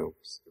let you know.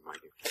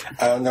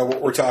 I don't know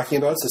what we're talking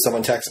about, so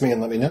someone text me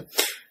and let me know.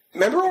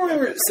 Remember when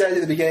we said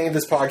at the beginning of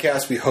this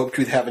podcast we hoped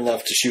we'd have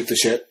enough to shoot the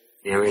shit?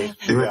 Yeah, we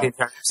still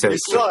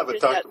haven't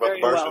talked about The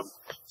Martian. Well.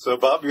 So,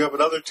 Bob, you have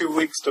another 2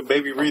 weeks to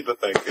maybe read the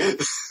thing.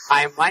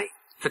 I might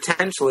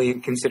potentially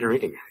consider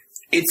reading it.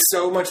 It's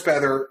so much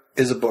better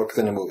as a book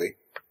than a movie.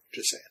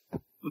 Just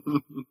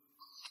saying.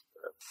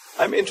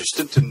 I'm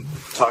interested to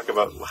talk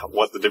about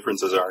what the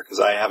differences are,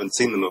 because I haven't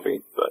seen the movie,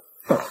 but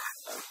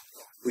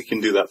we can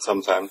do that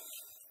sometime.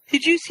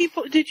 Did you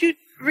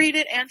read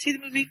it and see the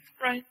movie,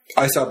 Ryan?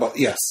 I saw both,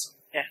 yes.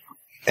 Yeah.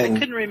 And I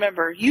couldn't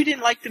remember. You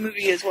didn't like the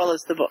movie as well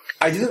as the book.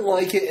 I didn't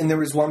like it, and there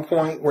was one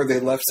point where they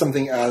left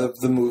something out of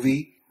the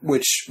movie,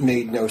 which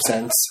made no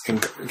sense,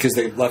 because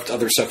they left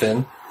other stuff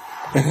in.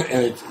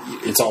 And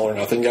it's all or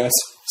nothing, guys.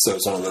 So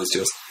it's one of those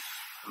deals.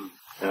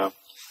 Yeah.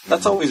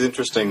 That's always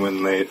interesting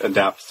when they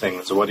adapt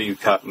things. What do you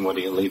cut and what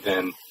do you leave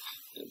in?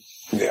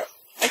 Yeah.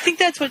 I think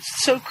that's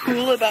what's so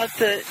cool about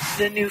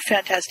the new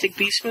Fantastic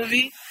Beast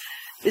movie,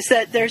 is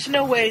that there's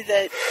no way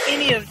that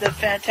any of the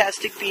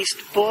Fantastic Beast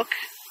book,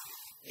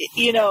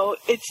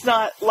 it's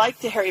not like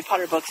the Harry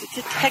Potter books. It's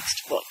a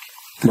textbook.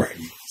 Right.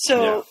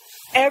 So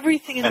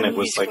everything in the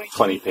movie is and it was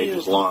 20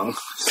 pages long.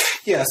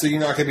 Yeah, so you're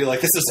not going to be like,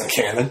 this isn't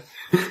canon.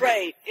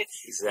 Right.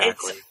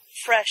 Exactly. It's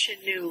fresh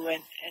and new,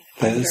 and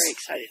I'm very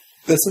excited.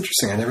 That's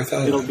interesting. I never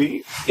thought of that. It'll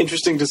be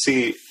interesting to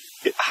see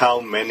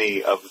how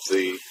many of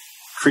the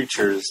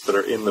creatures that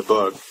are in the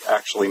book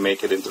actually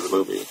make it into the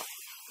movie.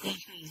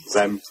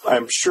 Mm-hmm.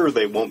 I'm sure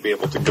they won't be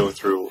able to go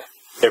through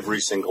every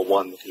single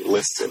one that he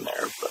lists in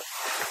there. But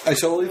I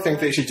totally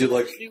think they should do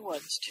new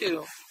ones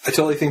too. I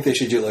totally think they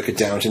should do a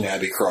Downton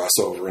Abbey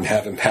crossover and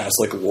have him pass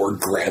Lord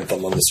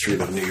Grantham on the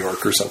street of New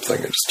York or something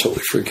and just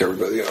totally freak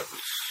everybody out.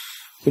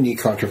 We need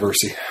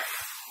controversy.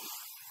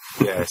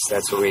 Yes,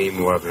 that's what we need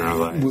more of in our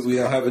lives. We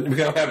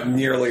don't have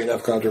nearly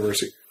enough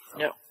controversy.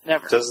 No,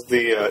 never. Does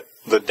the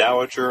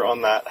Dowager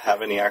on that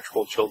have any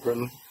actual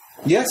children?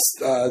 Yes,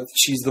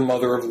 she's the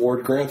mother of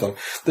Lord Grantham.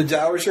 The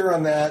Dowager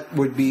on that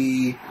would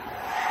be...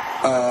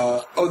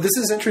 this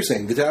is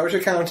interesting. The Dowager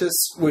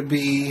Countess would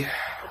be...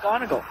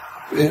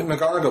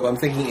 McGonagall, but I'm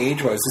thinking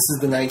age-wise. This is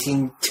the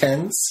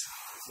 1910s?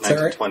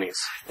 1920s.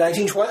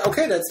 1920.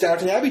 Okay, that's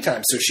Downton Abbey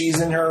time. So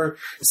she's in her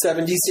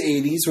 70s to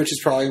 80s, which is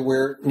probably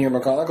where near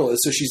McGonagall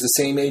is. So she's the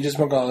same age as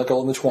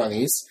McGonagall in the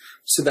 20s.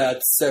 So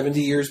that's 70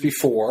 years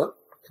before.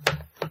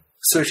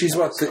 So she's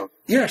what?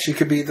 She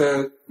could be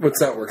the...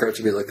 What's that work out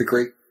to be? The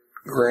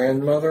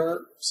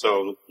great-grandmother?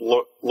 So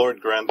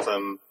Lord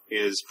Grantham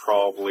is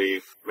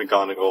probably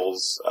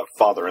McGonagall's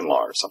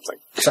father-in-law or something.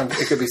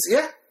 It could be...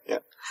 Yeah. Yeah.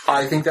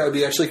 I think that would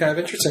be actually kind of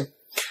interesting.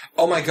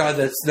 Oh my god,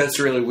 that's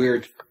really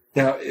weird.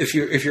 Now, if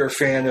you're a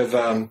fan of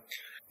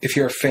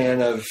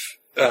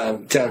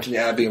Downton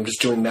Abbey, I'm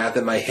just doing math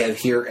in my head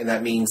here, and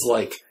that means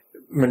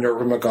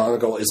Minerva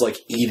McGonagall is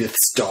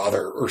Edith's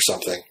daughter or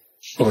something.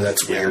 Oh,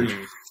 that's weird.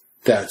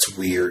 That's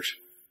weird.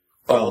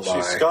 Well,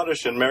 she's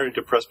Scottish and married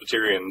to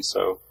Presbyterians,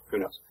 so who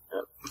knows?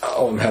 Yeah.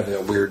 Oh, I'm having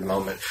a weird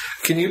moment.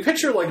 Can you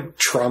picture, like,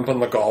 Trump on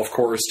the golf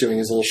course doing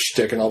his little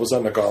shtick, and all of a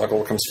sudden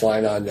McGonagall comes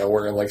flying out of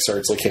nowhere and, like,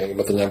 starts, like, hitting him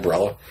with an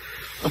umbrella?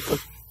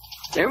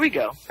 There we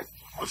go.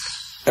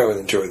 I would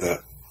enjoy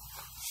that.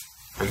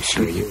 I'm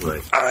sure you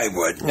would. I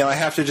would. Now, I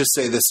have to just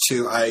say this,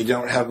 too. I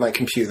don't have my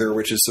computer,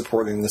 which is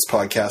supporting this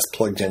podcast,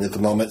 plugged in at the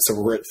moment, so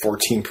we're at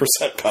 14%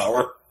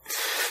 power.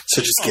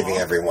 So just giving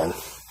everyone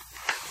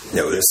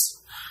notice.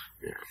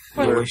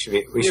 Well, we should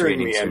be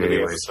the end of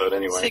the episode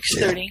anyway.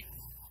 6:30.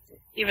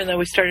 Even though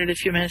we started a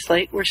few minutes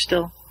late, we're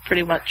still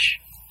pretty much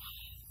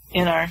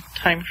in our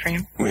time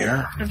frame. We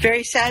are. I'm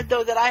very sad,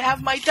 though, that I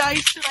have my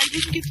dice and I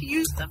didn't get to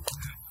use them.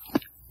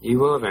 You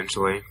will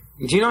eventually.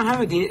 Do you not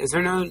have is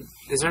there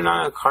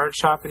not a card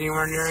shop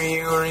anywhere near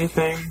you or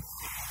anything?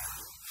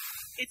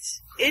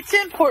 It's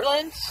in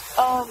Portland.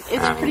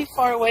 It's pretty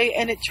far away,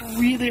 and it's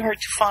really hard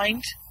to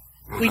find.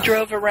 We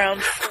drove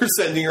around. We're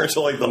sending her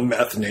to, like, the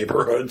meth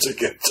neighborhood to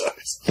get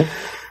dice.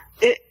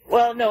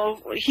 Well,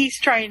 no, he's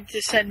trying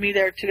to send me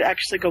there to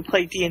actually go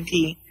play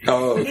D&D.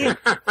 Oh, okay.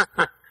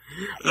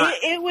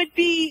 It would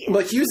be...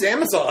 Like, use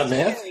Amazon,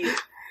 man.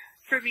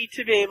 For me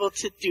to be able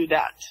to do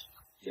that.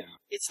 Yeah.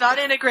 It's not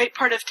in a great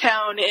part of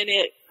town, and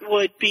it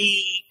would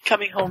be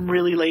coming home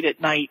really late at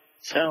night,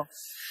 so...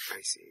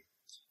 I see.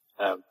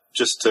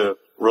 Just to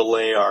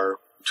relay our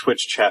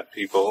Twitch chat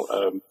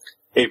people,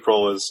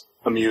 April is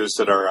amused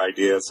at our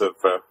ideas of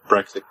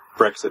Brexit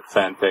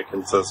fanfic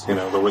and says,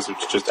 the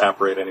wizards just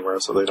apparate anywhere,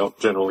 so they don't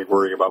generally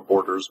worry about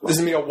borders. This is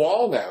going to be a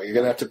wall now. You're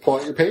going to have to pull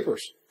out your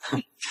papers.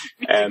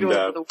 And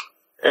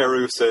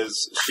Eru says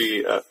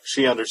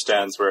she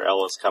understands where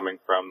Ella's coming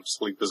from.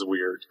 Sleep is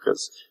weird,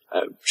 because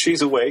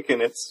she's awake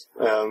and it's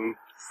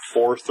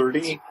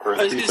 4:30 or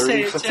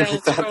 3:30, something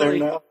like that there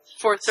now.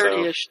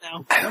 4:30-ish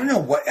now. I don't know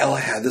what Ella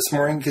had this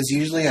morning, because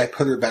usually I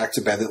put her back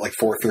to bed at like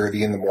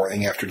 4:30 in the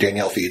morning after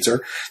Danielle feeds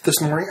her. This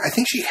morning, I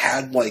think she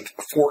had like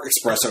 4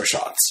 espresso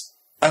shots.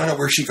 I don't know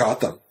where she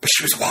got them, but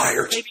she was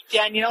wired. Maybe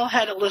Danielle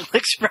had a little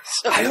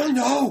espresso. I don't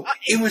know.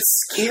 It was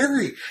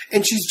scary.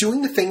 And she's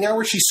doing the thing now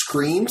where she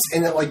screams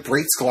and it like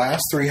breaks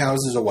glass 3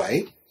 houses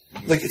away.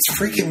 Like, it's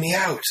freaking me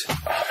out. Oh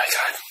my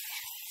god.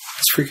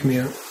 It's freaking me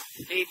out.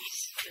 Babies,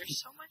 they're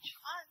so much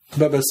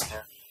fun. Bubba's.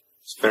 Yeah.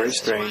 It's very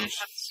strange.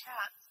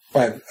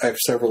 I have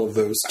several of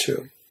those,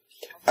 too.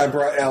 I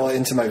brought Ella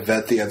into my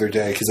vet the other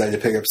day because I had to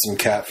pick up some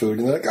cat food.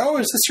 And they're like, oh,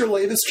 is this your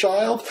latest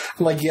child?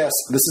 I'm like, yes,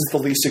 this is the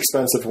least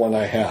expensive one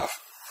I have.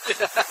 That's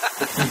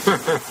so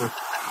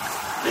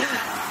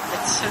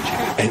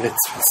true. And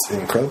it's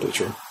incredibly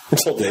true.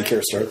 Until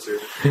daycare starts.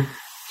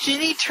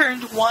 Ginny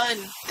turned 1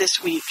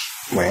 this week.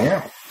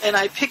 Wow. And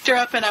I picked her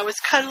up and I was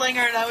cuddling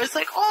her and I was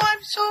like, oh,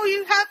 I'm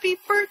so happy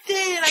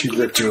birthday. And She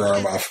ripped your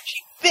arm off.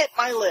 She bit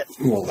my lip.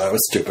 Well, that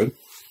was stupid.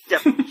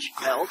 Devil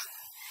child.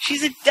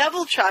 She's a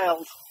devil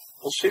child.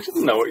 Well, she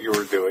didn't know what you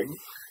were doing.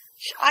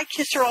 I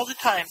kiss her all the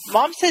time.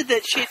 Mom said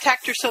that she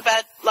attacked her so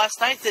bad last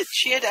night that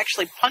she had to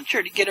actually punch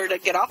her to get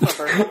off of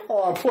her.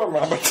 Oh, poor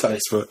Mama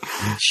Ticefoot.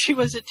 She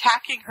was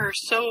attacking her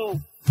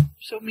so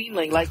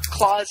meanly, like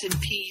claws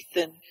and teeth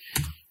and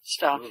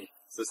stuff. Is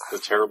this the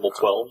terrible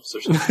 12s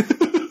or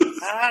something?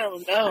 I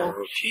don't know.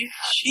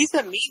 She's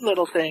a mean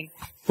little thing.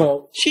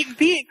 Well, she can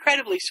be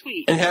incredibly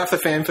sweet. And half the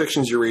fan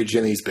fictions you read,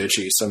 Ginny's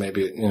bitchy, so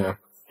maybe, Yeah,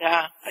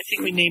 I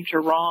think we named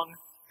her wrong.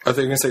 I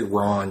think I'm going to say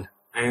Ron.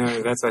 I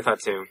know, that's what I thought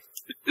too.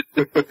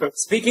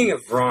 Speaking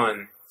of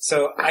Ron,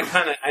 so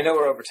I know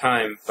we're over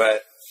time,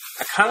 but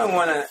I kind of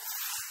want to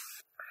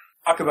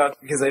talk about,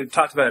 because I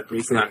talked about it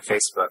briefly on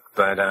Facebook,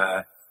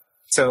 but,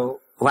 so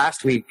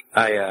last week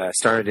I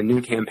started a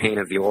new campaign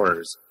of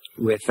yours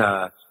with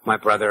my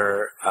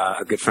brother,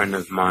 a good friend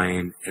of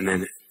mine, and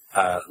then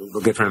a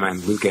good friend of mine,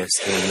 Lucas,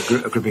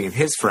 and a grouping of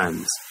his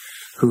friends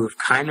who've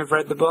kind of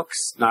read the books,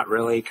 not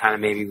really, kind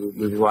of maybe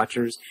movie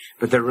watchers,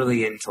 but they're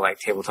really into like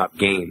tabletop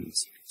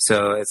games.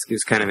 So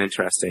it's kind of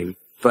interesting.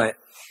 But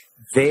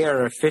they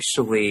are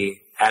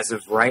officially, as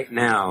of right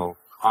now,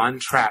 on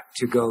track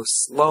to go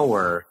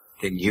slower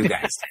than you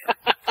guys did.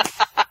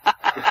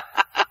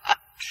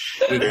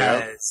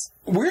 Because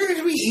where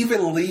did we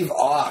even leave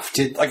off?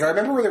 I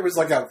remember where there was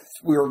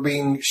we were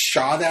being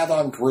shot at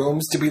on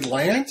brooms. Did we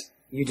land?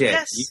 You did.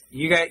 Yes.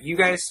 You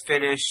guys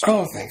finished.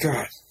 Oh, thank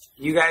God.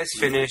 You guys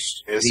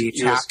finished the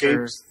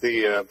chapter.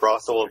 The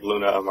brothel of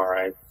Luna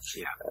Amare.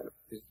 Yeah.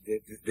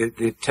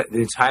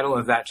 The title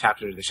of that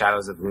chapter, The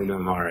Shadows of Luna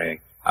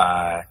Amare,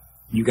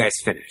 you guys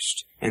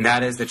finished. And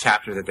that is the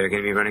chapter that they're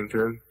going to be running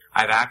through.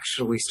 I've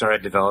actually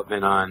started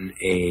development on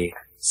a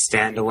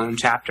standalone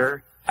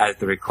chapter at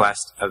the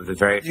request of the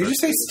very first... Did you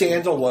say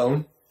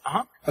standalone?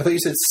 Uh-huh. I thought you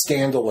said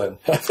standalone.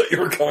 I thought you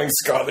were going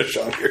Scottish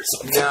on here or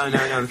something.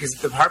 No, because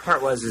the hard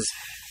part was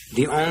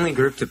the only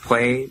group to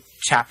play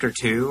chapter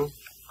 2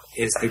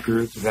 is the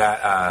group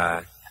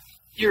that...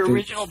 Your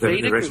original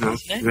beta group,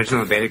 isn't it?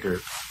 Original beta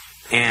group.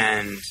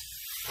 And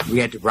we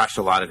had to rush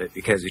a lot of it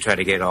because we tried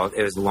to get it all...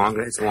 It's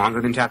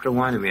longer than chapter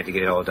 1, and we had to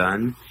get it all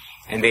done.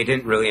 and they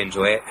didn't really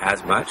enjoy it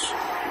as much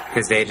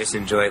because they just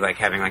enjoy like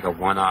having like a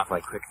one-off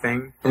like quick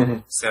thing. Mm-hmm.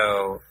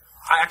 So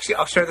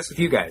I'll share this with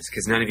you guys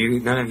because none of you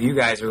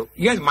guys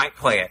might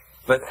play it,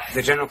 but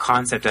the general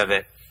concept of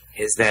it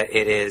is that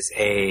it's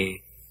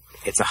a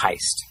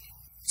heist.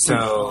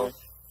 So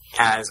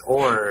as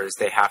Aurors,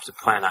 they have to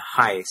plan a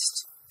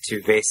heist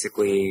to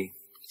basically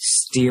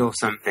steal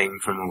something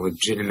from a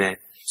legitimate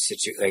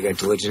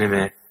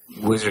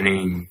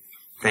wizarding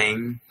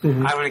thing.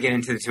 Mm-hmm. I don't want to get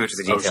into too much of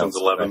the details. Ocean's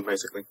 11,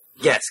 basically.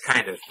 Yes,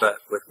 kind of, but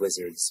with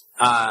wizards.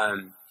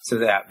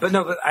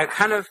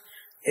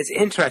 It's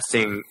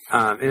interesting,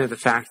 the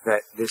fact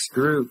that this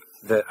group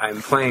that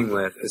I'm playing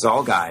with is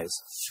all guys,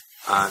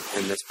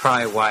 and that's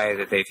probably why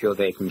that they feel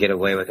they can get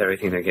away with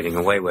everything they're getting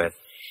away with,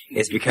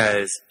 is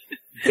because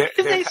Did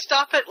they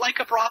stop at like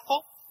a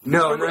brothel?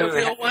 No, a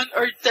real one,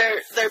 or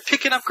they're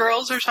picking up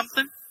girls or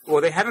something. Well,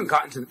 they haven't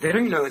gotten to. They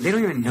don't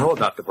even know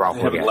about the brothel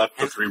They haven't yet. left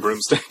the Three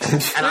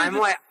Broomsticks. And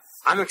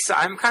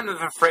I'm kind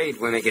of afraid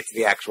when they get to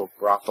the actual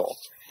brothel,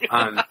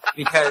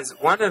 because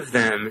one of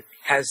them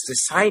has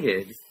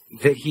decided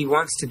that he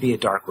wants to be a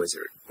dark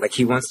wizard, like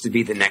he wants to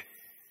be the next,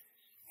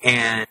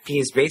 and he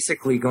is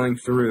basically going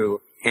through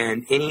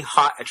and any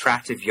hot,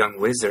 attractive young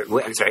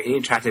any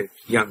attractive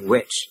young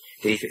witch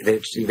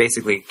that he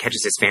basically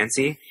catches his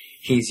fancy,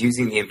 he's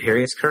using the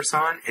Imperious Curse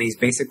on, and he's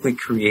basically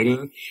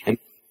creating an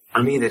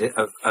army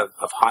of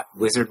hot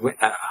wizard,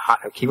 I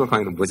keep on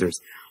calling them wizards,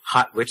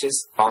 hot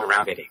witches all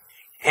around it,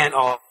 and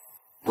all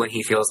when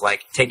he feels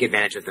like take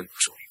advantage of them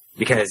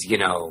because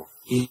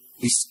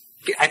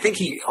I think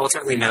he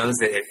ultimately knows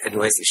that it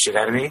annoys the shit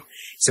out of me,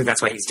 so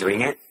that's why he's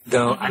doing it.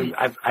 Though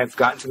I've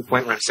gotten to the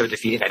point where I'm so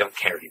defeated I don't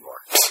care anymore.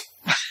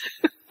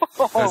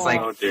 So it's like,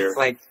 oh dear. It's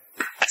like,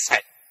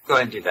 go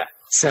ahead and do that.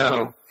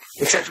 So,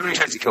 except when he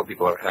tries to kill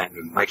people at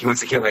random, like he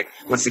wants to kill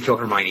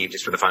Hermione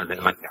just for the fun of it.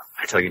 I'm like, no,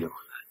 I tell you no.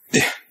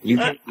 You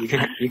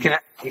can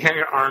have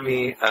your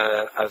army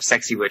of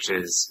sexy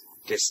witches.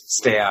 Just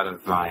stay out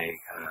of my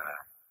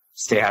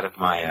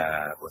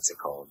what's it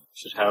called?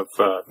 Should have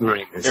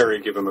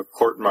Harry give him a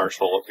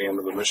court-martial at the end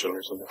of the mission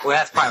or something. Well,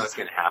 that's probably what's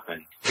going to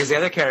happen. Because the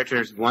other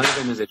characters, one of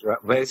them is a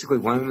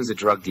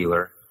drug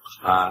dealer.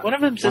 One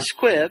of them's a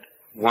squib.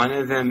 One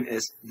of them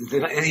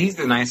he's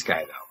the nice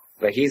guy though.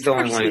 But he's the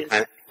only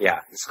one. The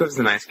squib's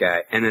the nice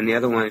guy, and then the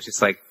other one is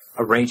just like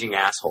a raging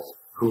asshole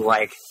who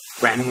like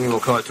randomly will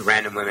go up to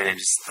random women and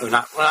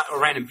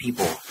random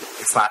people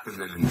and slap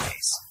them in the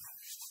face.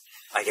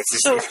 Like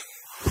it's just.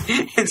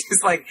 It's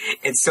just like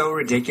it's so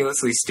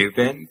ridiculously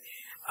stupid,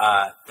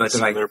 but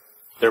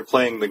they're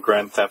playing the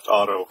Grand Theft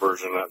Auto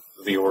version of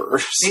the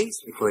Aurors.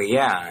 Basically,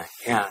 yeah.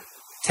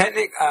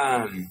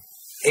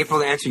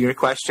 April, to answer your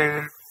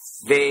question,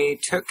 they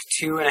took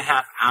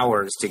 2.5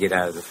 hours to get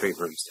out of the Three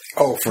Broomsticks.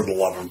 Oh, for the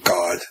love of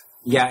God!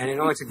 Yeah, and it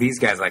only took these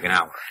guys like an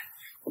hour.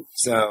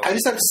 So I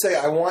just have to say,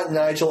 I want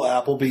Nigel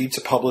Appleby to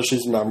publish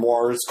his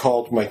memoirs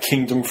called "My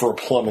Kingdom for a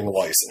Plumbing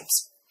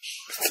License."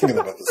 Thinking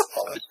about this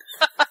all.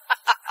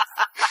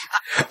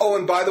 Oh,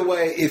 and by the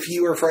way, if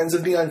you are friends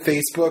with me on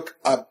Facebook,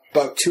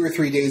 about 2 or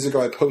 3 days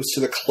ago, I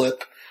posted a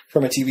clip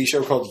from a TV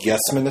show called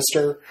Yes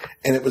Minister,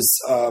 and it was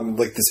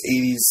like this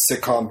 80s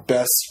sitcom,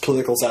 best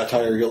political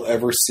satire you'll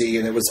ever see,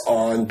 and it was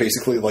on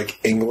basically like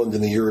England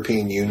and the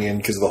European Union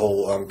because of the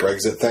whole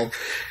Brexit thing.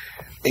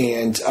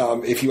 And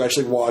if you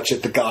actually watch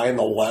it, the guy on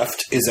the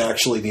left is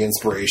actually the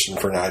inspiration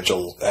for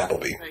Nigel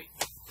Appleby. Right.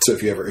 So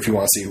if you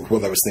want to see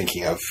what I was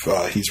thinking of,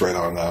 he's right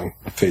on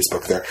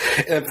Facebook there.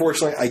 And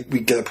unfortunately, we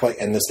got to probably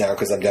end this now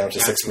because I'm down to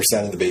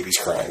 6% and the baby's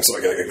crying, so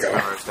I got to get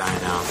going.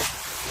 Dying out.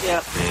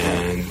 Yep.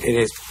 And it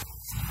is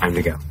time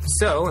to go.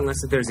 So, unless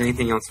there's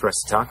anything else for us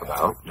to talk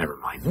about, never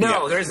mind.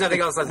 No, there's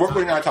nothing else.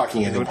 We're not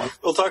talking anymore.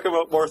 We'll talk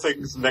about more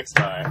things next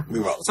time. We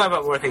will. We'll talk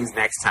about more things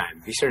next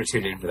time. Be sure to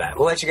tune in for that.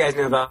 We'll let you guys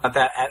know about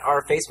that at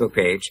our Facebook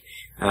page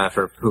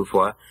for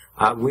Poufwa.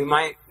 We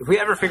might, if we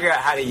ever figure out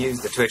how to use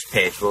the Twitch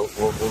page, we'll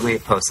maybe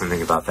post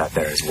something about that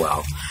there as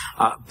well.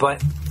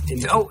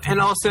 And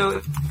also,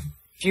 if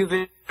you've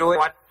enjoyed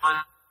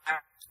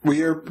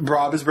watching,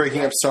 Rob is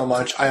breaking up so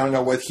much. I don't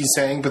know what he's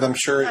saying, but I'm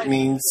sure it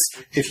means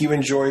if you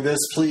enjoy this,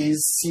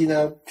 please,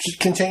 just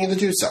continue to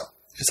do so.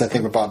 Is I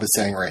think what Bob is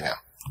saying right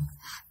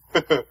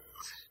now.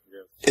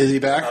 Is he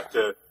back?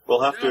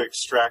 We'll have to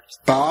extract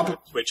Bob?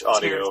 Twitch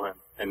audio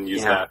and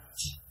use that.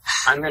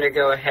 I'm going to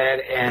go ahead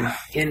and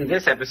end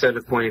this episode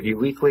of Point of View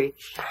Weekly.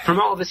 From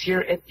all of us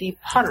here at the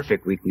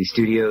Potterfic Weekly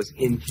Studios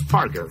in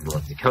Fargo,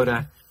 North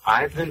Dakota,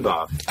 I've been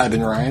Bob. I've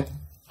been Ryan.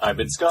 I've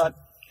been Scott.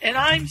 And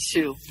I'm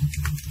Sue.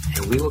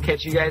 And we will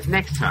catch you guys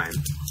next time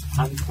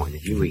on Point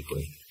of View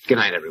Weekly. Good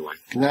night, everyone.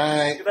 Good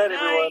night. Good night,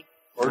 everyone.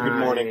 Or good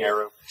morning,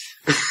 Arrow.